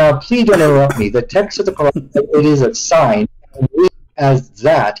now please don't interrupt me. The text of the Quran, it is a sign. As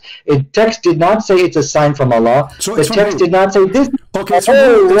that, text did not say it's a sign from Allah. So the text did not say this. Okay, it's from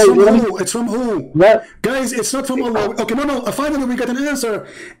who? It's from who? What? Guys, it's not from Allah. Okay, no. Finally, we got an answer.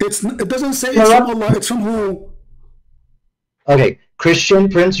 It doesn't say it's from Allah. It's from who? Okay, Christian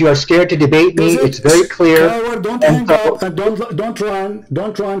Prince, you are scared to debate me. It's very clear. Coward, don't hang up and don't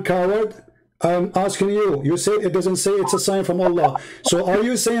run, coward. I'm asking you. You say it doesn't say it's a sign from Allah. So are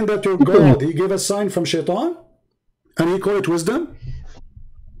you saying that your God, he gave a sign from Shaitan, and he called it wisdom?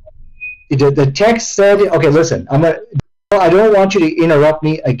 The text said, okay, listen, I don't want you to interrupt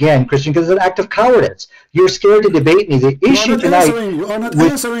me again, Christian, because it's an act of cowardice. You're scared to debate me. The issue tonight... You are not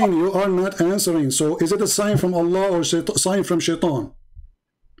answering. You are not answering. So is it a sign from Allah or a sign from Shaitan?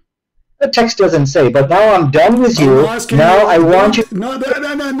 The text doesn't say, but now I'm done with you. Now I want you... No,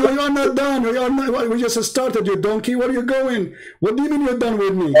 you're not done. We just started, you donkey. Where are you going? What do you mean you're done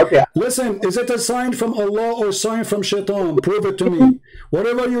with me? Okay. Listen, is it a sign from Allah or a sign from Shaitan? Prove it to me.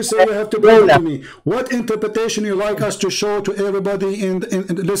 Whatever you say, you have to prove it to me. What interpretation you like us to show to everybody in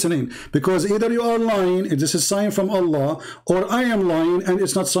listening? Because either you are lying, and this is a sign from Allah, or I am lying, and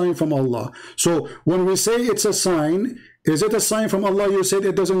it's not sign from Allah. So when we say it's a sign... Is it a sign from Allah? You said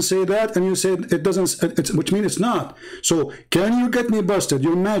it doesn't say that, and you said it doesn't, which means it's not. So, can you get me busted,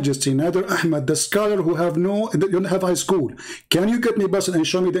 Your Majesty, Nadir Ahmad, the scholar who don't have high school? Can you get me busted and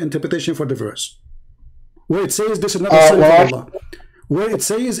show me the interpretation for the verse? Where it says this is not a sign from Allah. Where it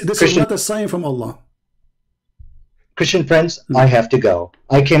says this is not a sign from Allah. Christian friends, I have to go.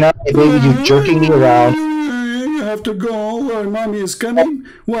 I cannot debate with you jerking me around. You have to go. Where mommy is coming?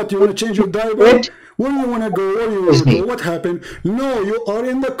 What, you want to change your diaper? Where do you want to go? Where do you want to go? What happened? No, you are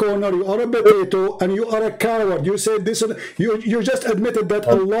in the corner. You are a potato, and you are a coward. You said this. You just admitted that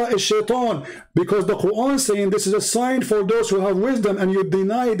Allah is Shaitan, because the Quran is saying this is a sign for those who have wisdom, and you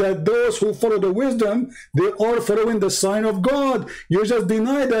deny that those who follow the wisdom, they are following the sign of God. You just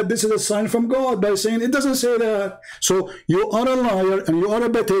deny that this is a sign from God by saying it doesn't say that. So you are a liar and you are a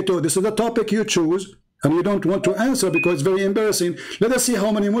potato. This is the topic you choose. And you don't want to answer because it's very embarrassing. Let us see how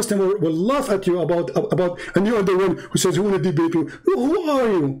many Muslims will laugh at you about, and you are the one who says, who will debate you? Who are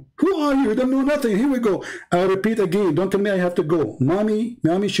you? Who are you? You don't know nothing. Here we go. I repeat again, don't tell me I have to go. Mommy,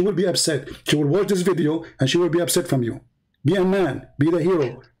 she will be upset. She will watch this video and she will be upset from you. Be a man. Be the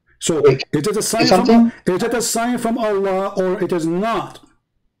hero. So, is it a sign from Allah or it is not?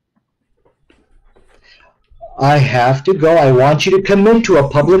 I have to go. I want you to commit to a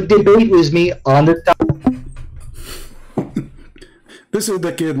public debate with me on the topic. This is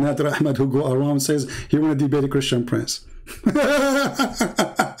the kid, Nadir Ahmad, who go around and says he want to debate a Christian prince.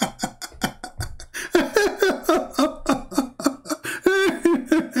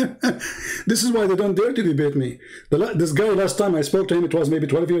 This is why they don't dare to debate me. This guy, last time I spoke to him, it was maybe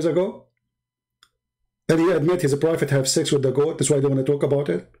 12 years ago. And he admitted his prophet have sex with the goat. That's why they want to talk about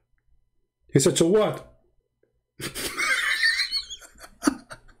it. He said, so what?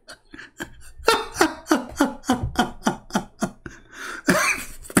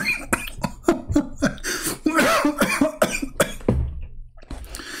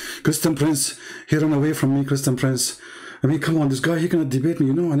 Christian Prince, he ran away from me, Christian Prince. I mean, come on, this guy, he cannot debate me,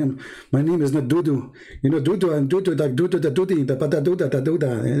 you know. My name is not Dudu. You know, Dudu and Dudu, like Dudu, the Dudi, the Badaduda, the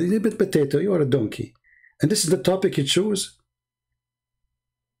Duda. A little bit potato, you are a donkey. And this is the topic he chose.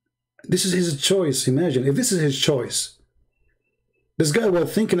 This is his choice. Imagine, if this is his choice. This guy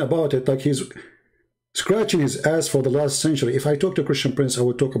was thinking about it like he's scratching his ass for the last century. If I talk to Christian Prince, I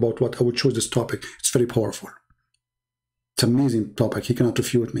would talk about what I would choose this topic. It's very powerful. It's an amazing topic. He cannot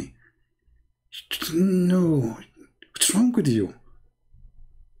refute me. No. What's wrong with you?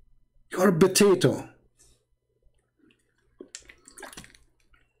 You are a potato.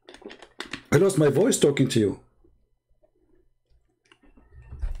 I lost my voice talking to you.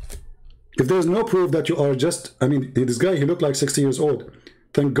 If there's no proof that you are just, I mean, this guy, he looked like 60 years old.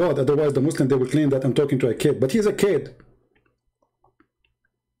 Thank God, otherwise the Muslim, they will claim that I'm talking to a kid. But he's a kid.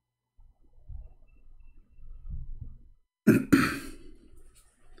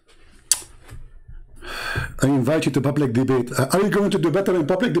 I invite you to public debate. Are you going to do better in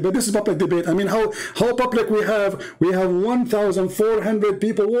public debate? This is public debate. I mean, how public we have 1,400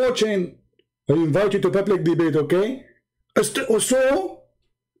 people watching. I invite you to public debate, okay? So,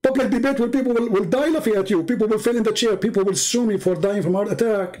 public debate where people will die laughing at you. People will fall in the chair. People will sue me for dying from heart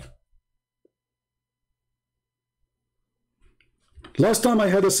attack. Last time I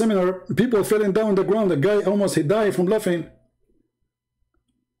had a seminar, people falling down on the ground. The guy almost he died from laughing.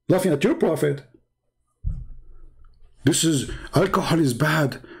 Laughing at your prophet. This is, alcohol is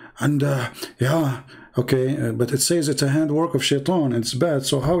bad. And yeah, okay, but it says it's a handwork of shaitan and it's bad.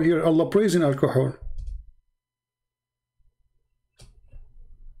 So how here Allah praising alcohol?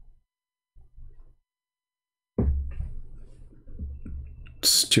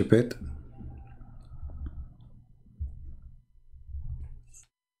 Stupid.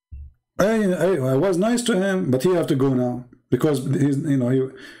 I was nice to him, but he have to go now. because he's, you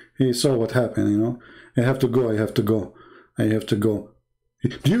know, he saw what happened. You know, I have to go. I have to go. I have to go.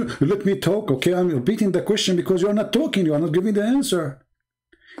 Do you let me talk? Okay, I'm repeating the question because you're not talking. You are not giving the answer.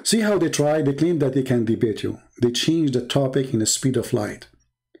 See how they try? They claim that they can debate you. They change the topic in the speed of light.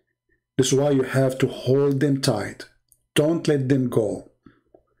 This is why you have to hold them tight. Don't let them go.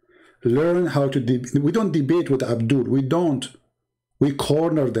 Learn how to debate. We don't debate with Abdul. We don't. We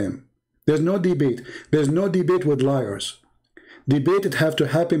corner them. There's no debate. There's no debate with liars. Debate it have to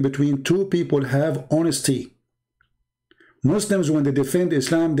happen between two people who have honesty. Muslims, when they defend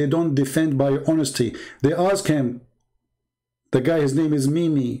Islam, they don't defend by honesty. They ask him, the guy, his name is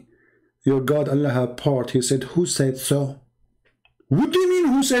Mimi, your God, Allah apart. He said, who said so? What do you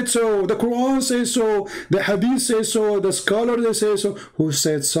mean, who said so? The Quran says so, the Hadith says so, the scholar they say so. Who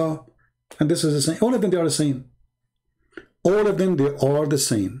said so? And this is the same. All of them, they are the same. All of them, they are the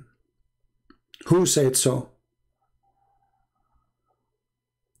same. Who said so?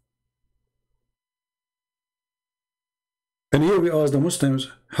 And here we ask the Muslims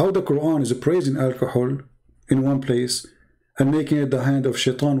how the Quran is praising alcohol in one place and making it the hand of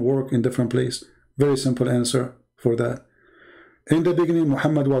shaitan work in different place. Very simple answer for that. In the beginning,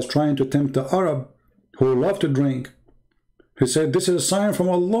 Muhammad was trying to tempt the Arab who loved to drink. He said, this is a sign from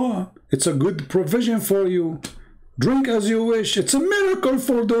Allah. It's a good provision for you. Drink as you wish. It's a miracle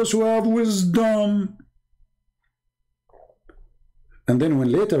for those who have wisdom. And then when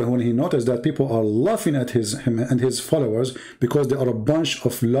he noticed that people are laughing at him and his followers because they are a bunch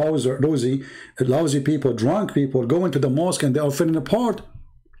of lousy people, drunk people, going to the mosque and they are falling apart,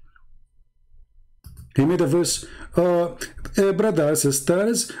 he made a verse, brothers,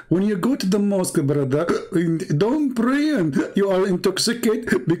 sisters, when you go to the mosque, brother, don't pray and you are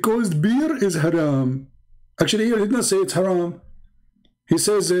intoxicated because beer is haram. Actually, here he did not say it's haram. He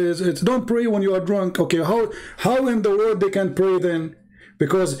says it's don't pray when you are drunk. Okay, how in the world they can pray then?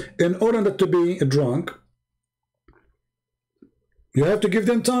 Because in order not to be drunk, you have to give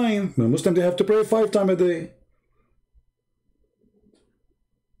them time. The Muslims, they have to pray 5 times a day.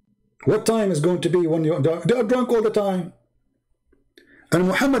 What time is going to be when they are drunk all the time? And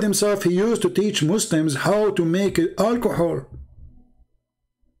Muhammad himself, he used to teach Muslims how to make alcohol.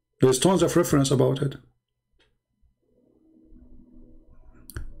 There's tons of reference about it.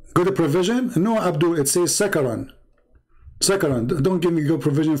 Good provision? No, Abdul, it says sakaran. Sakaran, don't give me good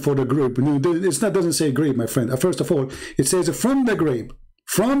provision for the grape. No, doesn't say grape, my friend. First of all, it says from the grape,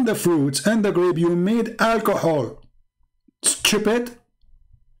 from the fruits and the grape, you made alcohol. Stupid.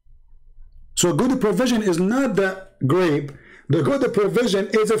 So good provision is not the grape. The good provision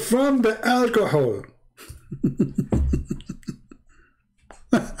is from the alcohol.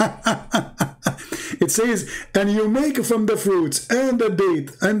 It says, and you make from the fruits and the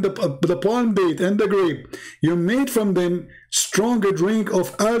date and the palm date and the grape, you made from them stronger drink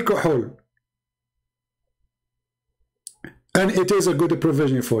of alcohol. And it is a good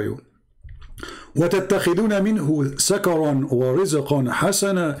provision for you. وَتَتَّخِذُونَ مِنْهُ سَكَرًا وَرِزْقًا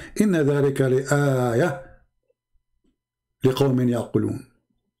حَسَنًا إِنَّ ذَلِكَ لِآيَةٍ لِقَوْمٍ يَعْقِلُونَ.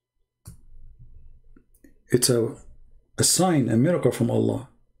 It's a sign, a miracle from Allah.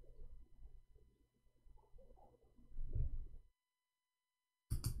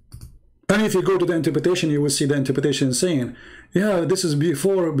 And if you go to the interpretation, you will see the interpretation saying, yeah, this is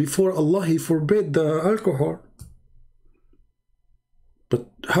before Allah, He forbid the alcohol. But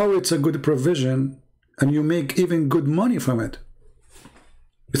how it's a good provision and you make even good money from it?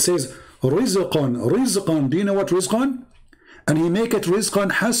 It says, rizqan, rizqan. Do you know what rizqan? And He make it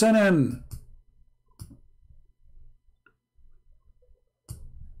rizqan hasanan.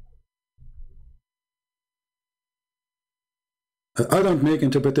 I don't make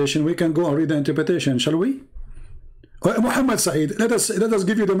interpretation. We can go and read the interpretation, shall we? Muhammad Saeed, let us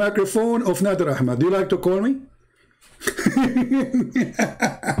give you the microphone of Nadir Ahmad. Do you like to call me?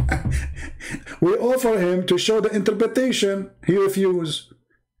 We offer him to show the interpretation. He refused.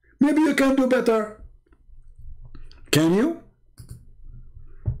 Maybe you can do better. Can you?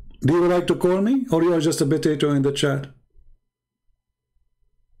 Do you like to call me, or you are just a potato in the chat?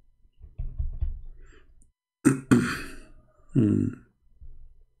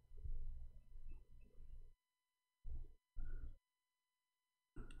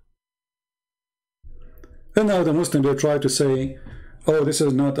 And now the Muslims, they try to say, oh, this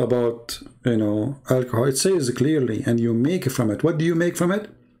is not about, alcohol. It says clearly, and you make from it. What do you make from it?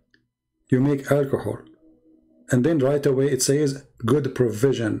 You make alcohol. And then right away it says good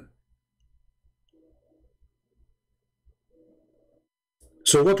provision.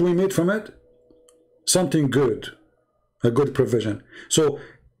 So what we made from it? Something good. A good provision. So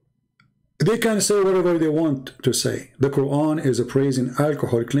They can say whatever they want to say. The Quran is praising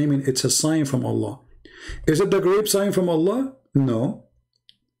alcohol, claiming it's a sign from Allah. Is it the grape sign from Allah? No.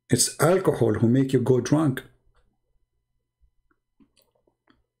 It's alcohol who make you go drunk.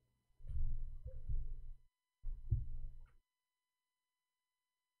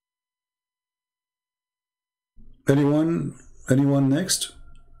 Anyone next?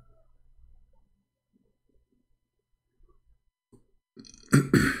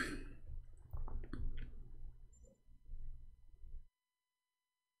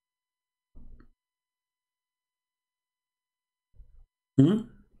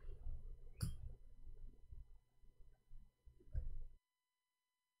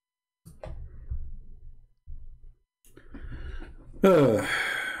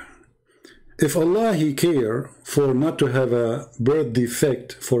 If Allah He care for not to have a birth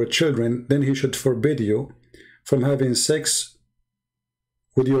defect for children, then He should forbid you from having sex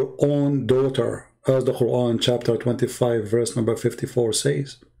with your own daughter, as the Quran chapter 25 verse number 54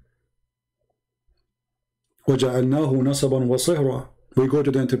 says. وَجَعَلْنَاهُ نَصَبًا وَصِهْرًا. We go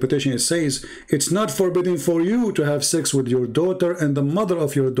to the interpretation, it says it's not forbidden for you to have sex with your daughter and the mother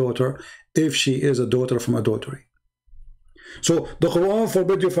of your daughter if she is a daughter from adultery. So the Quran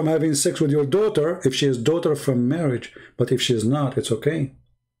forbids you from having sex with your daughter if she is daughter from marriage, but if she is not, it's okay.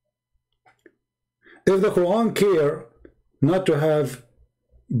 If the Quran care not to have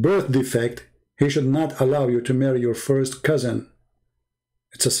birth defect, He should not allow you to marry your first cousin.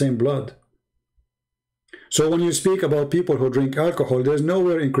 It's the same blood. So when you speak about people who drink alcohol, there's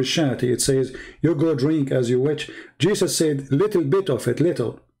nowhere in Christianity it says you go drink as you wish. Jesus said little bit of it,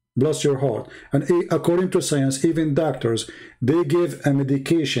 little, bless your heart. And according to science, even doctors, they give a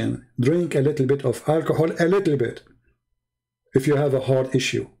medication, drink a little bit of alcohol, a little bit, if you have a heart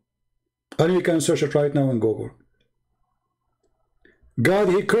issue. And you can search it right now on Google. God,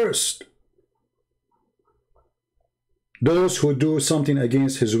 He cursed those who do something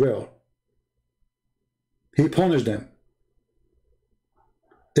against His will. He punished them.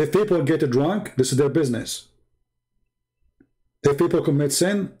 If people get drunk, this is their business. If people commit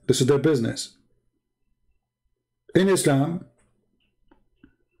sin, this is their business. In Islam,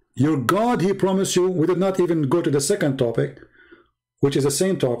 your God, He promised you, we did not even go to the second topic, which is the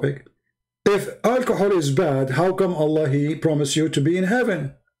same topic. If alcohol is bad, how come Allah, He promised you to be in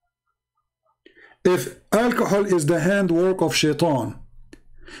heaven? If alcohol is the handwork of shaitan,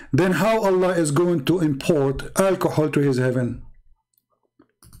 then how Allah is going to import alcohol to His heaven?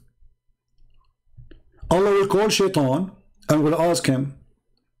 Allah will call shaitan and will ask him,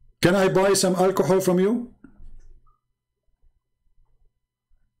 can I buy some alcohol from you?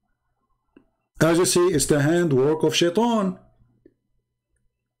 As you see, it's the handwork of shaitan.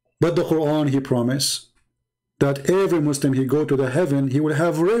 But the Quran, He promised that every Muslim, he go to the heaven, he will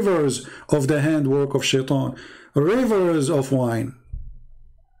have rivers of the handwork of shaitan, rivers of wine.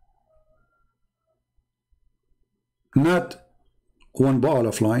 Not one bottle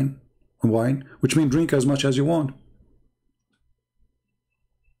of wine, which means drink as much as you want.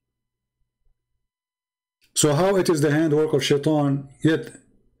 So how it is the handwork of shaitan, yet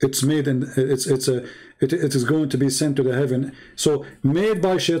it's made and it is going to be sent to the heaven. So made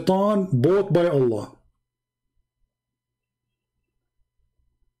by shaitan, bought by Allah.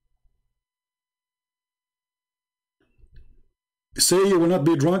 Say you will not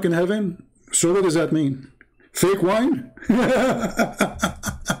be drunk in heaven. So what does that mean? Fake wine?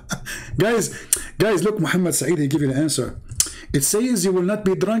 guys, look, Muhammad SWT, he give you the answer. It says you will not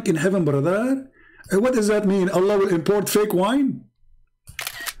be drunk in heaven, brother. What does that mean? Allah will import fake wine?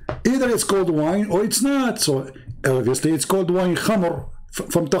 Either it's called wine or it's not. So obviously it's called wine, khamr,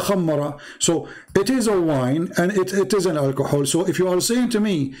 from takhammara. So it is a wine and it is an alcohol. So if you are saying to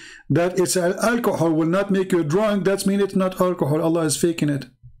me that it's an alcohol will not make you drunk, that means it's not alcohol. Allah is faking it.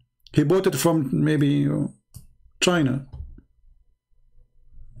 He bought it from maybe China.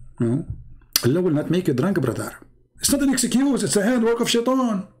 No, Allah will not make you drunk, brother. It's not an excuse. It's the handwork of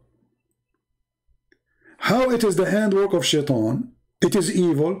shaitan. How it is the handwork of shaitan? It is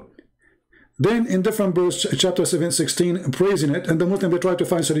evil. Then in different verse, chapter 7:16, praising it, and the Muslim, they try to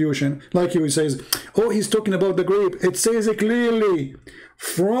find solution. Like he says, oh, he's talking about the grape. It says it clearly,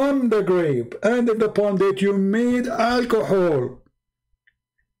 from the grape and the palm that you made alcohol.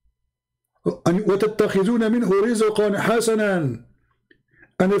 وَتَتَّخِذُونَ مِنْهُ رِزْقًا حَسَنًا.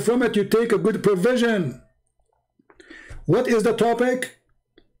 And from it you take a good provision. What is the topic?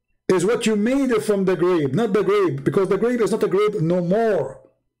 Is what you made it from the grape, not the grape, because the grape is not a grape no more.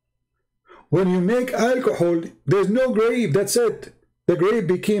 When you make alcohol, there's no grape, that's it. The grape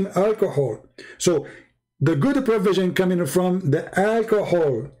became alcohol. So the good provision coming from the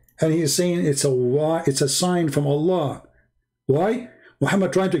alcohol and he's saying it's a sign from Allah. Why?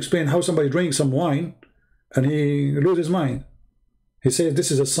 Muhammad trying to explain how somebody drinks some wine and he loses his mind. He says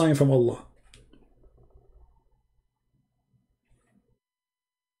this is a sign from Allah.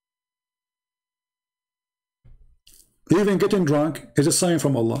 Even getting drunk is a sign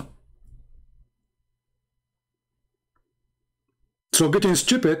from Allah. So getting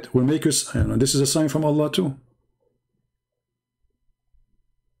stupid will make you, this is a sign from Allah too.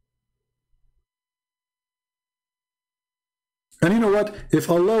 And you know what? If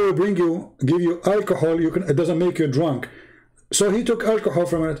Allah will give you alcohol, it doesn't make you drunk. So he took alcohol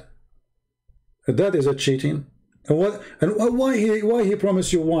from it. That is a cheating. And why he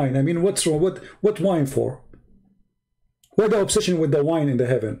promised you wine? I mean, what's wrong? What wine for? What the obsession with the wine in the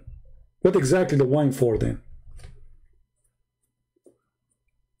heaven? What exactly the wine for then?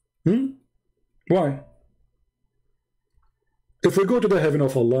 Why? If we go to the heaven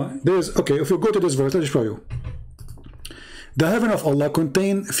of Allah, if we go to this verse, let me show you. The heaven of Allah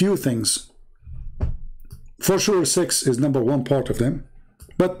contain few things. For sure, sex is number one part of them.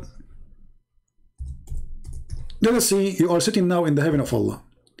 But let us see, you are sitting now in the heaven of Allah.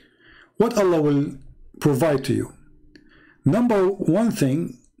 What Allah will provide to you? Number one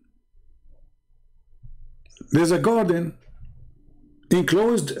thing, there's a garden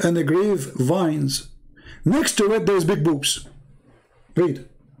enclosed and a grave vines. Next to it, there's big boobs. Read.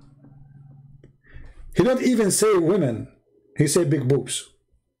 He don't even say women. He said big boobs.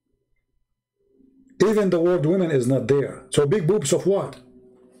 Even the word women is not there. So big boobs of what?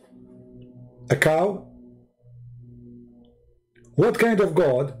 A cow? What kind of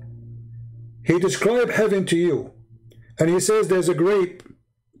God? He described heaven to you. And he says there's a grape.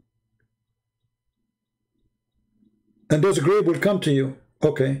 And those grape will come to you.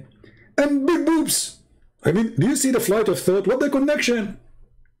 Okay. And big boobs. I mean, do you see the flight of thought? What the connection?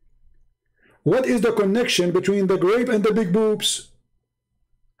 What is the connection between the grape and the big boobs?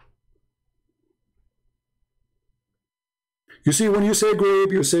 You see, when you say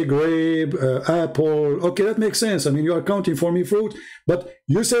grape, apple. Okay, that makes sense. I mean, you are counting for me fruit. But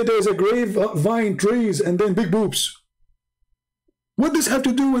you say there's a grape, vine, trees, and then big boobs. What does this have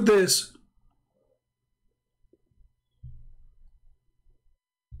to do with this?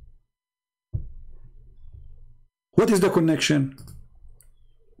 What is the connection?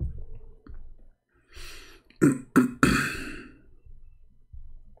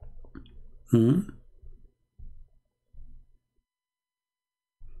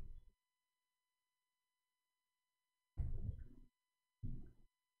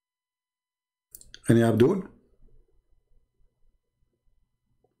 Any Abdul?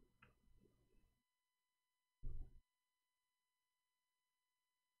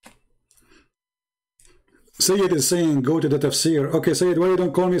 Sayyid is saying go to the tafsir. Okay, Sayyid, why you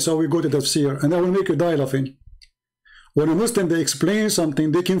don't call me so we go to tafsir? And I will make you die laughing. When a Muslim, they explain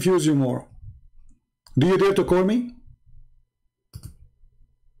something, they confuse you more. Do you dare to call me?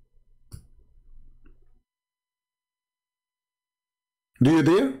 Do you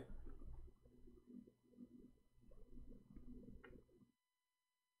dare?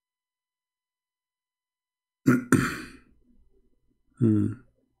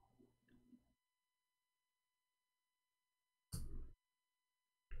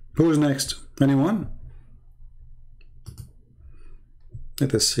 Who's next? Anyone?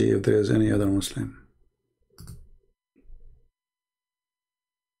 Let us see if there is any other Muslim.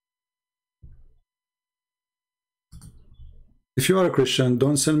 If you are a Christian,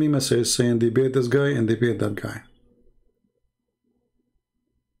 don't send me message saying debate this guy and debate that guy.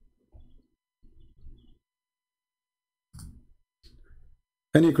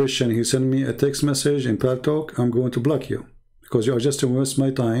 Any Christian, he send me a text message in Pal Talk, I'm going to block you. Because you are just to waste my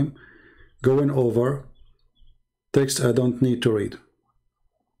time going over text I don't need to read.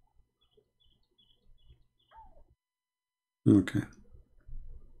 Okay.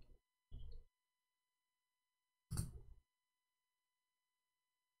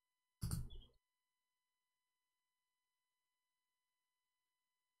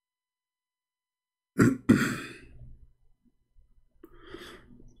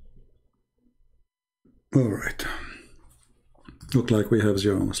 All right. Look like we have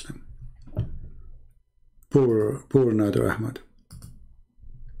zero Muslim. Poor Nadir Ahmad.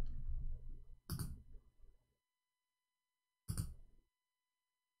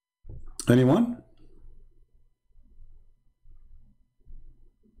 Anyone?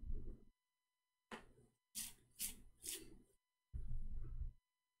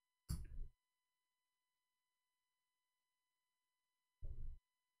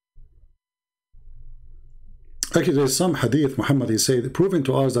 Actually, there's some hadith, Muhammad, he said, proving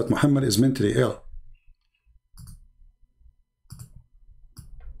to us that Muhammad is mentally ill.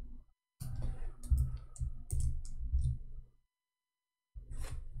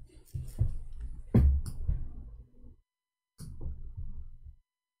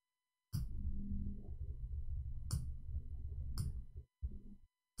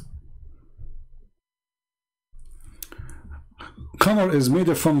 Khamr is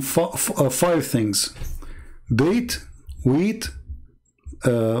made from five things: date, wheat,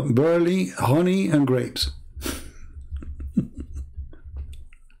 barley, honey, and grapes.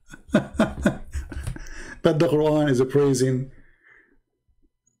 But the Quran is praising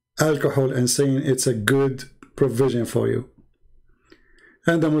alcohol and saying it's a good provision for you.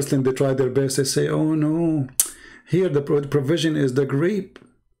 And the Muslims, they try their best. They say, oh no, here the provision is the grape.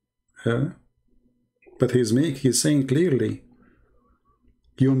 But he's saying clearly,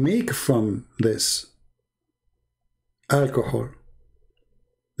 you make from this alcohol.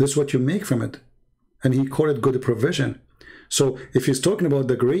 This is what you make from it. And he called it good provision. So if he's talking about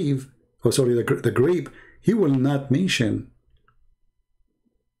the grape, the grape, he will not mention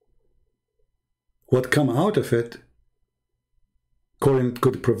what come out of it, calling it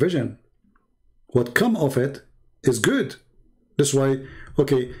good provision. What come of it is good. That's why,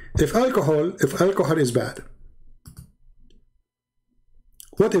 okay, if alcohol is bad,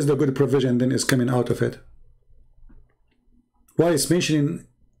 what is the good provision then is coming out of it? Why is mentioning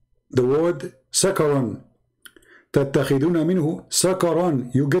the word sakaran? تَتَّخِذُونَ مِنْهُ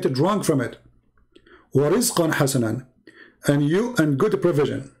sakaran, you get drunk from it. وَرِزْقًا حَسَنًا, and good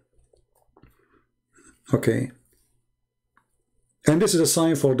provision. Okay. And this is a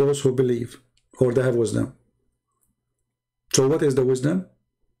sign for those who believe or they have wisdom. So what is the wisdom?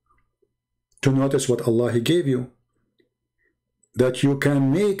 To notice what Allah He gave you. That you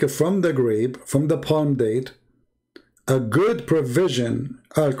can make from the grape, from the palm date, a good provision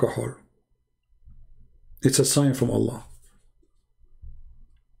alcohol. It's a sign from Allah.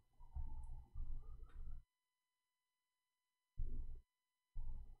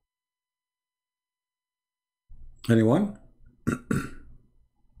 Anyone?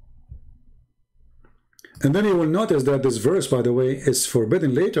 And then you will notice that this verse, by the way, is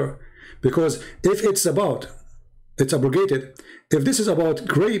forbidden later, because if it's abrogated. If this is about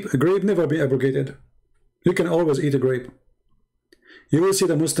grape, a grape never be abrogated. You can always eat a grape. You will see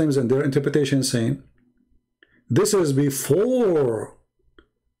the Muslims and their interpretation saying, this is before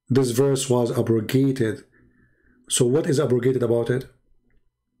this verse was abrogated. So what is abrogated about it?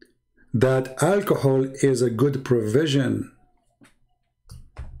 That alcohol is a good provision.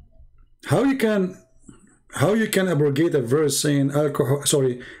 How you can abrogate a verse saying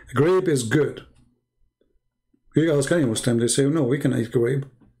grape is good? You ask any Muslim, they say, no, we can eat grape.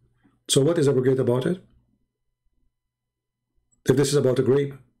 So what is abrogated about it? If this is about a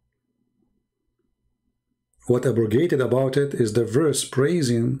grape. What abrogated about it is the verse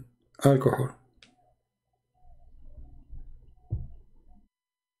praising alcohol.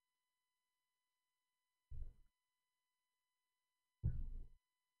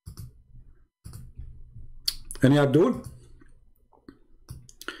 Any Abdul?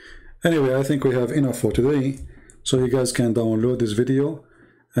 Anyway, I think we have enough for today. So you guys can download this video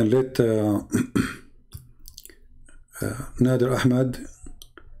and let Nadir Ahmad,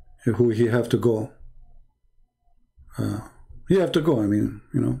 who he have to go. He have to go, I mean,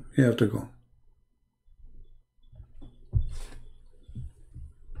 you know, he have to go.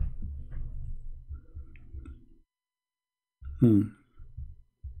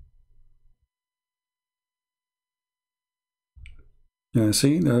 Yeah,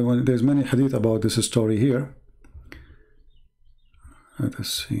 see, there's many hadith about this story here. Let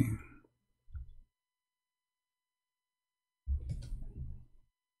us see.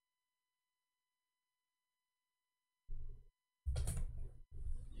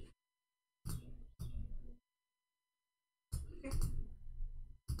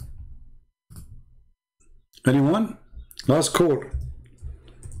 Anyone? Last call.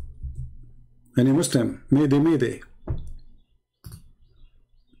 Any Muslim? Mayday.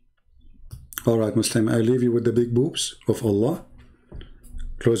 All right, Muslim, I leave you with the big boobs of Allah.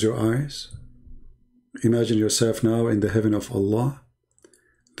 Close your eyes. Imagine yourself now in the heaven of Allah.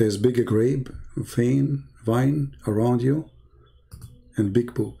 There's big grape, vine around you, and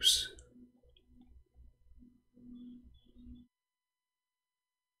big boobs.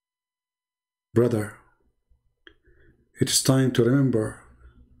 Brother, it is time to remember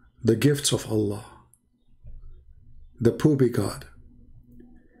the gifts of Allah. The booby God.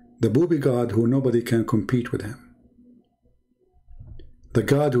 The booby God who nobody can compete with him. The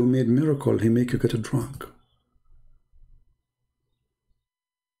God who made miracle, he make you get drunk.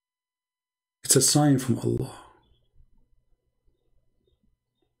 It's a sign from Allah.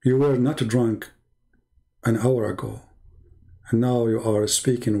 You were not drunk an hour ago, and now you are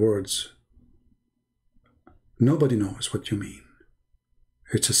speaking words. Nobody knows what you mean.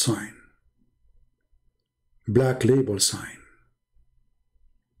 It's a sign. Black label sign.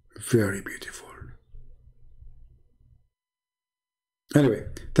 Very beautiful. Anyway,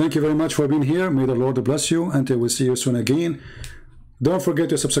 thank you very much for being here. May the Lord bless you. Until we see you soon again. Don't forget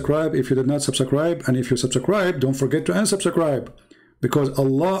to subscribe if you did not subscribe. And if you subscribe, don't forget to unsubscribe. Because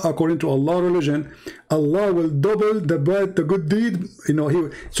Allah, according to Allah religion, Allah will double the good deed. You know,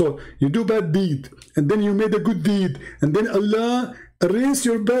 so you do bad deed, and then you made a good deed, and then Allah erase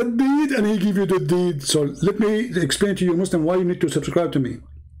your bad deed, and He give you the deed. So let me explain to you, Muslim, why you need to subscribe to me.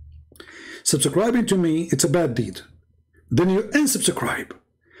 Subscribing to me, it's a bad deed. Then you unsubscribe.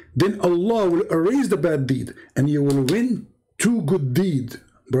 Then Allah will erase the bad deed, and you will win 2 good deeds,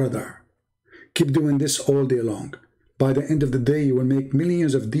 brother. Keep doing this all day long. By the end of the day, you will make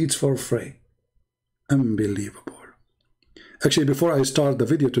millions of deeds for free. Unbelievable. Actually, before I start the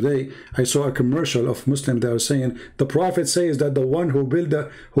video today, I saw a commercial of Muslims that are saying, the Prophet says that the one who build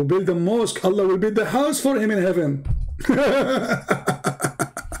the mosque, Allah will build the house for him in heaven.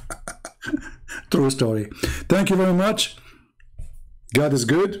 True story. Thank you very much. God is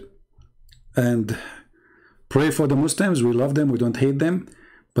good. And pray for the Muslims. We love them. We don't hate them.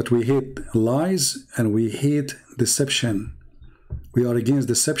 But we hate lies and we hate deception. We are against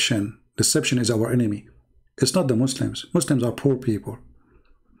deception. Deception is our enemy. It's not the Muslims. Muslims are poor people.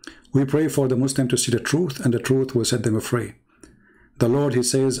 We pray for the Muslim to see the truth, and the truth will set them free. The Lord, He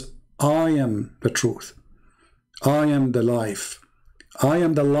says, I am the truth. I am the life. I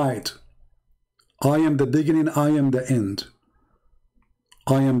am the light. I am the beginning. I am the end.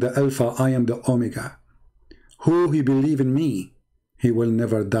 I am the Alpha. I am the Omega. Who He believe in me, he will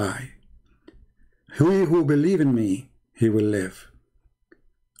never die. He who believes in me, he will live.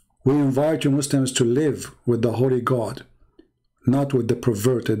 We invite you Muslims to live with the Holy God, not with the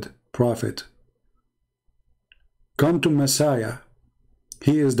perverted prophet. Come to Messiah.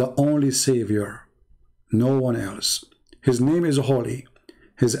 He is the only Savior, no one else. His name is holy.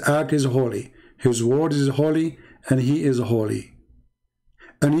 His act is holy. His word is holy, and He is holy.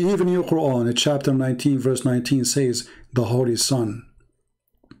 And even in your Quran, chapter 19, verse 19 says, the Holy Son.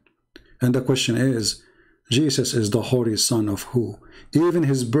 And the question is, Jesus is the Holy Son of who? Even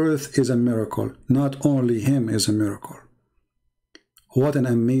His birth is a miracle. Not only Him is a miracle. What an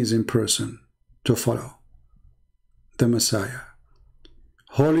amazing person to follow. The Messiah.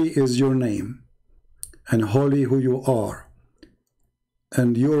 Holy is your name, and holy who you are.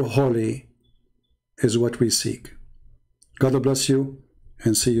 And your holy is what we seek. God bless you,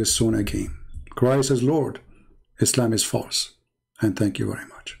 and see you soon again. Christ is Lord. Islam is false. And thank you very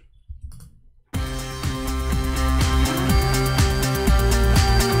much.